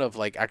the amount of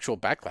like actual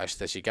backlash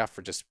that she got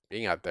for just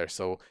being out there.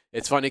 So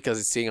it's funny because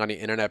it's seeing on the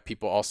internet,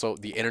 people also,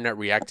 the internet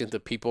reacting to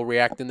people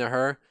reacting to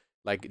her,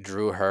 like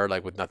drew her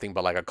like with nothing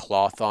but like a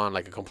cloth on,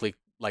 like a complete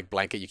like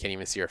blanket. You can't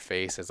even see her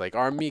face. It's like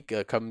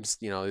Armika comes,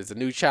 is a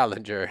new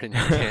challenger, and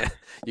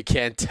you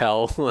can't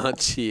tell what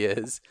she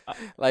is.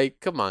 Like,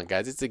 come on,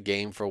 guys, it's a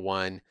game for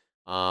one.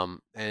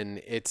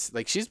 And it's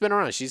like she's been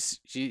around. She's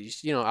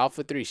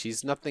Alpha 3.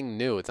 She's nothing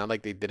new. It's not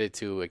like they did it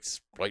to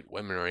exploit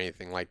women or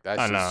anything like that.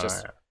 Oh She's no,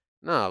 just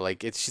no, no,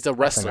 like she's a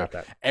definitely wrestler. not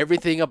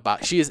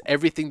that. She is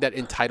everything that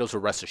entitles a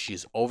wrestler.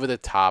 She's over the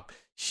top.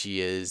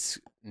 She is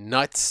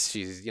nuts.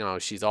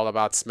 She's all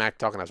about smack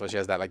talking. That's why she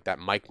has that like that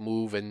mic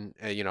move, and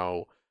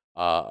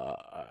uh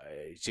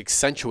she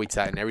accentuates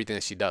that in everything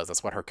that she does.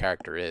 That's what her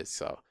character is.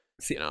 So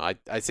See, I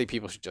say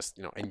people should just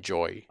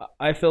enjoy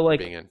I feel like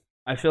being in.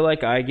 I feel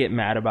like I get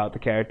mad about the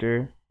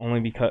character only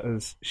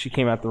because she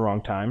came at the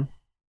wrong time,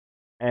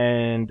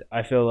 and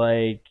I feel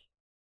like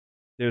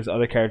there's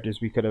other characters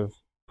we could have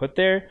put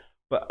there.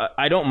 But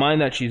I don't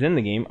mind that she's in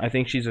the game. I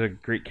think she's a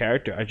great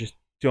character. I just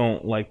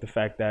don't like the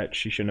fact that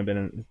she shouldn't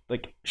have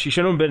been she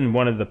shouldn't have been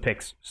one of the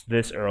picks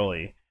this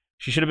early.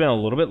 She should have been a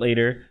little bit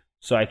later.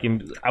 So I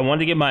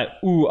wanted to get my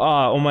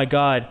oh my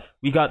god,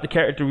 we got the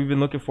character we've been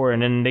looking for,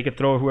 and then they could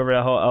throw whoever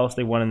the hell else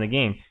they want in the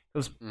game.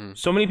 Because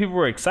so many people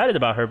were excited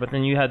about her, but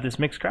then you had this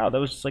mixed crowd that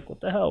was just like,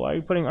 what the hell? Why are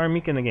you putting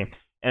Armika in the game?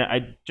 And I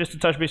just to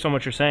touch base on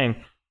what you're saying,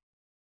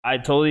 I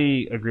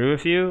totally agree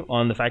with you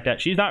on the fact that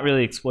she's not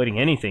really exploiting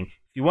anything.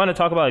 If you want to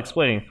talk about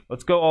exploiting,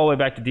 let's go all the way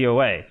back to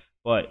DOA.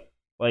 But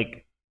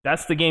like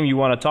that's the game you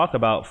want to talk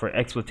about for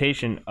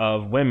exploitation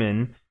of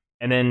women.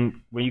 And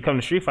then when you come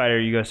to Street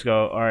Fighter, you just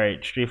go, all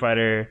right, Street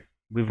Fighter,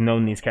 we've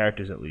known these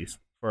characters at least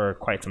for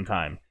quite some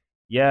time.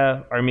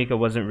 Yeah, Armika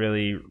wasn't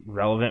really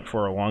relevant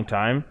for a long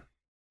time.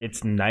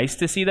 It's nice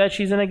to see that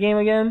she's in a game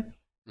again,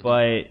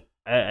 but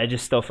I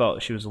just still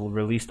felt she was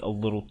released a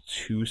little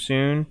too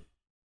soon,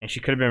 and she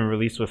could have been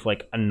released with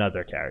like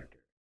another character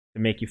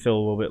to make you feel a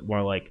little bit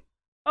more like,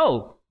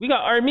 oh, we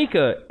got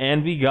Armika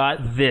and we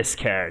got this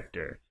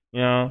character,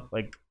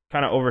 like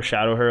kind of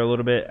overshadow her a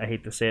little bit. I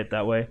hate to say it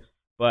that way,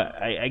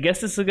 but I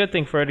guess it's a good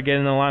thing for her to get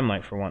in the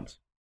limelight for once.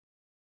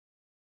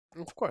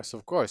 Of course,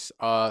 of course.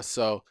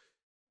 So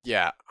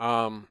yeah.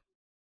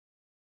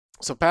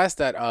 So past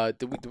that,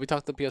 did we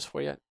talk the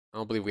PS4 yet? I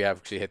don't believe we have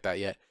actually hit that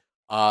yet.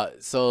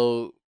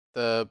 So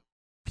the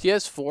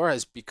PS4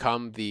 has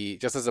become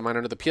just as a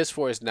minor note, the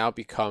PS4 has now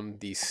become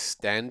the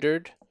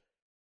standard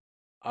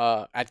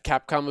at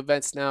Capcom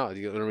events now.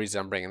 The only reason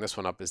I'm bringing this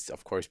one up is,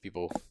 of course,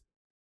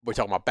 we're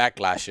talking about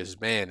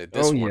backlashes. Man, at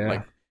this one,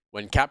 like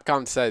when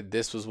Capcom said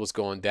this was what's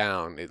going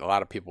down, a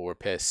lot of people were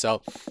pissed.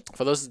 So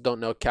for those that don't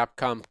know,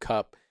 Capcom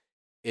Cup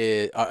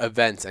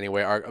events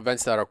anyway are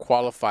events that are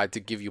qualified to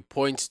give you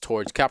points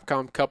towards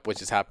Capcom Cup,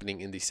 which is happening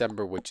in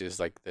December, which is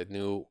like the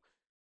new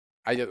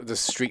the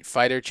Street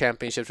Fighter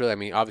Championships. Really, I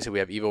mean, obviously we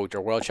have Evo, which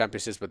are World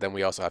Championships, but then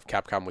we also have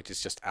Capcom, which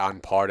is just on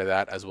part of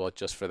that as well,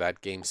 just for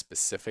that game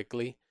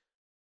specifically.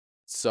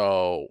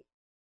 So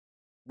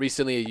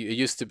recently, it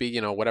used to be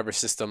whatever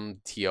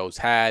system TOs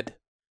had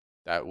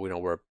that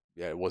were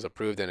yeah, it was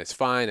approved and it's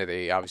fine, and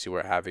they obviously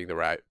were having the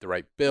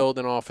right build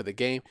and all for the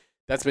game.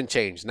 That's been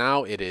changed.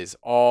 Now it is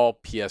all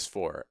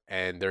PS4,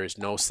 and there is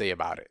no say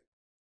about it.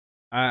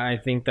 I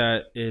think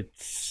that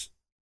it's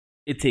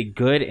a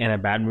good and a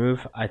bad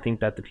move. I think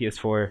that the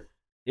PS4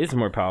 is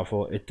more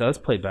powerful. It does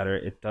play better.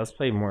 It does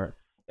play more.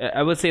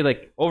 I would say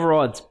like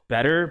overall it's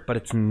better, but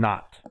it's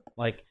not.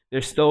 Like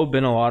there's still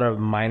been a lot of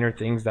minor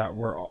things that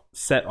were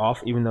set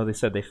off, even though they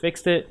said they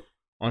fixed it.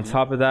 On Hmm.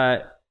 top of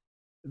that,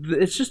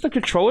 it's just a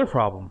controller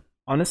problem.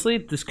 Honestly,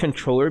 this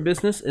controller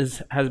business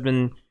has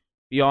been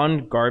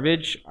beyond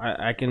garbage.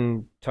 I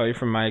can tell you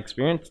from my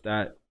experience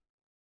that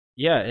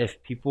yeah,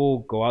 if people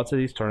go out to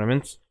these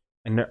tournaments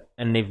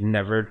and they've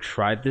never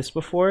tried this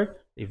before,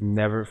 they've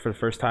never for the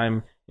first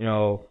time,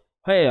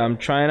 hey, I'm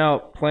trying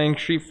out playing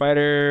Street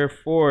Fighter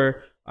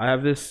 4. I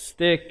have this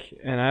stick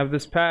and I have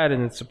this pad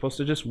and it's supposed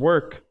to just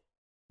work.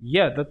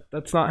 Yeah,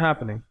 that's not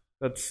happening.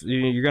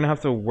 You're gonna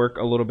have to work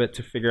a little bit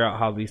to figure out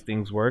how these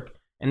things work.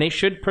 And they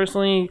should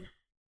personally,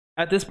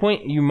 at this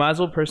point, you might as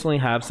well personally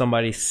have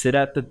somebody sit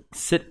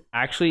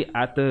actually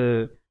at the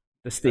And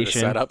the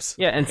station, setups,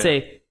 yeah, and yeah.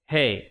 say,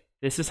 hey,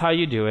 this is how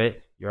you do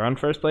it. You're on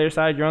first player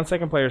side. You're on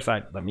second player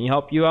side. Let me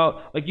help you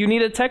out. Like you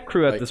need a tech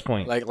crew at Like this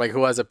point.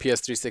 who has a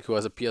PS3 stick, who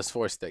has a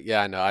PS4 stick.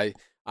 Yeah, no,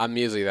 I'm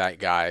usually that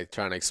guy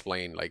trying to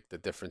explain like the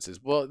differences.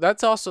 Well,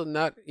 that's also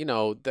not,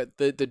 that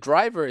the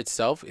driver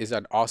itself is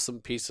an awesome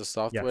piece of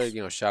software.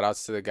 Yes. Shout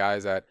outs to the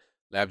guys at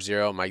Lab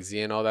Zero, Mike Z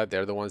and all that.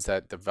 They're the ones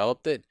that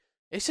developed it.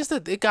 It's just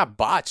that it got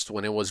botched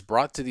when it was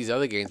brought to these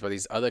other games by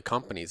these other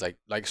companies.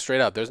 Like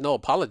straight up, there's no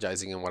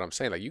apologizing in what I'm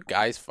saying. Like you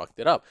guys fucked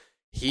it up.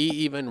 He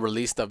even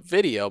released a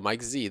video,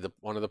 Mike Z,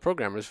 one of the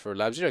programmers for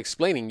Lab Zero,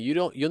 explaining you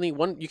need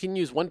one. You can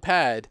use one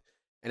pad,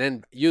 and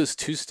then use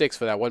two sticks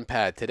for that one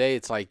pad. Today,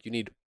 it's like you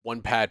need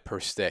one pad per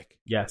stick,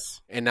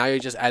 Yes. and now you're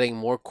just adding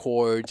more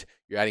cords.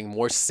 You're adding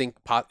more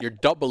You're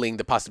doubling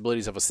the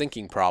possibilities of a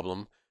syncing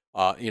problem.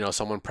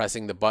 Someone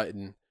pressing the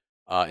button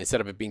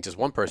instead of it being just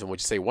one person, would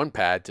you say one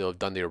pad to have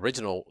done the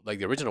original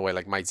way,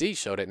 like Mike Z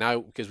showed it. Now,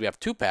 because we have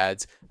two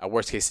pads, a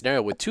worst case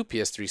scenario with two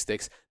PS3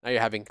 sticks, now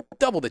you're having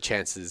double the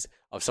chances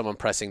of someone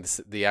pressing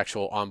the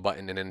actual on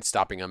button and then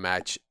stopping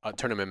a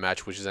tournament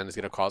match, which then is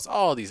going to cause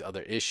all these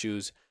other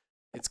issues.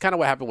 It's kind of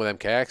what happened with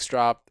MKX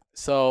drop.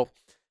 So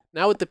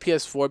now with the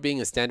PS4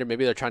 being a standard,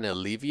 maybe they're trying to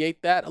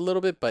alleviate that a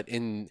little bit, but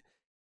in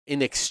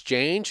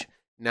exchange,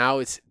 now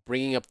it's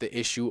bringing up the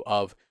issue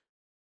of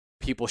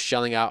people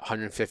shelling out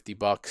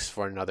 $150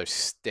 for another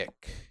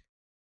stick,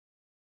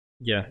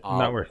 Yeah.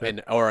 Not worth it.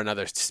 and or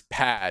another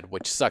pad,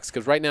 which sucks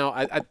because right now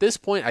at this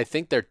point I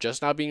think they're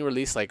just now being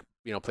released, like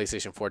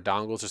PlayStation 4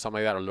 dongles or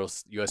something like that, or little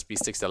USB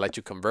sticks that let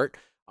you convert.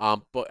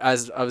 But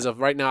as of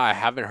right now, I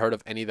haven't heard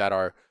of any that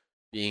are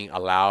being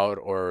allowed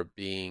or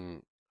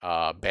being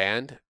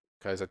banned.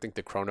 Because I think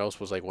the Chronos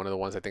was like one of the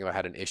ones I think that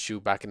had an issue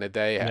back in the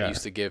day. It Yeah.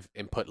 used to give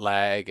input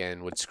lag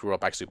and would screw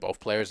up actually both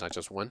players, not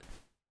just one.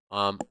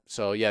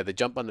 So yeah, the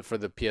jump for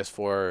the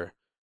PS4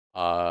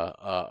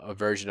 a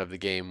version of the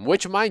game,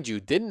 which mind you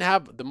didn't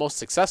have the most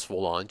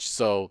successful launch.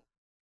 So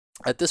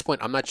at this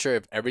point, I'm not sure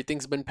if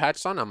everything's been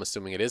patched on. I'm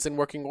assuming it is in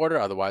working order.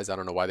 Otherwise, I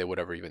don't know why they would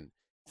ever even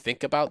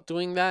think about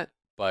doing that.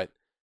 But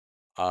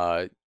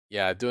uh,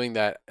 yeah, doing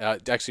that,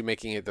 actually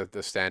making it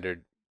the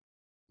standard,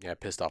 yeah,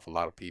 pissed off a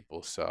lot of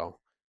people. So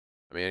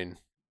I mean,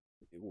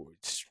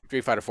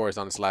 Street Fighter 4 is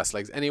on its last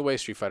legs anyway.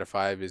 Street Fighter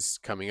 5 is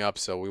coming up,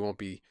 so we won't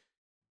be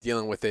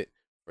dealing with it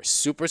for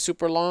super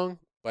super long.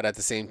 But at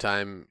the same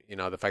time,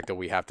 the fact that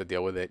we have to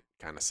deal with it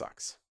kind of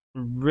sucks.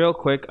 Real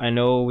quick, I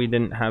know we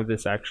didn't have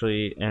this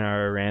actually in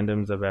our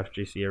randoms of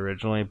FGC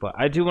originally, but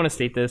I do want to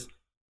state this.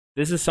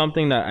 This is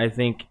something that I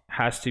think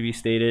has to be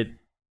stated.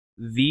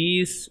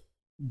 These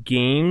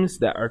games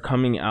that are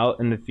coming out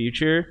in the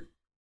future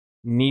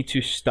need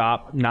to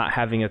stop not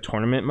having a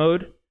tournament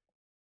mode.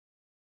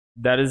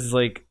 That is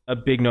like a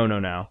big no no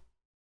now.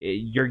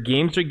 Your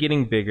games are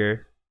getting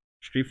bigger.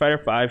 Street Fighter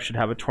 5 should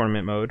have a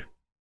tournament mode,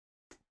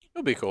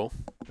 It'll be cool.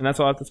 and that's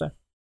all I have to say.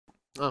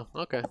 Oh,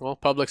 okay. Well,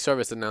 public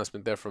service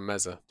announcement there from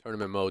Meza.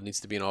 Tournament mode needs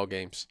to be in all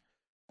games.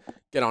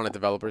 Get on it,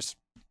 developers.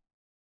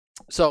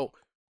 So,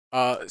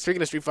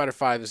 speaking of Street Fighter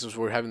 5, this is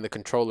where we're having the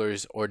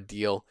controllers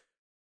ordeal.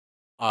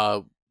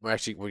 We're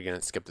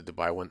gonna skip the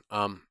Dubai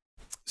one.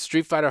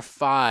 Street Fighter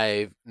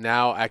 5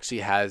 now actually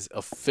has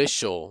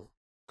official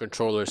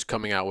controllers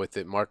coming out with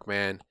it.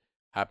 Markman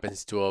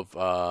happens to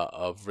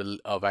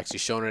have actually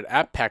shown it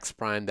at PAX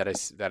Prime that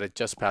it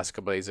just passed a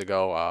couple days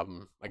ago.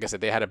 Like I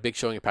said, they had a big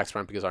showing at PAX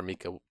Prime because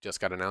Armika just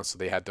got announced, so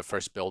they had the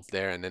first builds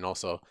there, and then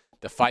also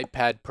the Fight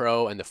Pad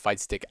Pro and the Fight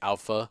Stick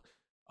Alpha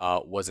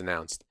was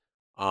announced.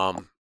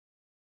 Um,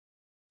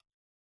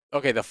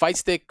 okay, the Fight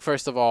Stick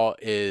first of all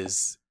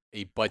is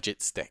a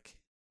budget stick.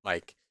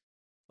 Like,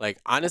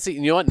 honestly,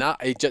 you know what? Now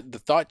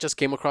the thought just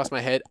came across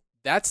my head.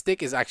 That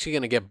stick is actually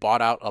gonna get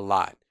bought out a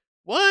lot.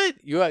 What?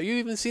 You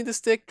even seen the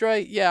stick,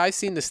 Dre? Yeah, I've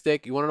seen the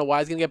stick. You want to know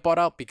why it's gonna get bought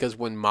out? Because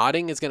when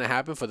modding is gonna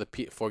happen for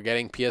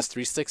getting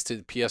PS3 sticks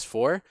to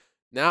PS4,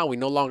 now we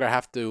no longer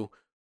have to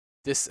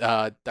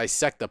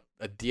dissect a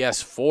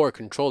DS4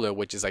 controller,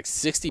 which is like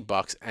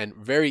 $60 and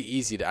very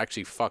easy to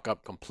actually fuck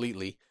up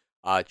completely.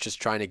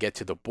 Just trying to get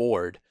to the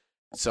board.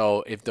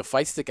 So if the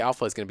Fight Stick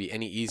Alpha is gonna be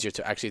any easier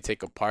to actually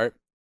take apart,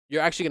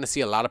 you're actually gonna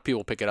see a lot of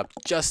people pick it up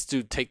just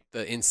to take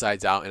the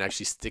insides out and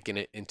actually sticking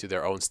it into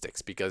their own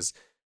sticks because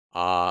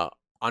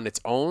on its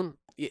own,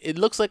 it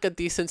looks like a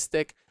decent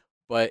stick,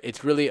 but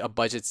it's really a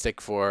budget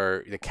stick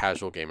for the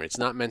casual gamer. It's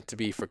not meant to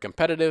be for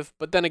competitive.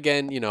 But then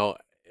again,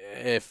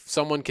 if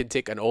someone can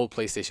take an old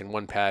PlayStation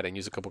 1 pad and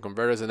use a couple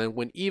converters and then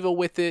win Evo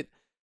with it,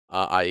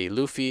 i.e.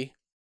 Luffy,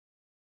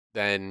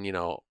 then,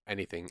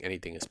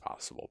 anything is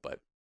possible. But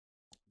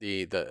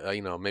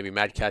maybe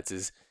Mad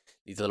Cats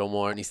needs a little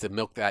more, needs to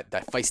milk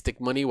that fight stick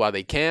money while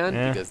they can,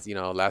 Yeah. because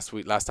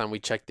last time we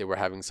checked, they were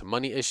having some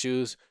money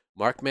issues.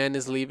 Markman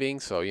is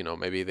leaving, so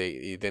maybe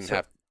they didn't So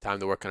have time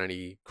to work on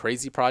any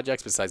crazy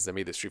projects besides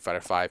maybe the Street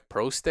Fighter 5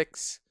 Pro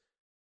sticks.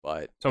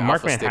 But so the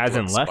Alpha Markman stick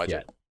hasn't looks left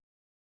budget. yet.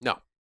 No,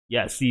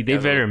 Yeah, see, he they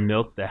hasn't. better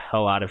milk the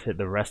hell out of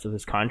the rest of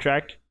his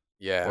contract,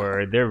 Yeah,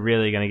 or they're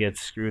really gonna get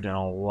screwed in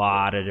a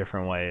lot of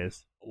different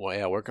ways. well,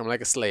 yeah, work him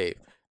like a slave.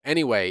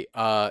 Anyway,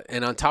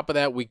 and on top of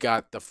that, we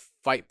got the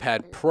Fight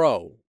Pad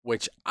Pro,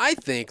 which I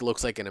think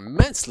looks like an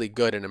immensely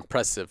good and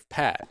impressive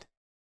pad.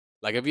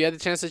 Like, have you had the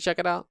chance to check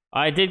it out?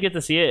 I did get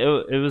to see it.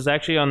 It was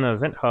actually on the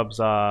Event Hub's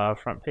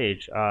front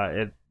page.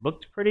 It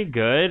looked pretty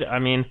good. I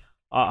mean,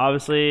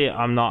 obviously,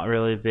 I'm not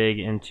really big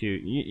into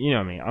you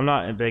know me. I'm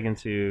not big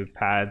into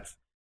pads,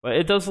 but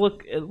it does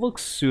look. It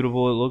looks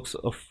suitable. It looks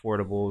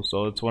affordable.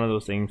 So it's one of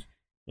those things,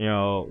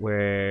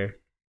 where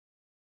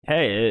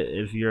hey,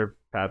 if you're a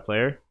pad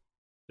player,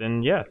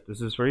 then yeah, this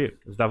is for you.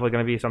 It's definitely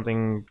going to be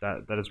something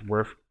that is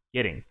worth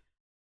getting.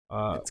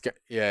 Uh,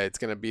 It's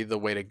gonna be the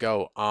way to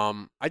go.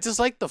 I just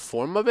like the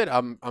form of it.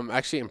 I'm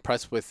actually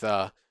impressed with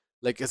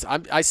like, 'cause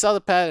I saw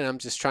the pad and I'm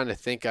just trying to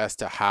think as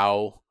to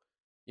how,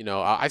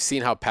 I've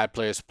seen how pad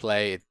players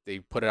play. They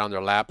put it on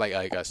their lap,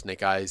 like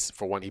Snake Eyes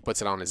for one. He puts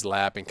it on his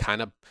lap and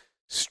kind of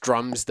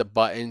strums the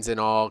buttons and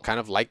all, kind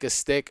of like a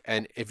stick.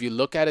 And if you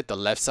look at it, the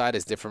left side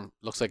is different.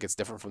 Looks like it's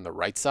different from the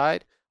right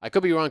side. I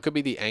could be wrong. It could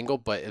be the angle,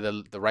 but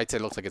the right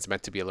side looks like it's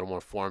meant to be a little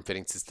more form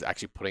fitting. Since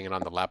actually putting it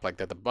on the lap like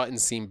that, the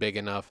buttons seem big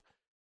enough.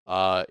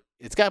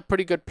 It's got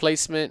pretty good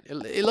placement.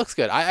 It looks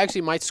good. I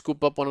actually might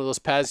scoop up one of those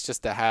pads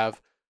just to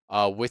have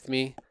with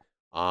me.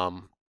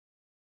 Um,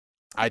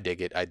 I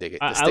dig it. I dig it.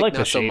 The I stick like the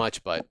not so shape.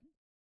 much, but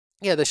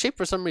yeah, the shape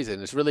for some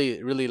reason is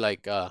really really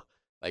like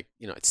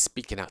it's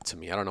speaking out to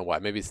me. I don't know why.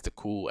 Maybe it's the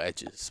cool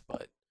edges,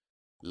 but it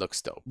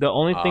looks dope. The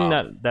only thing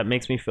Um, that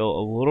makes me feel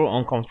a little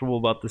uncomfortable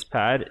about this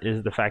pad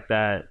is the fact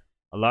that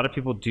a lot of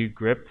people do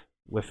grip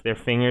with their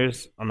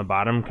fingers on the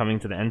bottom coming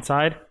to the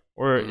inside,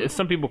 or mhm,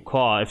 some people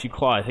claw. If you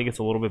claw, I think it's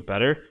a little bit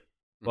better.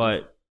 mhm.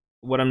 But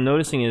what I'm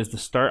noticing is the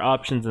start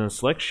options and the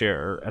select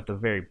share are at the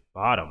very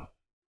bottom.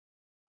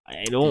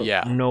 I don't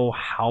Yeah. know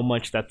how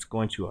much that's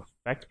going to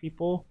affect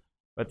people,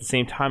 but at the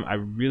same time, I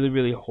really,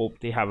 really hope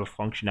they have a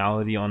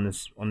functionality on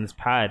this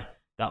pad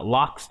that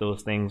locks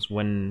those things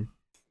when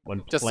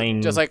Just just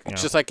playing. like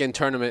just like in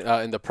tournament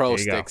in the pro There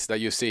you go. sticks that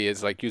you see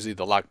is like usually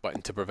the lock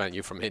button to prevent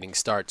you from hitting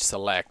start,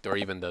 select, or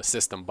even the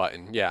system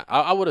button. Yeah,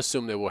 I would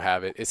assume they will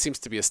have it. It seems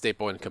to be a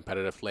staple in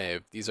competitive play.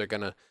 If these are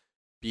gonna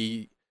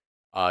be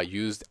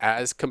used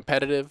as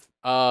competitive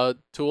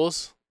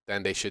tools,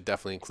 then they should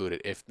definitely include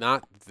it. If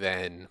not,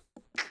 then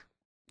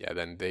yeah,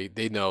 then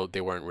they know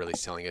they weren't really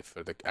selling it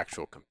for the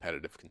actual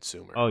competitive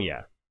consumer. Oh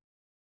yeah.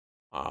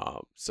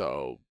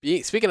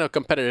 Speaking of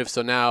competitive,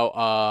 so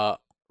now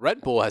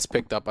Red Bull has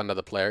picked up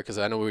another player because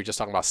I know we were just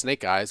talking about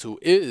Snake Eyes, who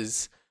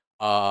is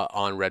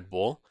on Red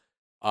Bull.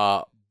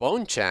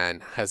 Bone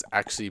Chan has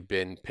actually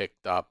been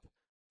picked up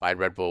by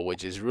Red Bull,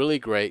 which is really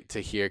great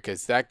to hear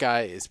because that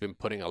guy has been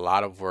putting a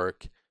lot of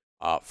work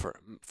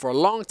for a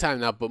long time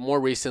now, but more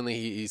recently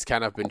he's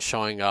kind of been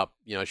showing up,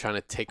 trying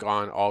to take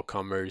on all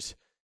comers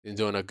and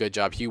doing a good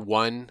job. He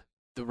won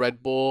the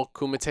Red Bull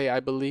Kumite, I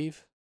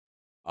believe,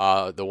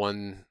 the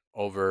one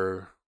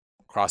over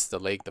across the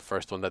lake, the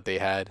first one that they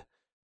had.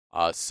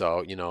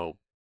 So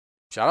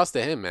shout outs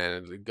to him,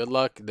 man. Good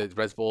luck. The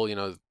Red Bull,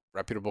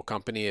 reputable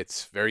company.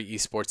 It's very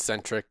esports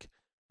centric.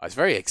 It's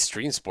very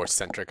extreme sports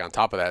centric on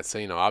top of that.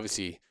 So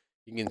obviously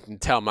you can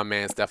tell my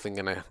man's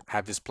definitely gonna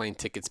have his plane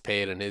tickets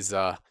paid and his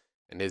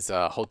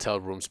hotel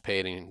rooms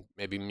paid, and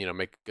maybe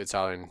make a good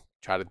salary and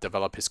try to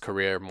develop his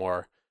career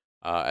more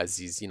as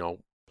he's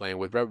playing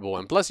with Red Bull.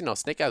 And plus,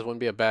 Snake Eyes wouldn't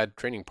be a bad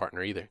training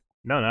partner either.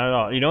 No, not at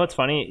all. You know what's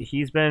funny?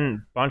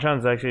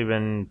 Bonchan's actually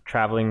been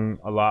traveling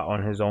a lot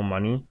on his own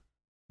money,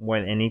 more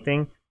than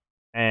anything,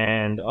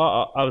 and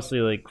obviously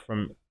like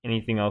from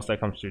anything else that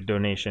comes through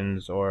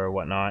donations or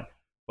whatnot.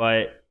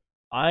 But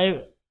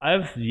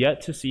I've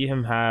yet to see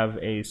him have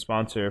a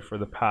sponsor for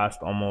the past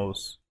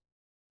almost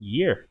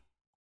year,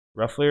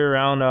 roughly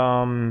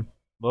around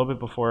little bit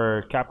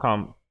before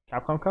Capcom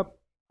Cup,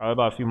 probably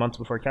about a few months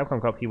before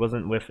Capcom Cup, he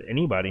wasn't with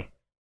anybody,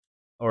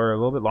 or a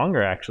little bit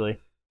longer actually.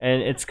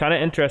 And it's kind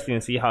of interesting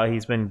to see how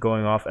he's been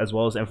going off as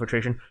well as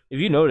Infiltration. If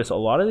you notice, a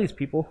lot of these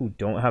people who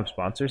don't have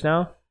sponsors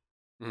now,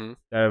 Hmm.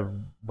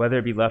 whether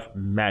it be left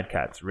Mad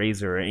Cats,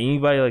 Razor, or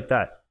anybody like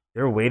that,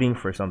 they're waiting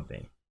for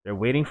something. They're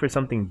waiting for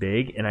something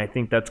big, and I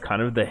think that's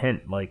kind of the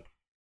hint. Like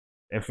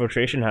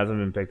Infiltration hasn't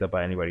been picked up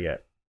by anybody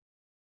yet.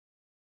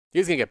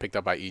 He's gonna get picked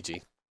up by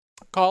EG.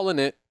 Calling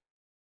it.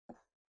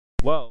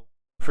 Well,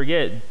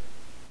 forget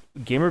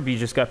GamerB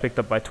just got picked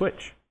up by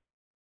Twitch.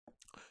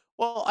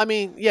 Well, I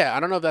mean, yeah, I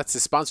don't know if that's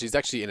his sponsor. He's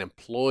actually an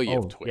employee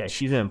of Oh, Twitch. yeah,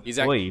 she's an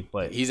employee,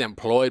 but He's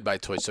employed by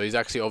Twitch, so he's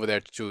actually over there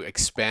to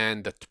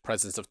expand the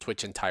presence of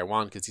Twitch in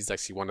Taiwan because he's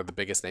actually one of the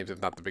biggest names,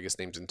 if not the biggest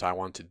names in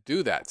Taiwan, to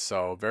do that.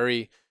 So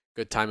very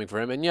good timing for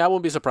him. And yeah, I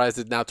won't be surprised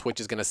if now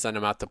Twitch is going to send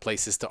him out to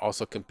places to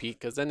also compete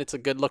because then it's a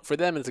good look for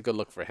them and it's a good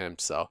look for him.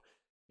 So,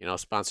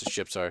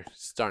 sponsorships are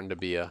starting to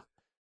be a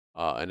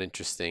an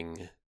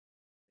interesting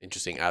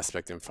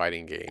aspect in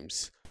fighting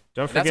games.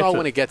 don't And that's forget all to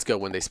when it gets good,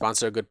 when they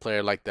sponsor a good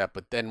player like that.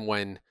 But then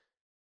when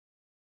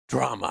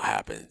drama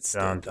happens,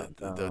 Dun, dun,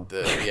 dun.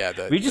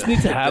 We just the,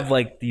 need to have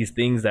like these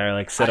things that are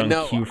like set I on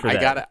know cue for I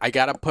that.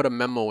 gotta put a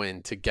memo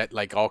in to get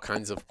like all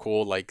kinds of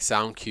cool like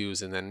sound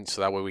cues, and then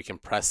so that way we can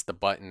press the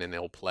button and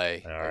it'll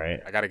play. All right,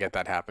 I gotta get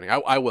that happening.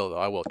 I will though.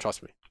 I will,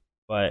 trust me.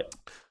 but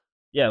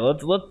yeah,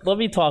 let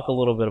me talk a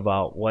little bit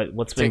about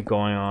what's been Take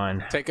going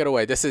on. take it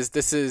away. This is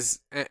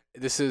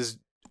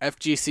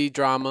FGC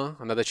drama,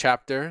 another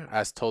chapter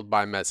as told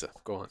by Meza.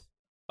 Go on.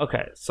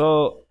 Okay,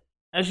 so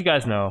as you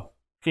guys know,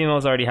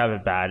 females already have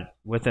it bad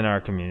within our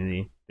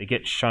community. They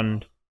get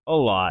shunned a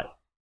lot.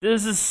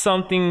 This is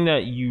something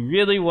that you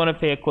really want to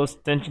pay a close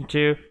attention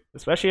to,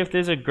 especially if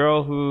there's a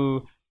girl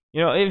who,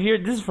 if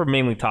you're, this is for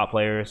mainly top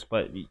players,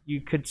 but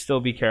you could still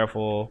be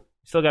careful.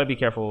 You still got to be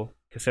careful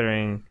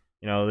considering,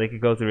 they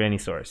could go through any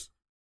source.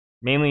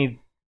 Mainly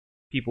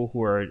people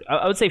who are,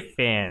 I would say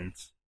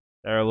fans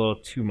that are a little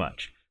too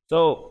much.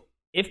 So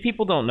if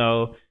people don't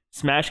know,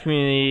 Smash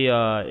community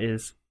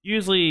is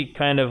usually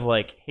kind of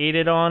like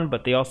hated on,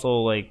 but they also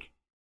like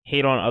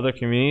hate on other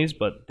communities,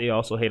 but they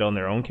also hate on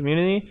their own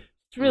community.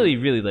 It's really,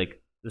 really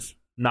like this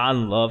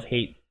non-love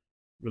hate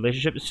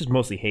relationship. It's just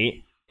mostly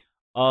hate.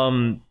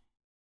 Um,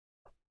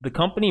 the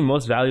company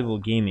Most Valuable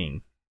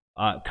Gaming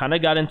kind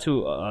of got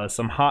into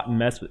some hot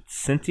mess with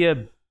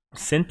Cynthia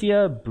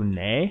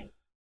Bonet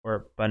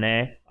or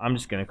Bonet. I'm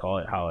just gonna call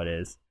it how it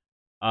is.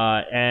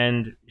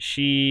 And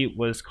she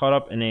was caught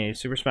up in a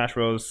Super Smash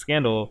Bros.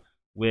 Scandal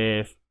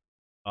with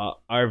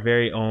our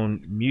very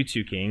own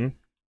Mewtwo King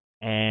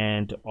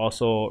and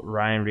also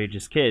Ryan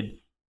Rage's kid.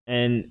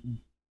 And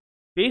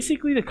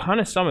basically, to kind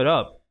of sum it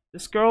up,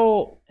 this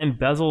girl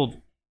embezzled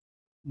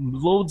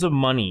loads of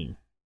money.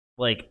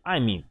 Like, I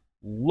mean,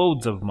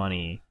 loads of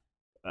money.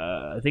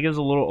 I think it was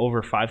a little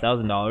over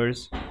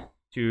 $5,000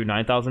 to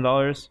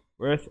 $9,000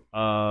 worth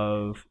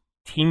of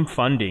team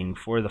funding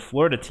for the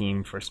Florida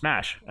team for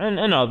Smash and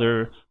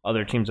other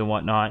teams and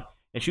whatnot.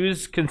 And she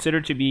was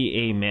considered to be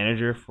a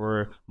manager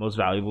for Most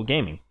Valuable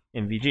Gaming,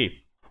 MVG.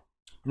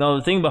 Now,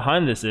 the thing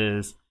behind this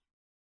is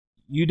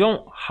you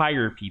don't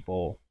hire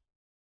people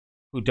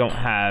who don't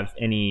have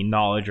any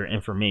knowledge or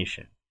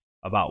information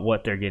about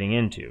what they're getting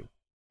into,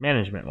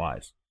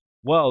 management-wise.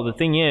 Well, the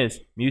thing is,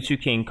 Mewtwo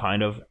King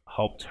kind of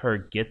helped her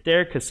get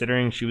there,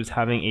 considering she was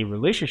having a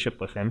relationship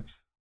with him,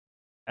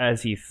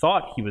 as he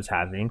thought he was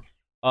having.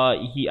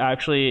 He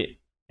actually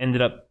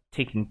ended up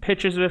taking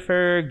pictures with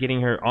her,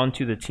 getting her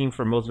onto the team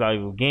for Most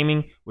Valuable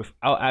Gaming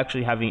without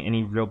actually having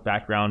any real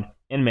background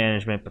in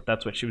management, but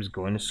that's what she was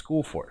going to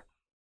school for.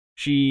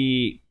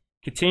 She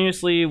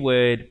continuously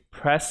would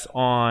press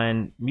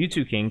on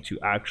Mewtwo King to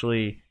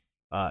actually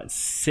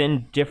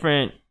send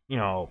different,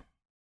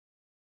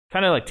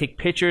 kind of like take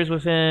pictures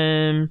with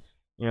him,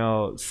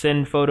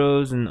 send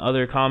photos and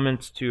other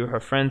comments to her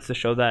friends to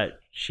show that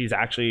she's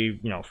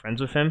actually,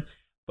 friends with him.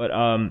 But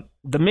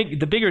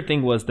the bigger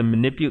thing was the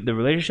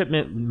relationship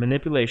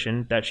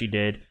manipulation that she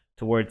did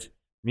towards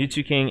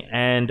Mewtwo King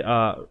and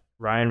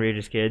Ryan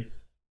Rage's kid,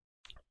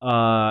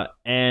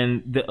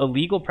 and the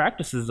illegal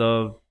practices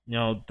of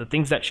the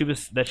things that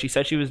she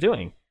said she was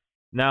doing.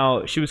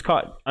 Now she was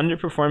caught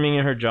underperforming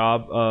in her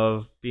job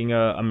of being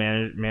a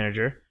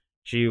manager.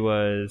 She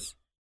was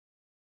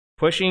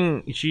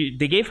pushing.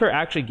 They gave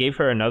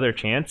her another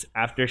chance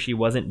after she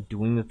wasn't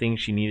doing the things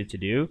she needed to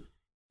do,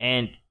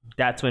 and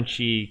that's when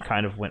she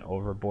kind of went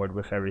overboard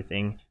with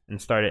everything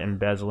and started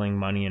embezzling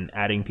money and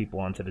adding people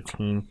onto the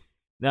team.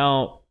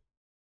 Now,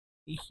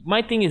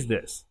 my thing is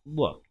this.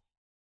 Look,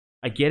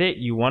 I get it.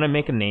 You want to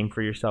make a name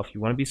for yourself. You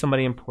want to be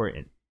somebody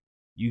important.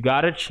 You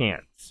got a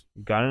chance.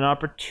 You got an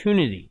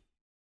opportunity.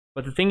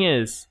 But the thing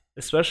is,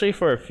 especially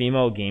for a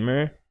female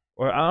gamer,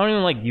 or I don't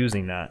even like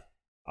using that.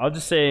 I'll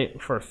just say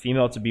for a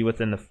female to be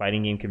within the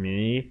fighting game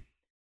community,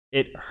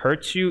 it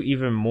hurts you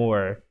even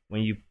more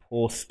when you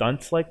pull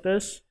stunts like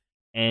this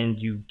and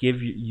you give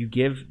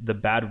the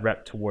bad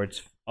rep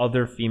towards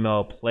other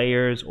female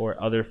players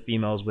or other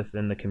females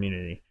within the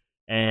community.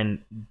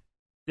 And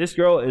this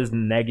girl is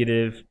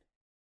negative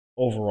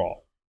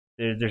overall.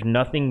 There's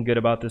nothing good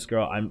about this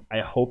girl. I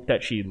hope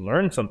that she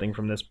learned something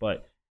from this,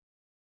 but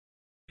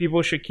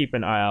people should keep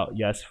an eye out,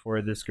 yes,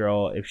 for this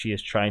girl if she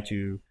is trying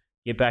to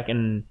get back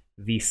in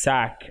the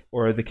SAC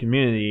or the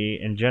community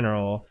in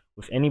general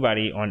with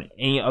anybody on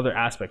any other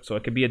aspect. So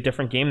it could be a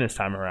different game this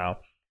time around.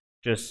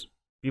 Just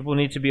people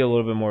need to be a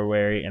little bit more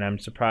wary, and I'm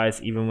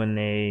surprised even when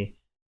they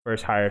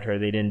first hired her,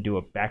 they didn't do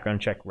a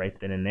background check right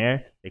then and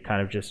there. They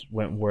kind of just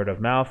went word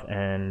of mouth,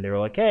 and they were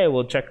like, hey,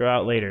 we'll check her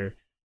out later.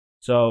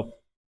 So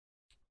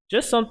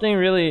just something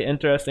really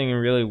interesting and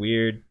really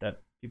weird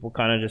that people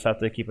kind of just have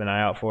to keep an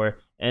eye out for.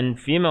 And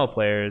female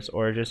players,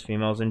 or just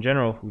females in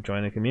general who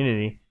join the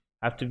community,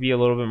 have to be a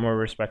little bit more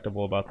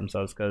respectable about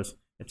themselves, because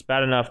it's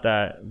bad enough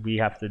that we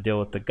have to deal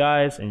with the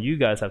guys, and you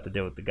guys have to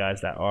deal with the guys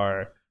that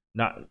are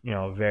not,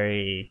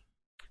 very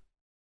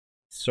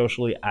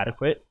socially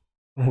adequate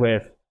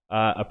with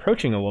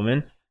approaching a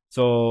woman,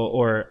 so,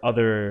 or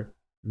other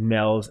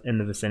males in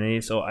the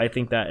vicinity. So I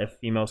think that if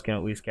females can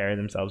at least carry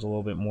themselves a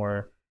little bit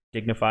more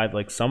dignified,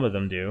 like some of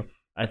them do,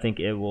 I think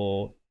it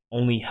will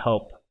only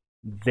help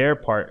their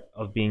part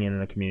of being in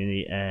the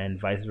community and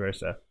vice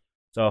versa.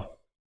 So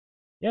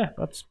yeah,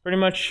 that's pretty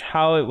much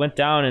how it went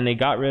down, and they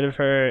got rid of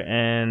her,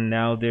 and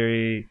now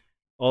they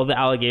all the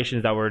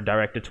allegations that were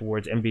directed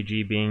towards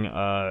MBG being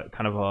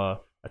kind of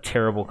a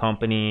terrible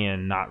company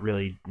and not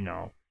really,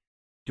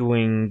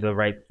 doing the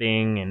right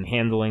thing and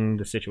handling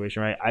the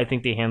situation right. I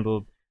think they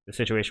handled the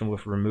situation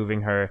with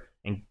removing her,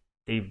 and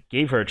they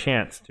gave her a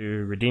chance to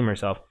redeem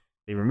herself.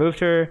 They removed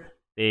her,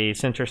 they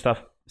sent her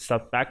stuff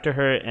back to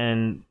her,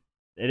 and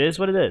it is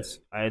what it is.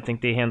 I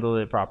think they handled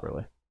it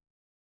properly.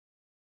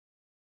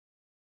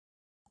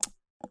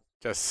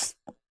 Just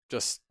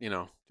just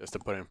to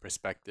put it in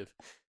perspective,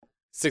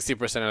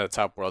 60% of the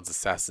top world's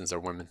assassins are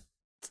women.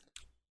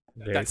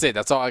 Very That's it.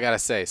 That's all I gotta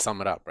say.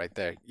 Sum it up right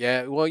there.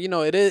 Yeah. Well,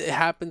 it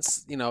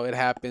happens. It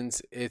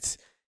happens. It's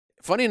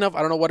funny enough.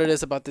 I don't know what it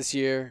is about this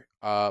year.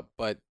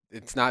 But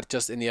it's not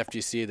just in the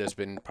FGC. There's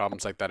been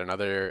problems like that in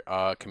other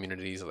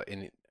communities,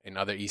 in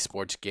other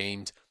esports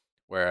games,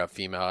 where a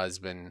female has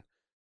been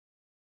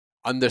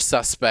under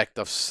suspect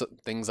of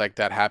things like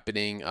that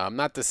happening.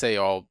 Not to say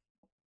all,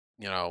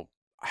 I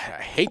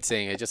hate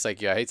saying it. Just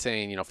like I hate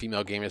saying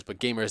female gamers, but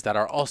gamers that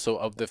are also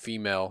of the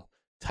female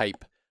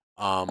type.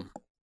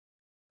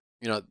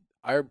 You know,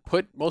 are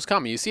put most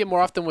common. You see it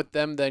more often with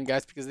them than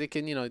guys because they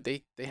can,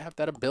 they have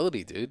that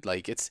ability, dude.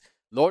 Like it's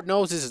Lord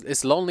knows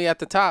it's lonely at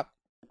the top.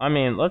 I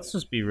mean, let's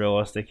just be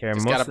realistic here.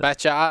 Just gotta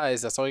bat your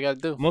eyes. That's all you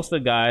gotta do. Most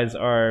of the guys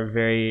are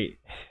very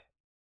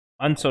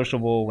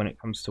unsociable when it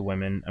comes to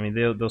women. I mean,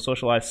 they'll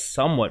socialize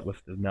somewhat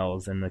with the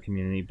males in the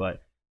community,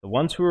 but the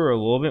ones who are a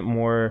little bit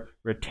more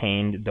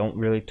retained, don't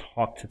really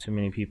talk to too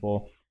many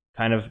people,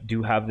 kind of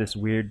do have this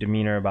weird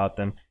demeanor about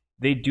them.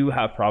 They do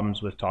have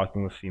problems with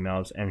talking with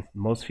females, and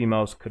most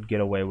females could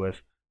get away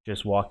with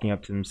just walking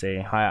up to them,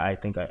 saying, "Hi, I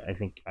think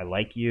I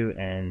like you,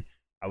 and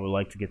I would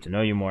like to get to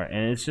know you more."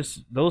 And it's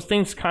just those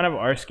things kind of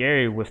are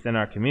scary within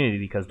our community,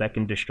 because that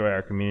can destroy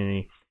our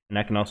community, and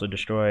that can also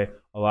destroy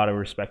a lot of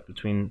respect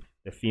between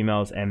the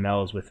females and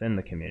males within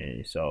the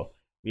community. So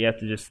we have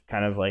to just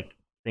kind of like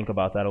think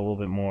about that a little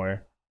bit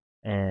more,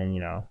 and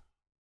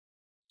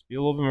be a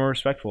little bit more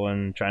respectful,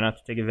 and try not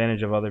to take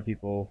advantage of other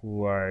people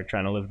who are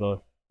trying to live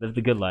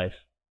the good life.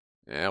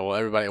 Yeah, well,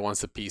 everybody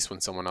wants a piece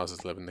when someone else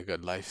is living the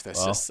good life. That's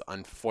Well, just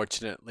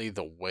unfortunately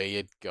the way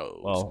it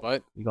goes. well,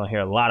 But you're gonna hear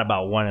a lot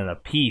about wanting a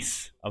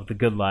piece of the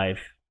good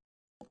life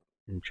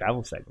in the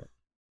travel segment.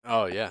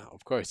 oh yeah,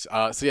 of course.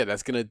 So yeah,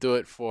 that's gonna do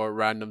it for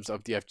randoms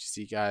of the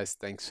FGC, guys.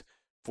 Thanks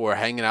for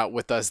hanging out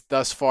with us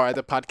thus far at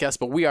the podcast.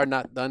 But we are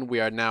not done.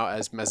 We are now,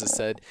 as Meza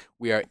said,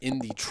 we are in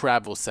the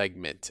travel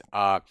segment.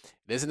 It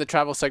is in the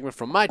travel segment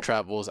from my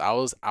travels. I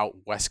was out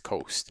West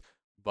Coast,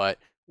 but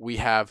we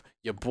have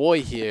your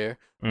boy here,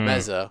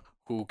 Meza,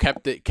 who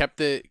kept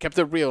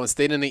it real and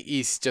stayed in the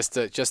East just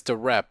to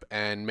rep,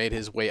 and made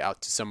his way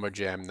out to Summer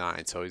Jam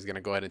 9. So he's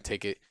gonna go ahead and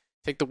take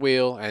the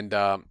wheel. And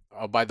oh,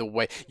 by the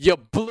way, you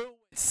blew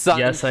it, son.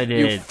 Yes, I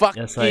did. You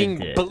fucking Yes, I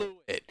did. blew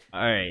it.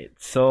 All right.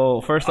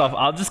 So first off,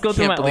 I'll just go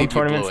through Can't my own believe you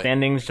tournament blew it.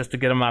 standings just to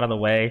get them out of the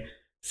way.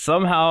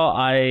 Somehow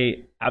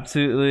I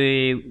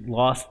absolutely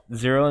lost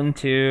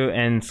 0-2,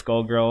 and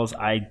Skullgirls,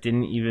 I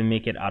didn't even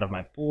make it out of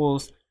my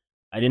pools.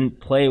 I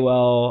didn't play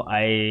well.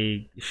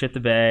 I shit the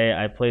bay.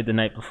 I played the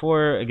night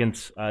before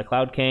against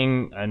Cloud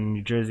King, a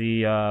New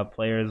Jersey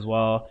player as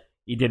well.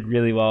 He did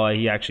really well.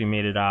 He actually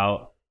made it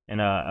out,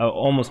 and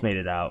almost made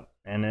it out.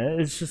 And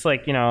it's just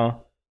like,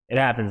 it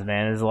happens,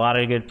 man. There's a lot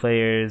of good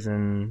players,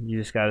 and you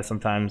just gotta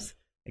sometimes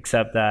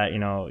accept that,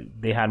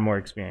 they had more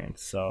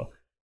experience. So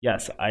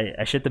yes,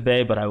 I shit the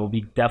bay, but I will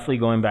be definitely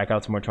going back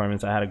out to more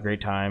tournaments. I had a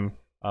great time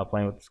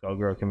playing with the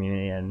Skullgirl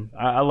community, and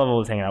I love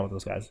always hanging out with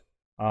those guys.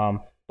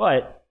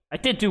 But I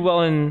did do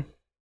well in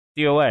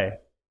DOA.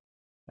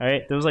 All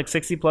right, there was like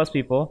 60 plus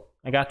people.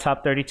 I got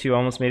top 32,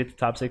 almost made it to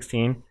top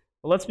 16.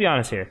 But let's be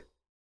honest here.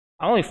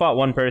 I only fought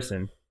one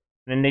person,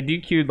 and they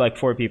DQ'd like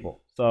 4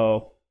 people.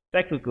 So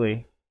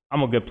technically,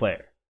 I'm a good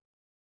player.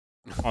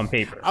 on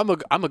paper. I'm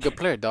a good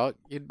player, dog.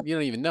 You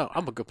don't even know.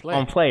 I'm a good player.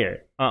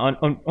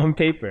 On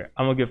paper,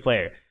 I'm a good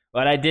player.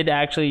 But I did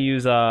actually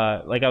use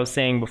like I was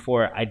saying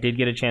before, I did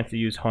get a chance to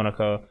use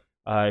Honoko.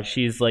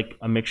 She's like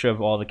a mixture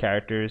of all the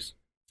characters,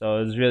 so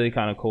it was really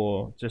kind of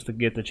cool just to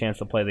get the chance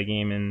to play the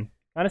game and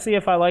kind of see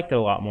if I liked it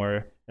a lot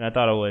more than I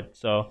thought I would.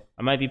 So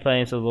I might be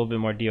playing this a little bit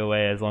more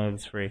DOA as long as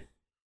it's free.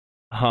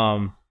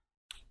 Um,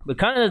 but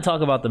kind of to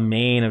talk about the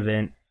main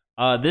event,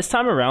 this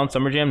time around,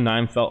 Summer Jam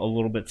 9 felt a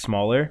little bit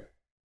smaller.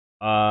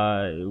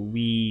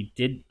 We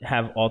did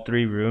have all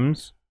three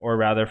rooms, or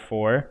rather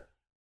four.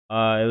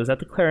 It was at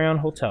the Clarion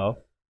Hotel,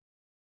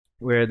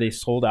 where they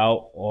sold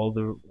out all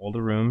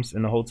the rooms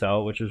in the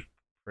hotel, which is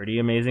pretty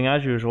amazing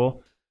as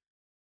usual.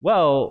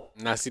 Well,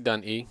 Nicely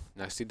done, E.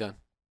 Nicely done.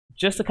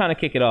 just to kind of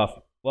kick it off,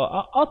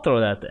 well, I'll throw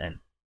that at the end.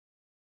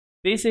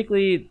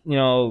 Basically,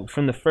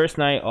 from the first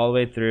night all the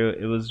way through,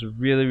 it was a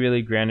really,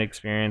 really grand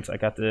experience. I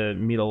got to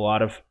meet a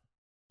lot of,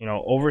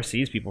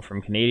 overseas people,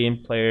 from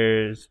Canadian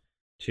players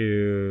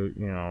to,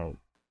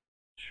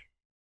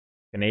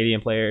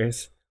 Canadian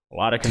players, a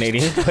lot of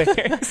Canadian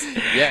players.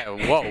 Yeah,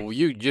 whoa,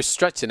 you're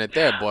stretching it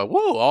there, boy.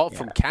 Whoa, all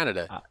from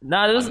Canada.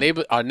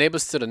 Our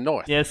neighbors to the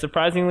north. Yeah,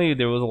 surprisingly,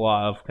 there was a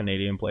lot of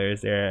Canadian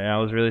players there, and I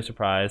was really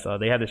surprised.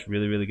 They had this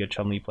really, really good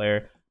Chun-Li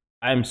player.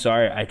 I'm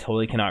sorry, I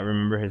totally cannot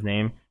remember his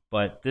name,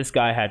 but this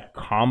guy had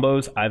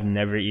combos I've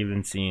never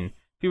even seen.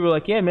 People were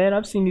like, yeah, man,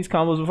 I've seen these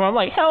combos before. I'm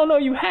like, hell no,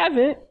 you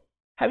haven't.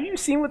 Have you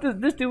seen what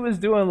this dude was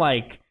doing?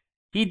 Like,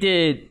 he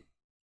did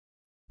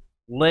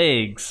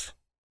legs,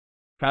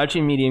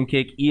 crouching medium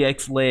kick,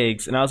 EX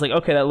legs, and I was like,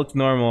 okay, that looks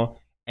normal.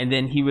 And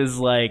then he was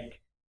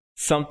like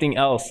something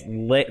else,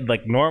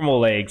 like normal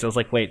legs. I was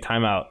like, wait,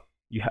 timeout.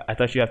 I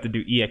thought you have to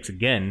do EX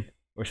again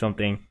or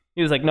something.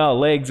 He was like, no,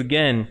 legs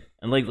again,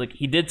 and legs. Like,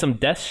 he did some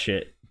death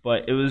shit,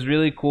 but it was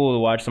really cool to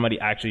watch somebody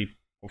actually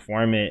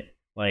perform it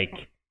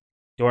like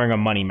during a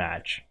money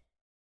match.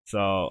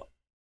 So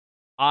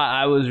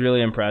I was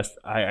really impressed.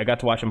 I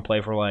got to watch him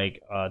play for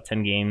like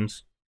 10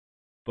 games,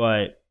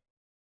 but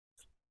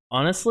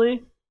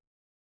honestly,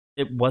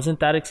 it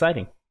wasn't that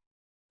exciting.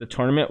 The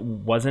tournament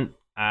wasn't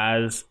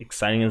as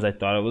exciting as I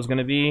thought it was going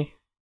to be.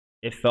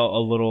 It felt a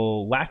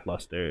little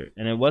lackluster,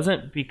 and it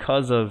wasn't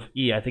because of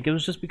E. I think it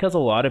was just because a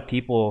lot of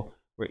people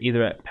were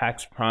either at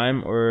PAX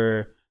Prime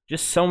or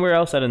just somewhere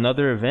else at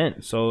another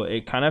event. So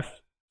it kind of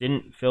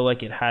didn't feel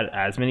like it had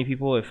as many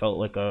people. It felt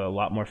like a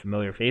lot more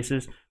familiar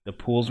faces. The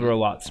pools were a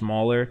lot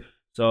smaller.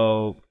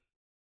 So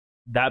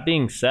that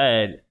being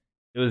said,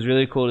 it was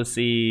really cool to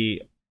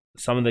see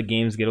some of the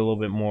games get a little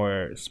bit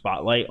more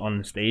spotlight on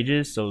the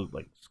stages. So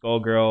like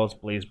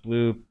Skullgirls, Blaze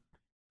Blue,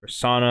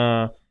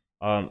 Persona,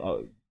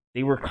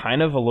 they were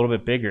kind of a little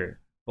bit bigger.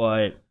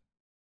 But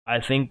I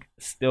think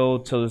still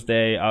to this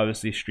day,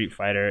 obviously Street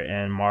Fighter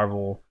and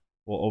Marvel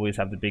will always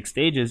have the big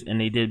stages,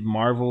 and they did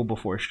Marvel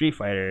before Street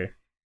Fighter.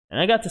 And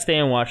I got to stay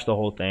and watch the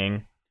whole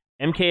thing.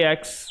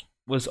 MKX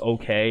was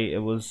okay. It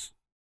was,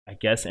 I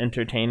guess,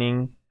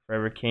 entertaining.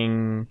 Forever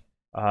King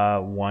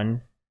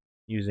won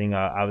using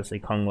obviously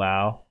Kung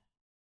Lao.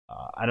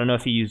 I don't know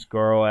if he used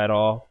Goro at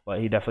all, but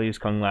he definitely used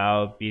Kung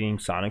Lao. Beating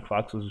Sonic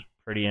Fox was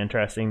pretty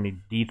interesting. They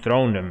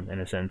dethroned him in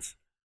a sense,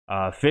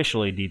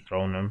 officially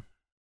dethroned him,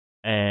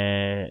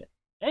 and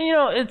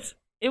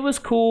it was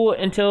cool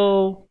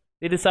until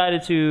they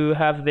decided to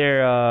have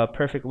their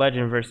Perfect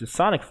Legend versus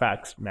Sonic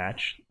Fox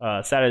match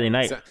Saturday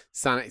night.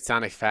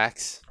 Sonic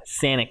Fox.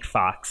 Sonic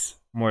Fox,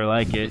 more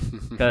like it,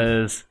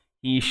 because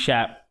he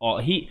shat all.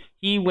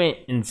 He went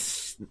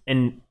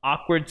in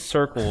awkward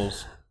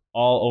circles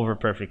all over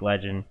Perfect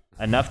Legend,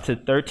 enough to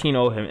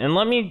 13-0 him. And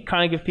let me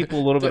kind of give people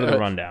a little bit of the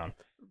rundown.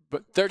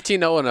 But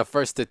 13-0 in a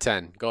first to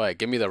 10. Go ahead,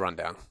 give me the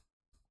rundown.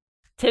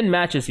 10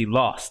 matches he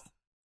lost.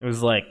 It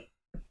was like,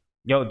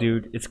 yo,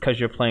 dude, it's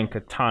because you're playing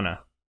Katana.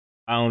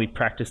 I only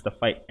practice to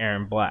fight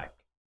Aaron Black.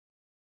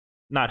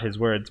 Not his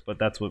words, but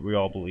that's what we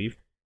all believe.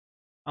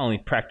 I only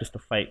practice to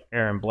fight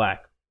Aaron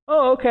Black.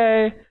 Oh,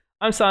 okay.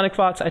 I'm Sonic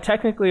Fox. I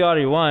technically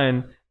already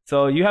won,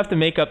 so you have to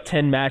make up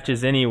 10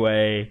 matches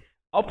anyway.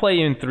 I'll play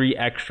you in 3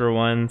 extra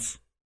ones.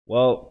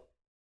 Well,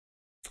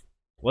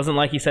 wasn't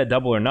like he said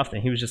double or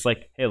nothing. He was just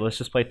like, hey, let's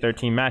just play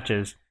 13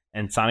 matches.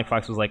 And Sonic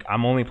Fox was like,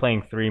 I'm only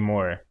playing 3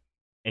 more.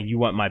 And you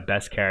want my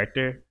best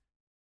character?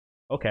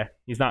 Okay,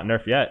 he's not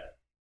nerfed yet.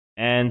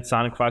 And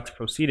Sonic Fox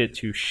proceeded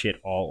to shit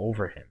all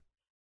over him.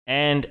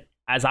 And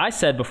as I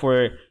said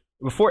before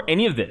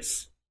any of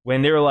this,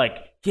 when they were like,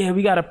 yeah,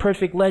 we got a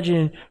Perfect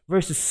Legend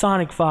versus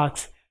Sonic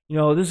Fox,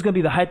 this is going to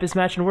be the hypest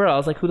match in the world. I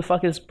was like, who the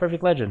fuck is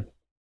Perfect Legend?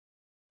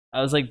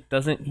 I was like,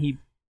 doesn't he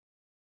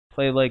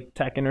play like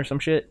Tekken or some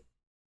shit?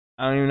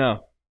 I don't even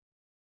know.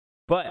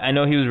 But I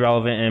know he was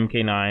relevant in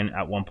MK9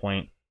 at one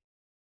point.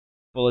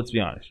 But let's be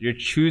honest. You're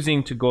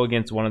choosing to go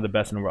against one of the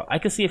best in the world. I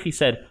could see if he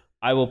said,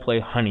 I will play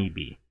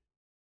Honeybee.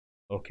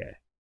 Okay.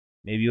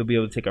 Maybe you'll be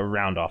able to take a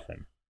round off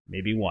him.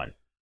 Maybe one.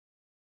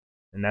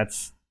 And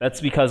that's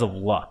because of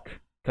luck.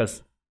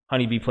 Because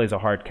Honeybee plays a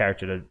hard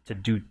character to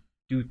do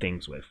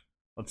things with.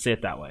 Let's say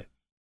it that way.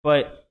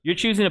 But you're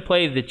choosing to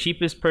play the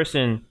cheapest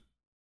person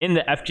in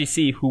the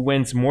FGC who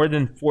wins more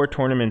than 4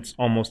 tournaments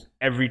almost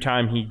every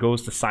time he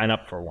goes to sign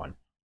up for one.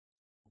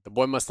 The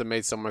boy must have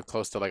made somewhere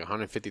close to like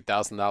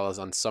 $150,000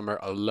 on summer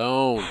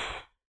alone.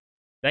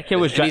 That kid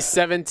was he's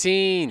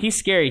 17. He's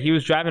scary. He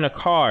was driving a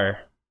car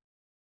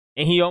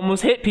and he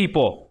almost hit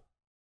people.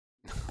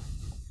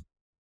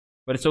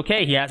 But it's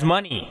okay. He has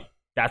money.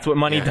 That's what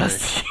money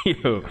does to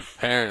you.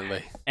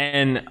 Apparently.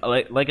 And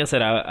like I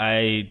said,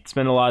 I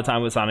spent a lot of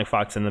time with Sonic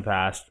Fox in the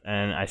past,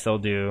 and I still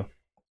do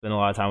spend a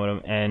lot of time with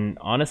him. And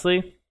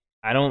honestly,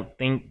 I don't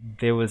think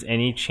there was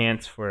any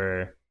chance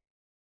for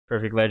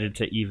Perfect Legend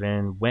to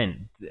even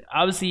win.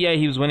 Obviously, yeah,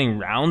 he was winning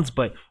rounds,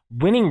 but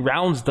winning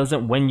rounds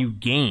doesn't win you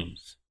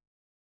games.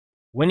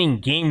 Winning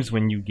games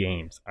win you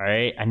games, all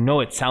right? I know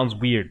it sounds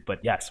weird, but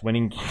yes,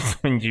 winning games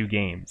wins you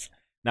games,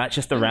 not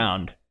just a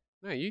round.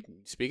 No, you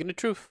speaking the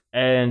truth.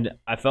 And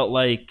I felt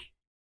like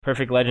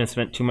Perfect Legend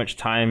spent too much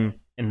time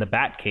in the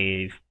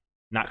Batcave,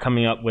 not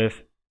coming up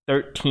with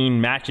 13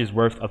 matches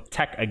worth of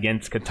tech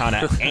against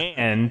Katana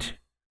and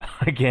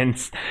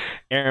against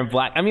Aaron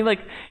Black. I mean, like,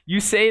 you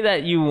say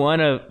that you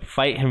want to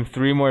fight him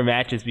 3 more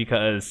matches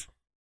because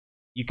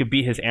you could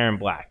beat his Aaron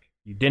Black.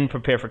 You didn't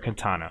prepare for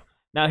Katana.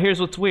 Now, here's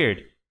what's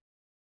weird.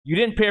 You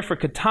didn't prepare for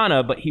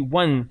Katana, but he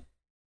won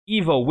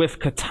Evo with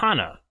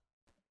Katana.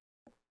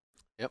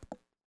 Yep.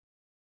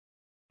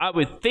 I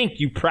would think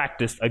you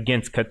practiced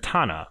against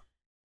Katana.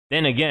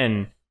 Then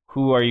again,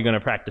 who are you going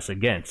to practice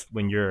against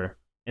when you're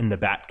in the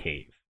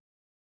Batcave?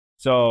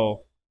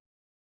 So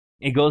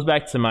it goes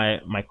back to my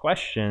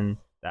question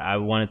that I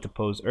wanted to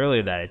pose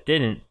earlier that I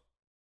didn't.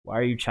 Why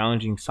are you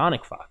challenging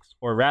Sonic Fox?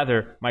 Or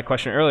rather, my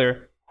question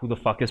earlier, who the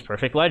fuck is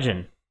Perfect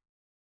Legend?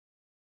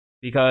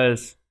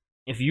 Because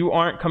if you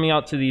aren't coming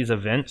out to these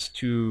events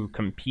to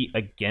compete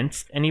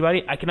against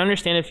anybody, I can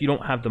understand if you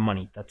don't have the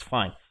money. That's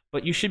fine.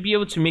 But you should be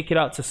able to make it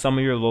out to some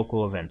of your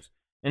local events.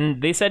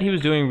 And they said he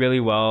was doing really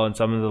well in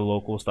some of the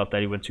local stuff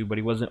that he went to, but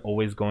he wasn't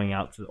always going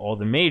out to all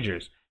the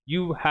majors.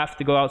 You have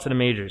to go out to the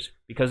majors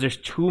because there's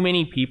too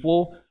many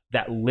people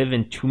that live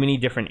in too many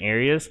different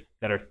areas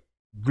that are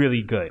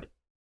really good.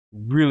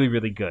 Really,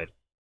 really good.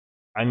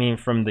 I mean,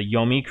 from the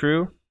Yomi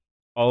crew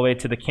all the way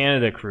to the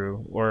Canada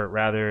crew, or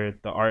rather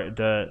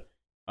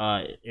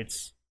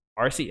it's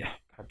RC.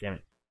 God damn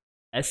it.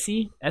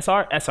 SC?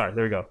 SR? SR,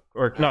 there we go.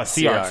 Or no,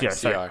 CR,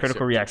 sorry.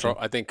 Critical Reaction.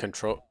 I think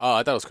Control. Oh,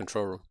 I thought it was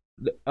Control Room.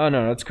 Oh,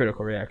 no, that's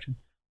Critical Reaction.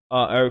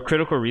 Or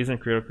Critical Reason,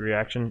 Critical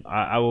Reaction.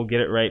 I will get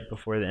it right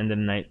before the end of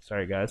the night.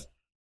 Sorry, guys.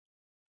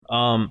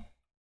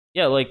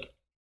 Yeah, like,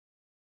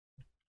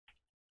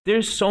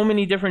 there's so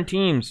many different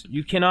teams.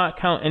 You cannot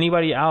count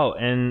anybody out.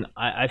 And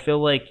I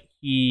feel like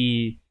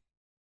he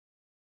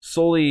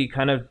solely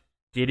kind of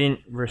didn't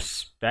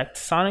respect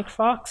Sonic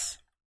Fox.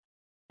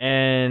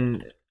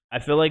 And I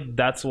feel like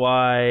that's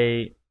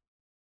why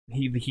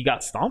he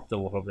got stomped a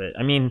little bit.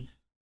 I mean,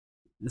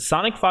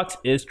 Sonic Fox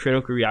is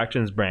Critical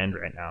Reaction's brand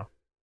right now.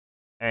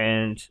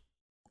 And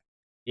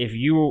if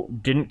you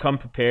didn't come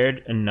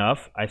prepared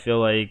enough, I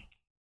feel like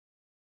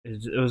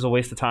it was a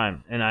waste of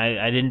time. And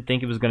I didn't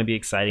think it was going to be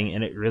exciting,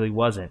 and it really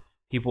wasn't.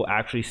 People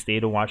actually stayed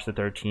to watch the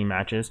 13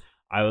 matches.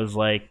 I was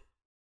like,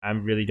 I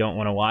really don't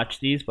want to watch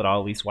these, but I'll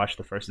at least watch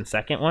the first and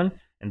second one.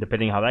 And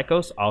depending on how that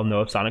goes, I'll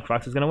know if Sonic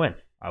Fox is going to win.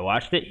 I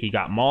watched it, he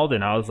got mauled,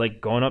 and I was like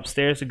going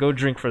upstairs to go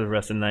drink for the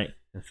rest of the night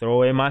and throw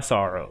away my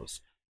sorrows.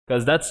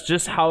 Because that's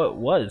just how it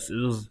was. It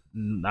was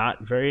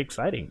not very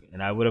exciting.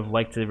 And I would have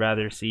liked to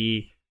rather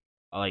see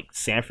like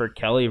Sanford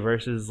Kelly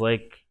versus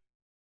like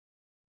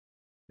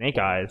Snake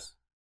Eyes.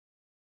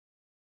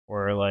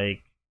 Or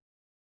like,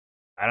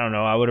 I don't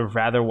know, I would have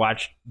rather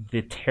watched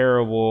the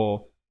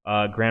terrible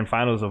grand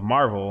finals of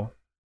Marvel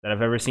that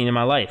I've ever seen in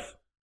my life.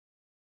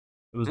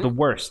 It was the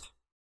worst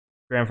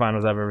grand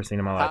finals I've ever seen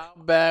in my life.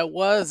 How bad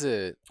was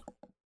it?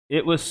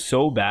 It was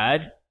so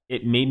bad,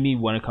 it made me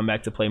want to come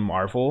back to play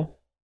Marvel,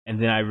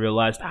 and then I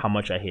realized how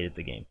much I hated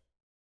the game.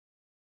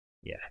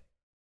 Yeah.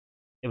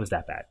 It was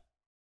that bad.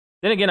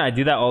 Then again, I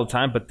do that all the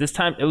time, but this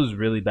time it was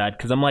really bad,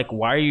 because I'm like,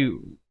 why are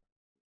you...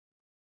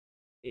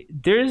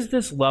 There's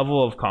this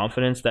level of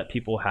confidence that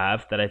people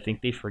have that I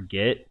think they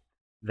forget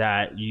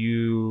that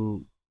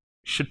you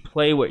should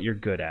play what you're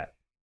good at.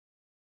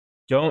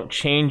 Don't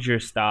change your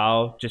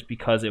style just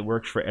because it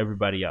works for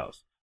everybody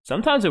else.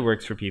 Sometimes it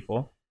works for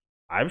people.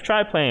 I've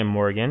tried playing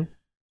Morgan.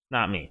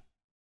 Not me.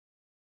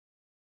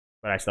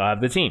 But I still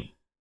have the team.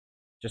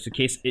 Just in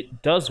case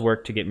it does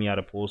work to get me out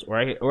of pools or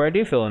I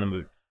do feel in the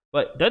mood.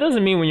 But that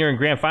doesn't mean when you're in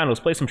grand finals,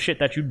 play some shit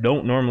that you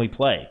don't normally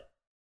play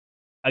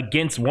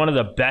against one of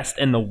the best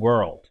in the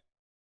world.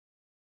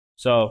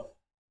 So,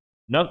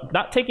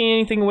 not taking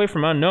anything away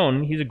from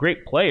Unknown. He's a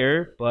great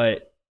player,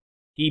 but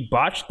he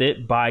botched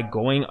it by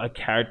going a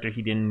character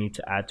he didn't need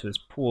to add to his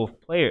pool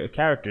of player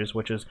characters,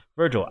 which is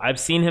Virgil. I've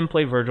seen him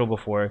play Virgil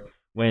before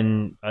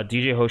when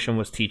DJ Hoshin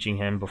was teaching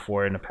him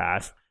before in the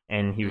past,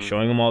 and he was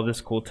showing him all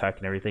this cool tech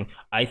and everything.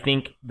 I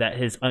think that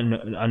his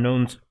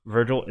Unknown's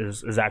Virgil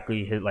is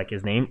exactly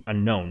his name,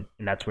 Unknown,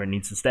 and that's where it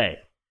needs to stay.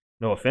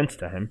 No offense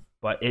to him,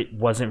 but it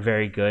wasn't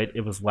very good.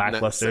 It was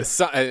lackluster.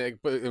 Let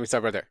me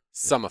stop right there.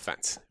 Some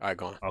offense. All right,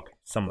 go on. Okay,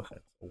 some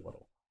offense, a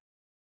little.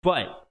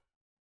 But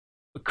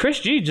Chris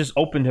G just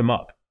opened him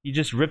up. He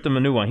just ripped him a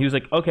new one. He was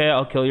like, okay,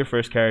 I'll kill your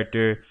first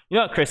character. You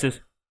know what Chris is?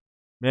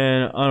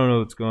 Man, I don't know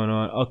what's going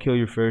on. I'll kill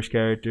your first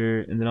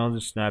character, and then I'll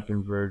just snap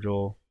in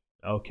Virgil.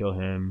 I'll kill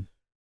him.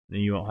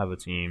 Then you won't have a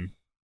team.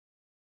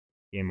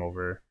 Game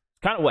over.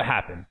 It's kind of what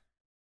happened.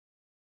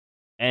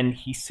 And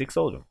he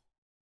 6-0'd him.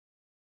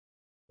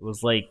 It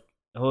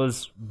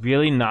was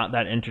really not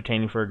that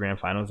entertaining for a grand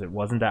finals. It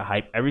wasn't that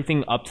hype.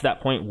 Everything up to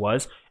that point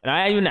was. And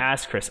I even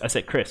asked Chris, I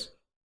said, Chris,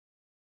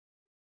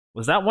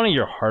 was that one of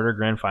your harder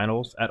grand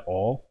finals at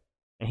all?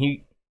 And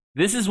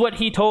this is what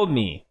he told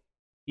me.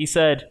 He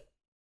said,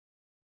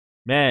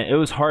 man, it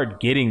was hard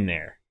getting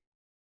there.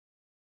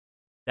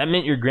 That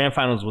meant your grand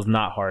finals was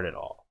not hard at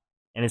all.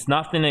 And it's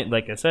nothing,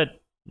 like I said,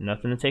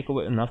 nothing to take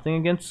away, nothing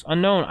against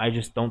Unknown. I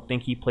just don't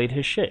think he played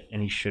his shit.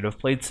 And he should have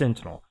played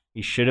Sentinel.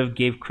 He should have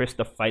gave Chris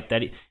the fight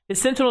that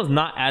his Sentinel is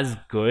not as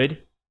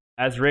good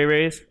as Ray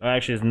Ray's.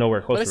 Actually, it's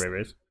nowhere close to Ray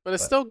Ray's. But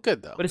it's still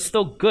good, though. But it's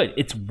still good.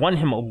 It's won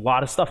him a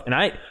lot of stuff. And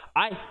I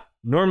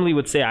normally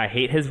would say I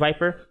hate his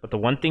Viper, but the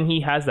one thing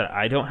he has that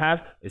I don't have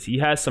is he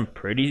has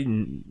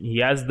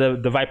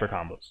the Viper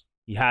combos.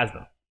 He has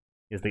them.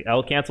 He has the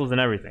L cancels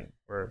and everything.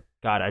 Or,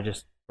 God, I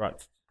just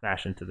brought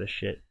Smash into this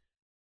shit.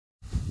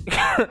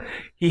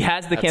 He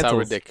has the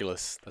cancels.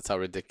 That's how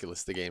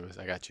ridiculous the game is.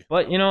 I got you.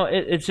 But,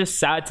 it's just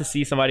sad to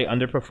see somebody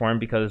underperform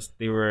because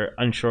they were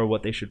unsure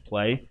what they should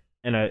play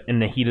in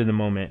the heat of the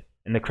moment.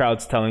 And the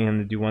crowd's telling him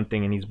to do one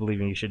thing and he's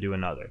believing he should do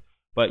another.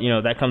 But,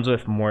 that comes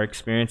with more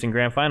experience in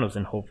grand finals.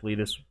 And hopefully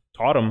this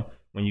taught him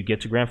when you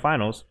get to grand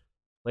finals,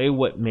 play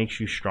what makes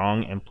you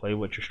strong and play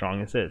what your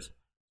strongest is.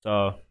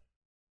 So,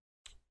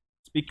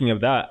 speaking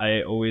of that,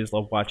 I always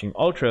love watching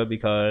Ultra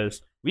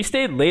because we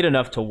stayed late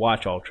enough to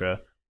watch Ultra.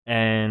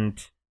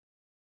 And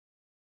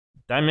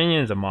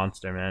Dominion is a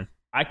monster, man.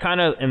 I kind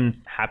of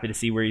am happy to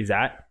see where he's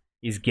at.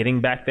 He's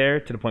getting back there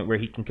to the point where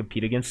he can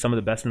compete against some of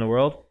the best in the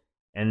world.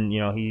 And,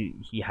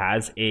 he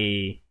has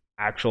a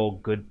actual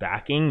good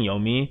backing.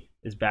 Yomi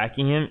is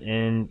backing him,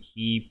 and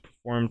he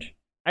performed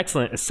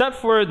excellent, except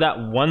for that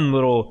one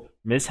little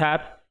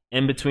mishap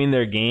in between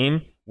their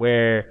game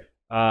where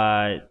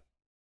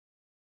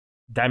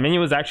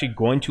Dominion was actually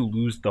going to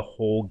lose the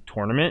whole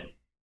tournament,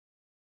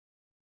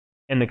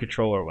 and the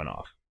controller went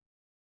off.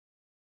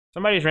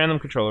 Somebody's random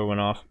controller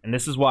went off, and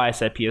this is why I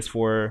said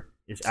PS4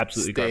 is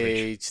absolutely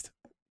staged.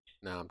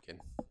 Garbage. No, I'm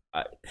kidding.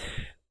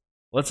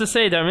 Let's just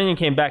say Dominion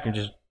came back and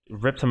just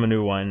ripped him a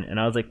new one, and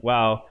I was like,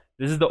 wow,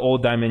 this is the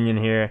old Dominion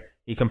here.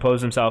 He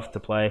composed himself to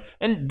play,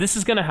 and this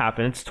is going to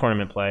happen. It's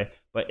tournament play,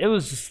 but it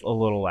was just a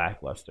little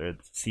lackluster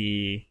to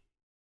see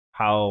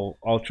how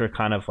Ultra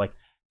kind of like,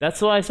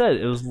 that's what I said.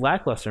 It was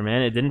lackluster,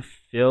 man. It didn't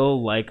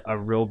feel like a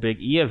real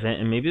big E event,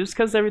 and maybe it was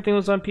because everything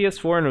was on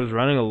PS4 and it was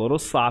running a little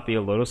sloppy,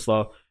 a little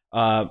slow.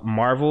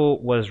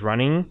 Marvel was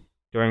running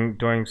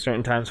during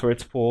certain times for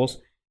its pools,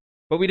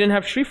 but we didn't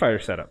have Street Fighter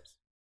setups.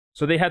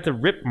 So they had to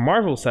rip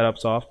Marvel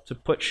setups off to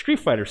put Street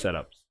Fighter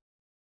setups.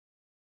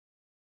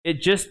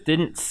 It just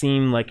didn't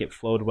seem like it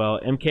flowed well.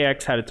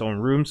 MKX had its own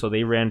room, so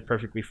they ran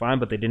perfectly fine,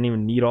 but they didn't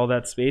even need all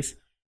that space.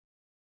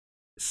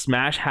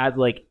 Smash had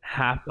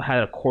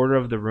had a quarter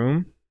of the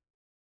room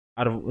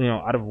out of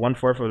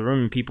 1/4 of the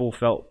room, and people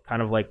felt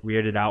kind of like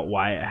weirded out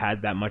why it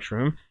had that much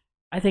room.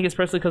 I think it's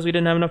personally because we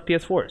didn't have enough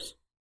PS4s.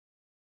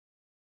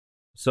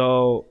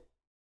 So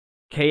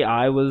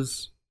KI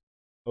was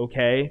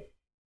okay.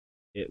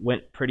 It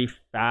went pretty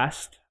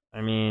fast.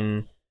 I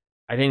mean,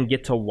 I didn't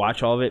get to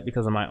watch all of it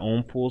because of my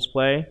own pools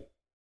play.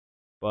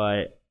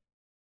 But,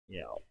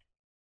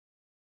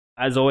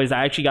 as always,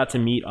 I actually got to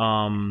meet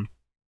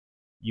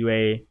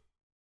UA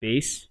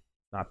Base.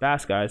 Not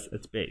Bass, guys.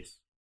 It's Base.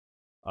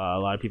 A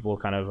lot of people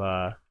kind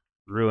of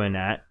ruin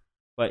that.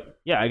 But,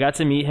 yeah, I got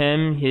to meet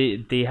him.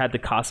 They had the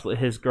cosplay.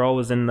 His girl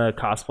was in the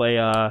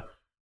cosplay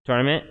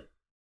tournament.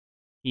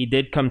 He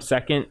did come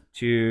second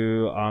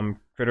to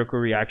Critical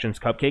Reactions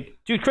Cupcake.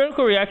 Dude,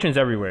 Critical Reactions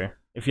everywhere,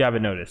 if you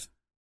haven't noticed.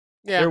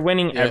 Yeah, they're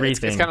winning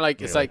everything. It's kind of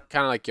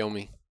like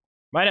Yomi.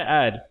 Might I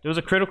add, there was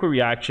a Critical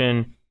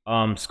Reaction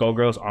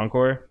Skullgirls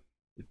Encore.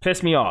 It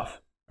pissed me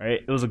off. Right?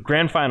 It was a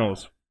grand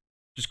finals,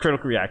 just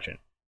Critical Reaction.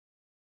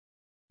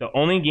 The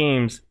only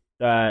games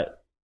that,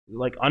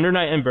 like Under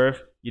Night and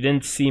Birth, you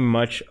didn't see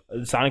much.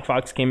 Sonic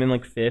Fox came in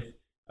like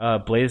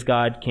 5th. Blaze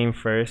God came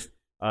 1st.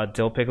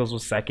 Dill Pickles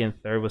was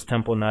 2nd. 3rd was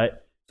Temple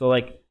Nut. So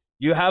like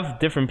you have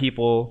different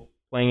people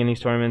playing in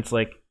these tournaments.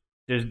 Like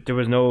there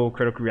was no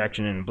Critical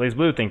Reaction in Blaze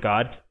Blue, thank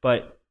God.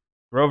 But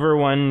Rover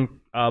won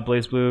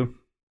Blaze Blue.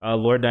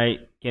 Lord Knight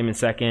came in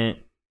 2nd.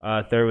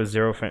 3rd was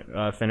Zero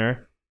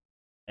Finner.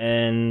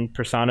 And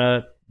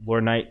Persona,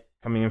 Lord Knight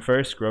coming in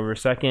 1st. Grover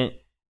 2nd.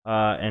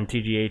 And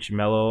TGH,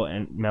 Mellow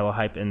and Mellow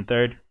Hype in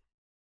 3rd.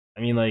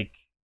 I mean, like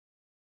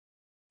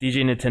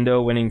DJ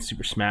Nintendo winning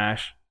Super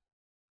Smash.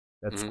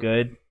 That's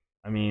good.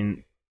 I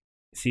mean,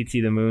 CT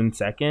the Moon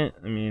 2nd.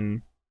 I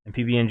mean, and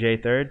PB&J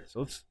 3rd.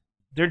 So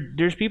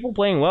there's people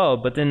playing well,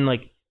 but then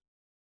like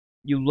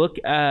you look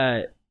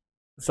at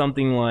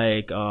something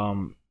like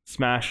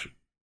Smash,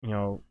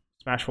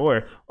 Smash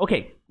Four.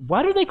 Okay,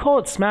 why do they call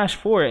it Smash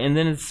Four and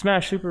then it's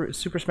Super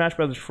Smash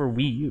Brothers for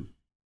Wii U?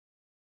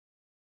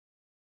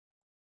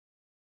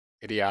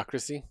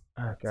 Idiocracy.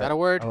 Oh Is that God, a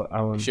word? I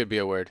It will should be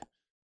a word.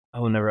 I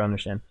will never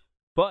understand.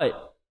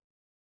 But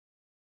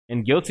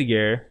in Guilty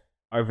Gear,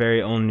 our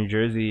very own New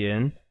Jersey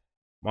in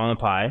Marlon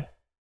Pie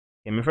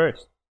came in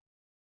first.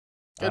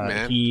 Good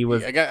man. He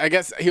was I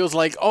guess he was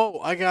like,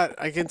 "Oh, I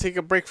can take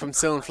a break from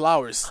selling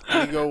flowers.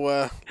 Let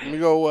me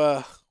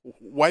go,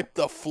 wipe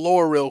the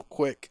floor real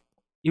quick."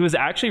 he was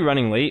actually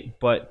running late,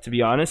 but to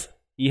be honest,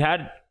 he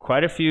had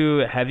quite a few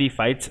heavy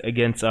fights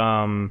against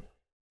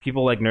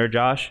people like Nerd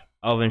Josh,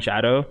 Elvin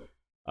Shadow,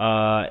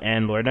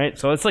 and Lord Knight.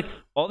 So it's like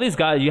all these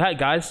guys. You had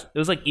guys. It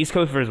was like East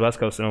Coast versus West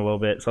Coast in a little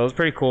bit. So it was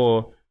pretty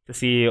cool to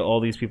see all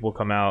these people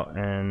come out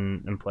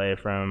and play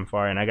from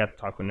far. And I got to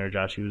talk with Nerd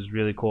Josh. He was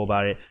really cool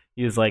about it.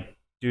 He was like,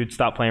 "Dude,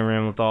 stop playing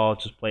Rim with all.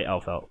 Just play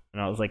Elfelt."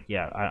 And I was like,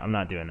 "Yeah, I'm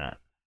not doing that."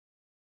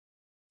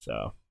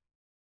 So,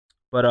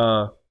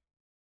 but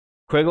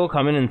Quiggle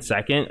coming in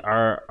second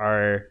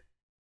are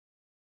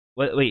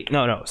wait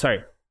no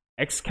sorry,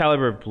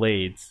 Excalibur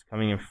Blades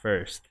coming in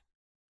first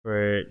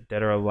for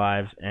Dead or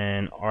Alive,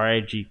 and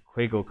RIG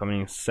Quiggle coming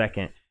in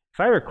second. If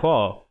I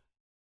recall,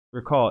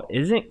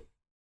 isn't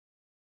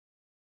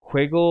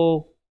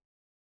Quiggle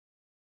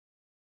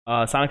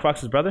Sonic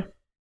Fox's brother?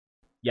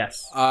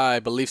 Yes, I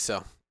believe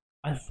so.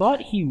 I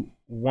thought he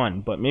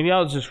won, but maybe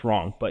I was just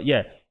wrong. But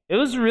yeah, it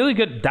was really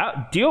good.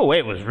 That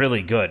DOA was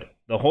really good.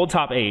 The whole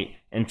top eight,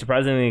 and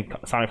surprisingly,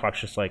 Sonic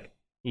Fox just like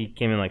he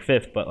came in like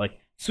fifth. But like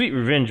Sweet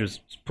Revenge was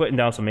putting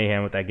down some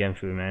mayhem with that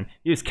Genfu, man.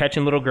 He was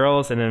catching little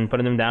girls and then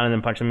putting them down and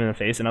then punching them in the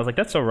face, and I was like,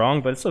 that's so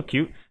wrong, but it's so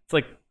cute. It's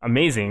like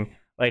amazing.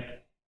 Like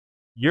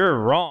you're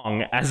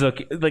wrong as a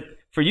like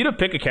for you to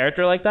pick a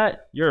character like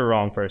that, you're a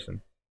wrong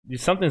person.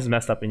 Something's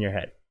messed up in your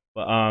head.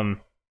 But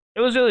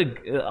it was really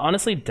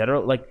honestly dead or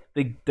like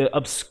the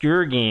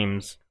obscure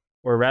games,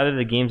 or rather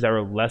the games that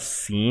were less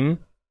seen,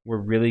 were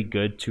really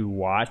good to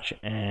watch,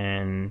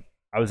 and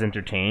I was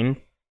entertained.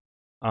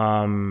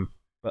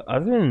 But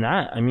other than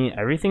that, I mean,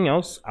 everything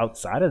else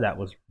outside of that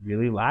was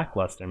really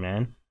lackluster,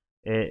 man.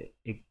 It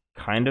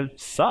kind of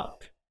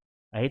sucked.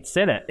 I hate to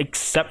say that,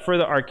 except for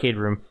the arcade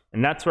room,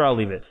 and that's where I'll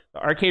leave it. The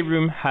arcade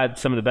room had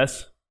some of the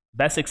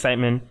best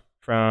excitement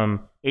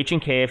from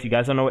H&K. If you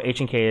guys don't know what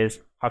H&K is,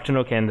 Hakuto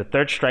no Ken, the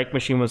third strike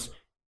machine was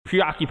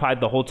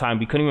preoccupied the whole time.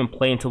 We couldn't even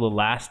play until the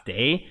last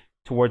day,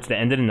 towards the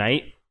end of the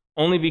night,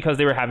 only because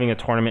they were having a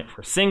tournament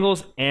for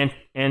singles and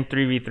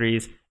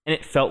 3v3s, and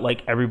it felt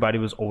like everybody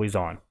was always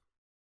on.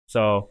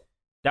 So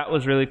that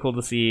was really cool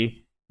to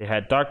see. They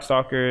had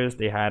Darkstalkers,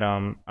 they had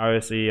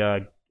obviously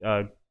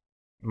Garu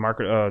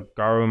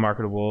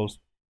Market of Wolves,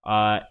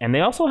 and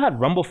they also had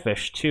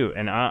Rumblefish too.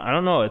 And I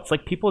don't know, it's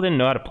like people didn't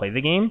know how to play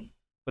the game,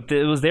 but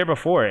it was there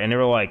before, and they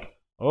were like,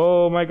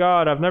 "Oh my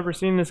god, I've never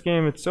seen this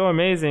game. It's so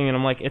amazing." And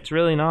I'm like, it's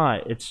really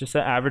not. It's just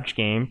an average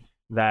game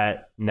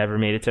that never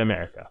made it to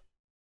America.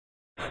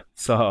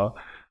 So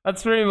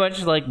that's pretty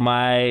much like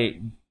my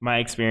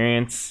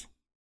experience.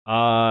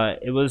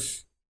 It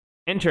was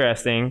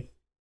interesting,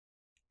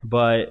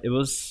 but it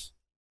was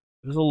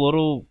a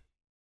little.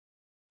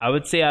 I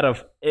would say out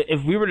of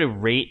if we were to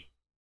rate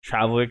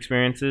travel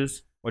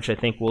experiences, which I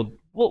think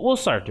we'll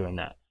start doing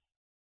that.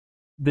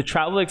 The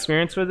travel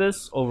experience for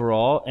this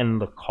overall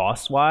and the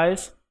cost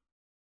wise,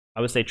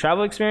 I would say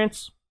travel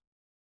experience.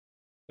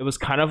 It was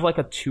kind of like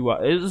a two.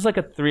 It was like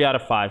a 3 out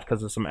of 5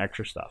 because of some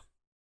extra stuff.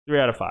 3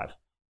 out of 5.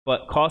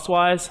 But cost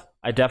wise,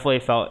 I definitely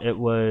felt it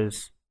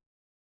was,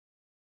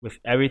 with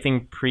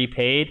everything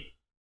prepaid,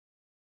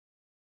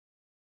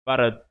 about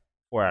a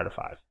 4 out of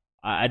 5.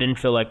 I didn't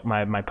feel like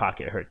my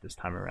pocket hurt this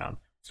time around,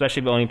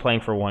 especially only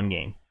playing for one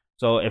game.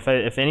 So if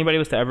anybody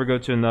was to ever go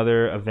to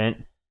another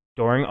event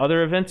during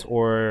other events,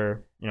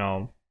 or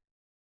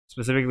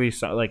specifically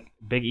like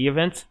big E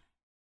events,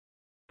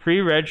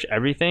 pre-reg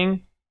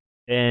everything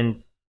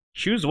and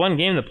choose one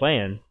game to play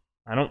in.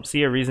 I don't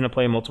see a reason to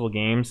play multiple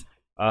games,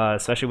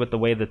 especially with the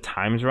way the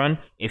times run.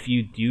 If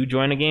you do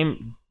join a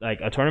game, like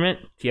a tournament,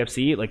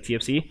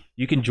 TFC,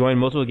 you can join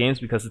multiple games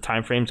because the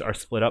time frames are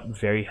split up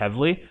very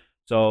heavily.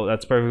 So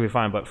that's perfectly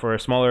fine. But for a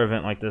smaller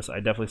event like this, I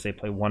definitely say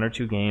play 1 or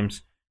 2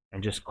 games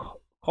and just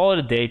call it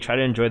a day. Try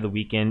to enjoy the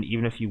weekend,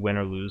 even if you win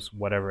or lose,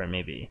 whatever it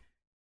may be.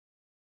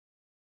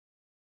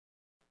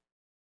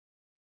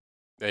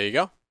 There you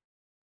go.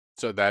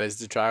 So that is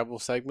the travel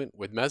segment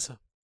with Meza.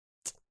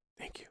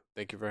 Thank you.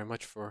 Thank you very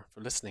much for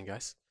listening,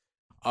 guys.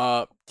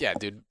 Yeah,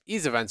 dude,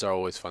 these events are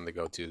always fun to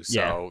go to.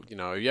 Yeah. So,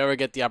 if you ever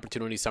get the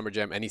opportunity, Summer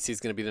Jam, NEC is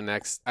going to be the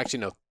next.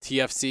 Actually, no,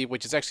 TFC,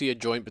 which is actually a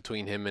joint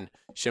between him and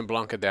Shin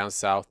Blanca down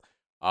south,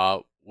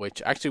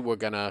 which actually we're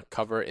going to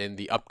cover in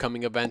the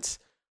upcoming events.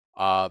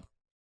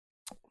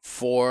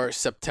 For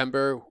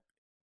September,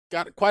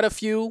 got quite a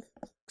few,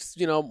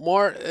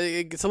 more.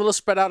 It's a little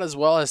spread out as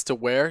well as to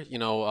where,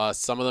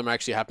 some of them are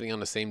actually happening on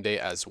the same day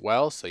as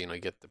well. So, you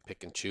get to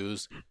pick and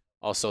choose.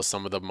 Also,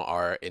 some of them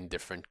are in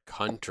different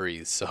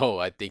countries, so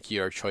I think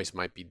your choice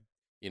might be,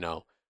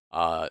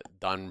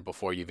 done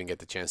before you even get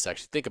the chance to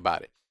actually think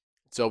about it.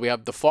 So we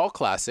have the Fall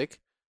Classic,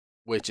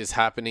 which is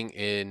happening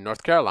in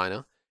North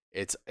Carolina.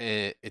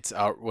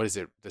 What is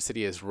it? The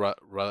city is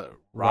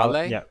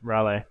Raleigh, Yeah,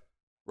 Raleigh.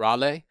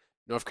 Raleigh,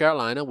 North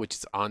Carolina, which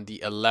is on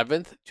the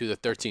 11th to the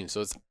 13th.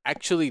 So it's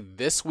actually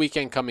this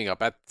weekend coming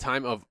up at the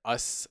time of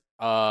us.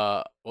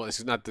 Well,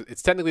 it's not.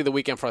 It's technically the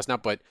weekend for us now,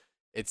 but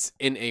it's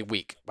in a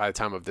week by the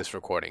time of this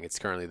recording. It's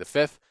currently the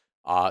 5th.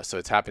 So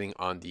it's happening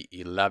on the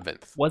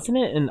 11th. Wasn't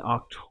it in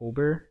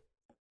October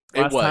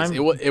It last was. time?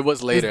 It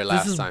was later this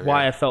last is time.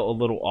 why Yeah. I felt a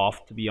little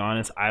off, to be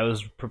honest. I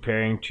was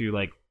preparing to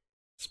like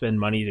spend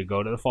money to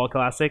go to the Fall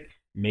Classic,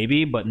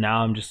 maybe, but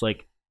now I'm just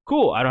like,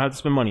 cool, I don't have to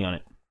spend money on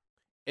it.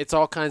 It's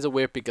all kinds of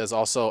weird because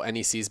also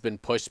NEC's been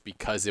pushed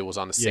because it was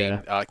on the same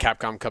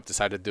Capcom Cup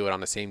decided to do it on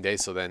the same day,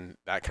 so then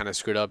that kind of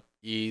screwed up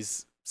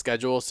E's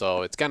schedule.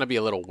 So it's gonna be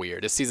a little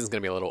weird. This season's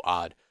gonna be a little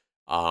odd.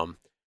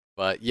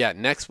 But yeah,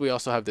 next we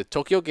also have the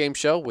Tokyo Game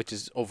Show, which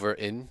is over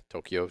in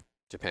Tokyo,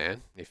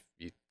 Japan. If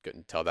you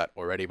couldn't tell that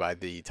already by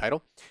the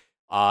title,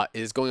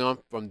 is going on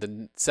from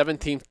the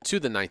 17th to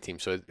the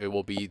 19th. So it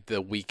will be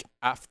the week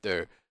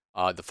after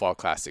the Fall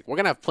Classic. We're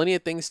gonna have plenty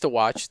of things to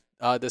watch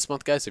this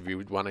month, guys. If you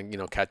want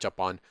to, catch up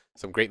on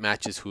some great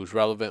matches, who's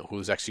relevant,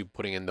 who's actually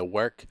putting in the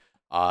work.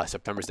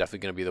 September is definitely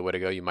gonna be the way to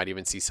go. You might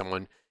even see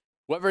someone.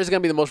 Whoever is gonna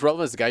be the most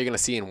relevant is the guy you're gonna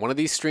see in one of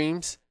these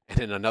streams, and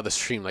in another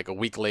stream like a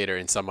week later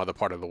in some other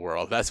part of the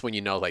world. That's when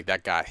you know, like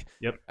that guy.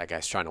 Yep. That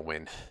guy's trying to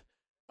win,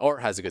 or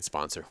has a good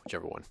sponsor,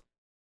 whichever one.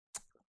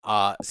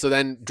 So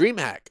then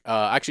DreamHack.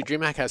 Actually,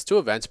 DreamHack has two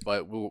events,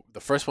 but the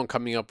first one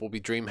coming up will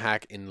be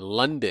DreamHack in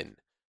London.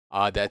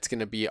 That's going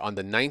to be on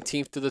the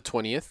 19th to the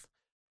 20th.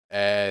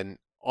 And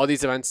all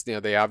these events,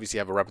 they obviously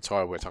have a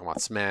repertoire. We're talking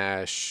about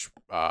Smash,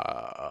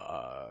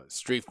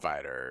 Street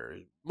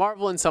Fighter,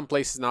 Marvel in some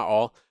places, not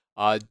all.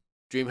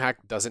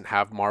 DreamHack doesn't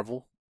have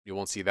Marvel. You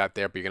won't see that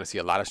there, but you're going to see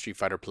a lot of Street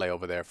Fighter play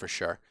over there for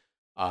sure.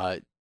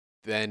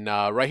 Then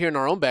right here in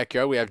our own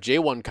backyard, we have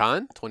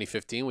J1Con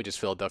 2015, which is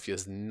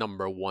Philadelphia's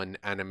 #1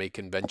 anime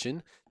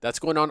convention. That's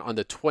going on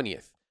the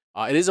 20th.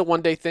 It is a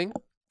one-day thing.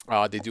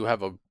 They do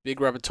have a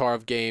big repertoire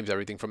of games,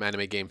 everything from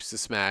anime games to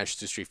Smash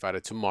to Street Fighter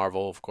to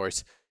Marvel, of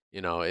course.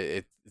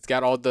 It's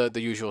got all the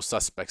usual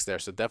suspects there.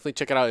 So definitely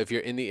check it out if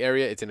you're in the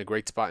area. It's in a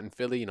great spot in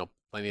Philly.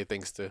 Plenty of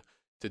things to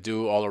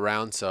do all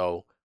around.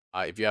 So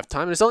if you have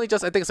time, and it's only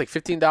just, I think it's like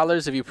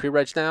 $15 if you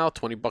pre-reg now,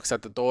 $20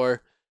 at the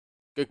door.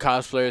 Good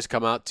cosplayers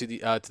come out to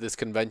this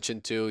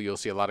convention too. You'll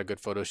see a lot of good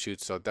photo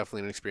shoots, so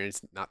definitely an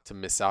experience not to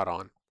miss out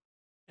on.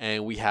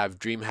 And we have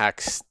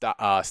DreamHack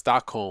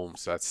Stockholm,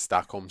 so that's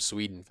Stockholm,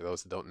 Sweden, for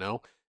those that don't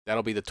know.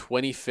 That'll be the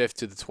 25th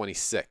to the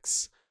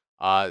 26th.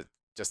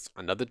 Just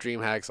another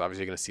DreamHack. So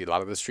obviously you're gonna see a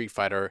lot of the Street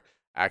Fighter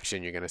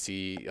action. You're gonna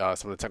see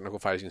some of the technical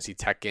fighters. You're gonna see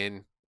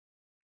Tekken.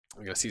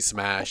 You're gonna see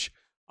Smash,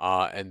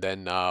 and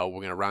then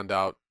we're gonna round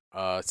out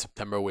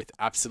September with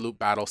Absolute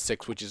Battle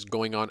 6, which is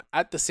going on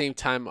at the same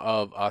time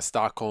of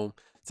Stockholm.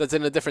 So it's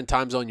in a different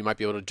time zone. You might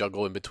be able to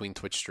juggle in between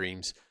Twitch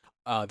streams.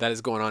 That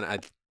is going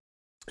on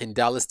in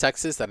Dallas,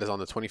 Texas. That is on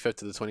the 25th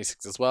to the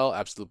 26th as well.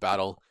 Absolute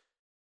Battle.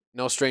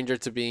 No stranger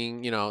to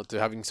being, to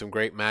having some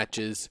great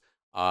matches.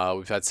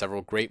 We've had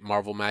several great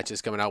Marvel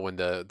matches coming out when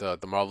the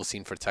Marvel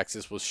scene for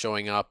Texas was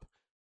showing up.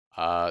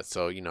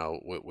 So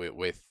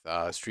with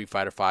Street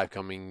Fighter 5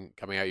 coming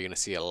out, you're gonna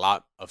see a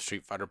lot of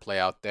Street Fighter play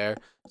out there.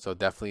 So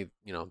definitely,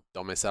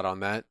 don't miss out on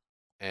that.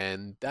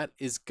 And that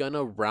is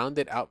gonna round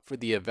it out for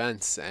the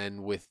events.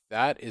 And with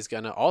that is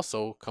gonna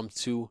also come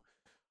to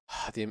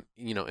the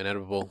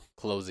inevitable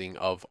closing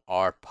of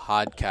our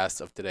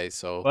podcast of today.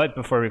 So, But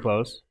before we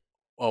close,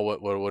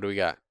 what do we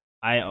got?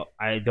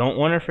 I don't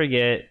want to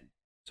forget.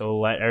 So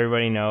let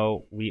everybody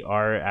know we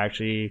are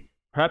actually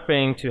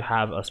prepping to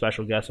have a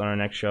special guest on our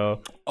next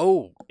show.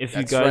 Oh, if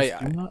you guys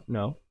do not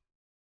know,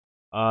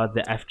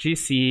 the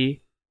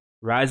FGC,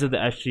 Rise of the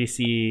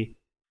FGC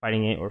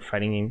fighting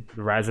game,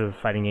 the Rise of the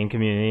fighting game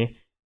community,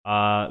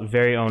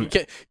 very own. You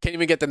can't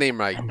even get the name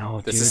right. I know,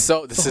 this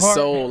dude, is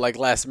so like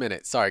last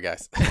minute. Sorry,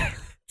 guys.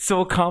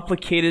 So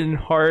complicated and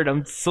hard.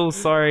 I'm so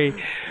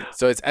sorry.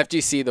 So it's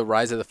FGC, the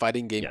Rise of the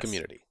Fighting Game Yes.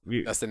 Community.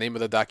 That's the name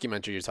of the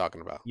documentary you're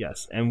talking about.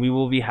 Yes, and we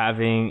will be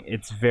having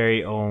its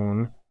very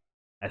own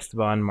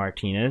Esteban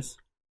Martinez,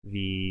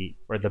 the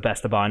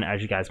Bestaban,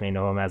 as you guys may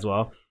know him as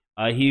well.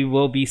 He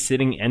will be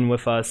sitting in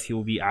with us. He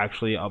will be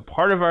actually a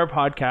part of our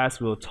podcast.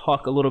 We'll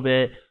talk a little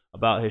bit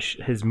about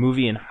his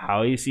movie and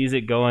how he sees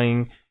it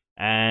going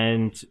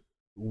and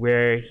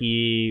where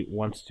he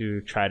wants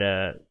to try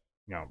to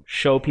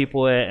show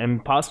people it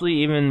and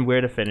possibly even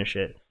where to finish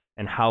it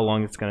and how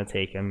long it's going to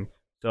take him.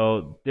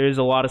 So there's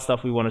a lot of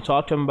stuff we want to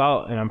talk to him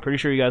about, and I'm pretty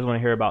sure you guys want to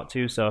hear about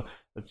too. So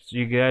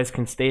you guys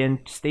can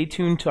stay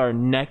tuned to our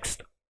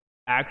next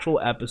actual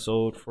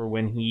episode for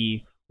when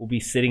he will be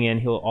sitting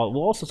in. We'll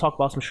also talk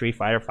about some Street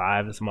Fighter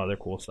 5 and some other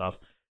cool stuff.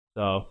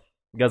 So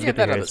you guys get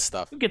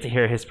to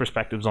hear his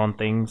perspectives on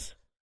things.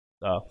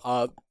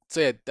 So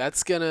yeah,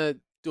 that's gonna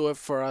do it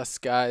for us,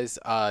 guys.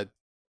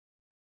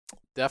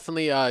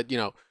 Definitely,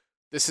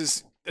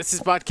 this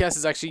podcast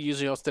is actually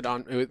usually hosted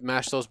on with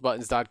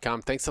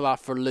mashthosebuttons.com. Thanks a lot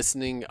for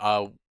listening.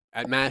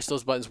 At Mash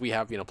Those Buttons, we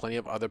have plenty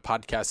of other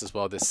podcasts as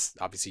well. This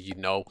obviously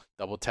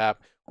Double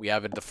Tap. We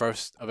have it the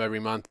first of every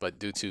month, but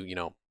due to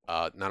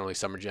not only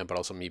Summer Jam but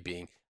also me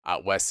being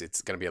out west,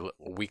 it's gonna be a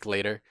week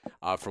later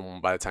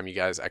from by the time you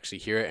guys actually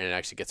hear it and it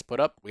actually gets put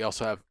up. We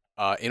also have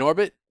In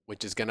Orbit,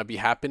 which is gonna be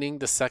happening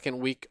the second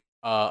week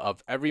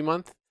of every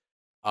month.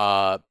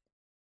 Uh,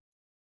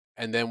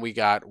 and then we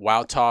got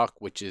Wow Talk,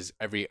 which is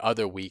every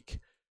other week,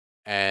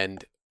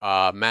 and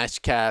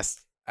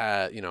Matchcast,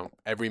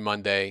 every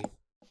Monday.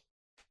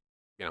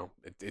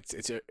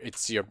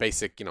 It's your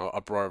basic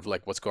uproar of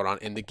like what's going on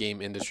in the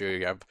game industry.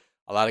 You have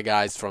a lot of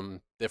guys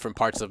from different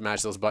parts of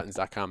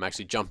MashThoseButtons.com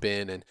actually jump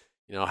in and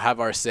have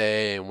our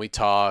say, and we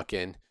talk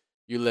and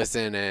you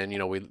listen, and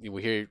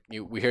we hear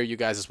you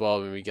guys as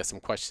well, and we get some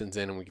questions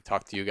in and we can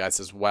talk to you guys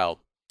as well.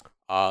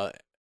 Uh,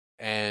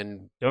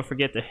 and Don't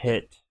forget to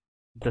hit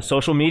the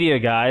social media,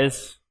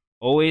 guys.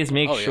 Always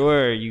make oh yeah,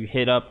 sure you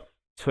hit up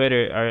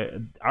Twitter,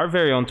 our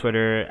very own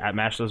Twitter at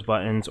Mash Those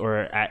Buttons or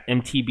at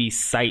MTB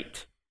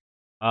Site.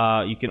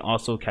 You can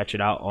also catch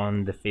it out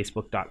on the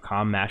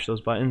Facebook.com Mash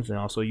Those Buttons and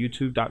also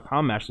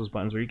YouTube.com Mash Those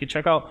Buttons, where you can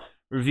check out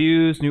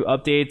reviews, new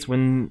updates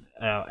when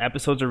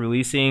episodes are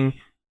releasing,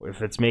 or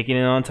if it's making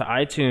it onto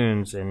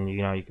iTunes, and you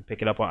can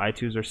pick it up on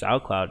iTunes or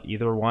SoundCloud,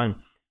 either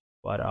one.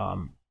 But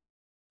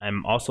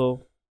I'm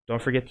also,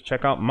 don't forget to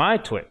check out my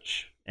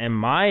Twitch and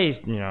my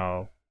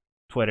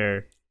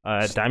Twitter,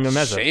 Daimyo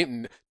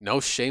Meza. No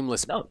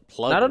shameless No,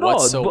 plug not at all.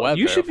 whatsoever. But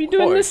you should be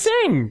doing the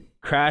same.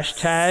 Crash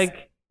tag.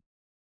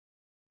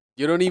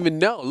 You don't even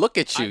know. Look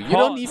at you. You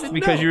don't even know.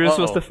 Because you were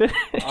supposed to finish.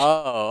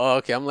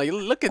 Okay. I'm like,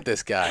 look at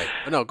this guy.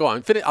 No, go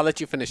on. I'll let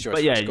you finish yours.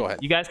 But yeah, go ahead.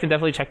 You guys can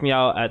definitely check me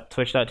out at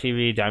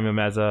twitch.tv, Daimyo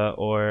Meza,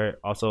 or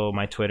also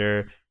my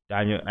Twitter,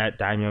 at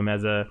Daimyo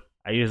Meza.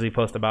 I usually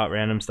post about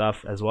random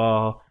stuff as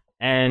well,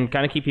 and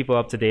kind of keep people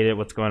up to date at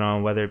what's going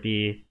on, whether it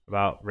be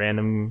about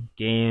random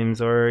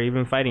games or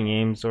even fighting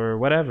games or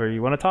whatever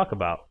you want to talk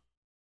about.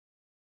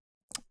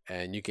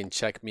 And you can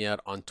check me out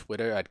on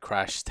Twitter at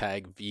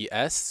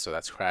CrashTagVS. So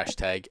that's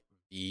CrashTagVS,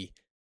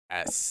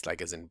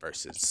 like as in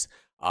versus.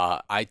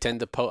 I tend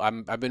to post.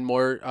 I've been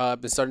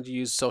starting to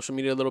use social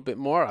media a little bit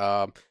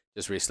more.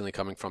 Just recently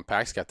coming from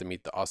PAX, got to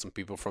meet the awesome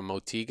people from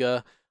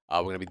Motiga.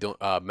 We're gonna be doing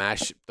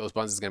Mash Those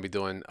Buttons is gonna be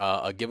doing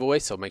a giveaway,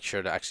 so make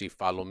sure to actually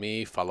follow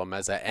me, follow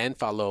Meza, and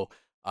follow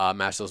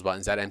Mash Those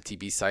Buttons at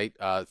MTB Site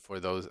for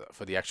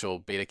the actual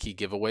beta key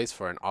giveaways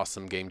for an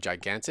awesome game,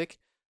 Gigantic.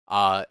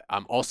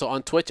 I'm also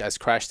on Twitch as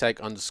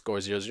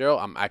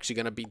CrashTag_00. I'm actually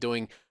gonna be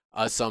doing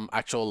some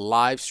actual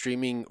live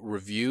streaming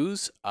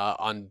reviews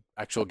on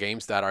actual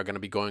games that are gonna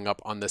be going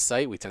up on the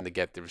site. We tend to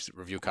get the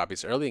review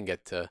copies early and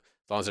get to.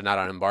 As long as they're not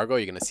on embargo,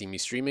 you're gonna see me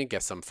streaming,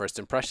 get some first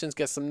impressions,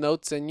 get some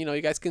notes, and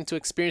you guys get to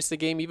experience the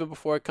game even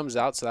before it comes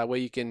out, so that way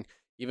you can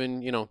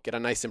even get a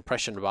nice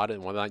impression about it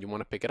and whether or not you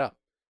want to pick it up.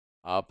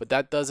 But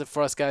that does it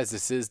for us, guys.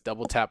 This is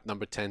Double Tap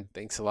number 10.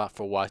 Thanks a lot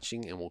for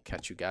watching, and we'll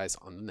catch you guys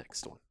on the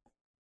next one.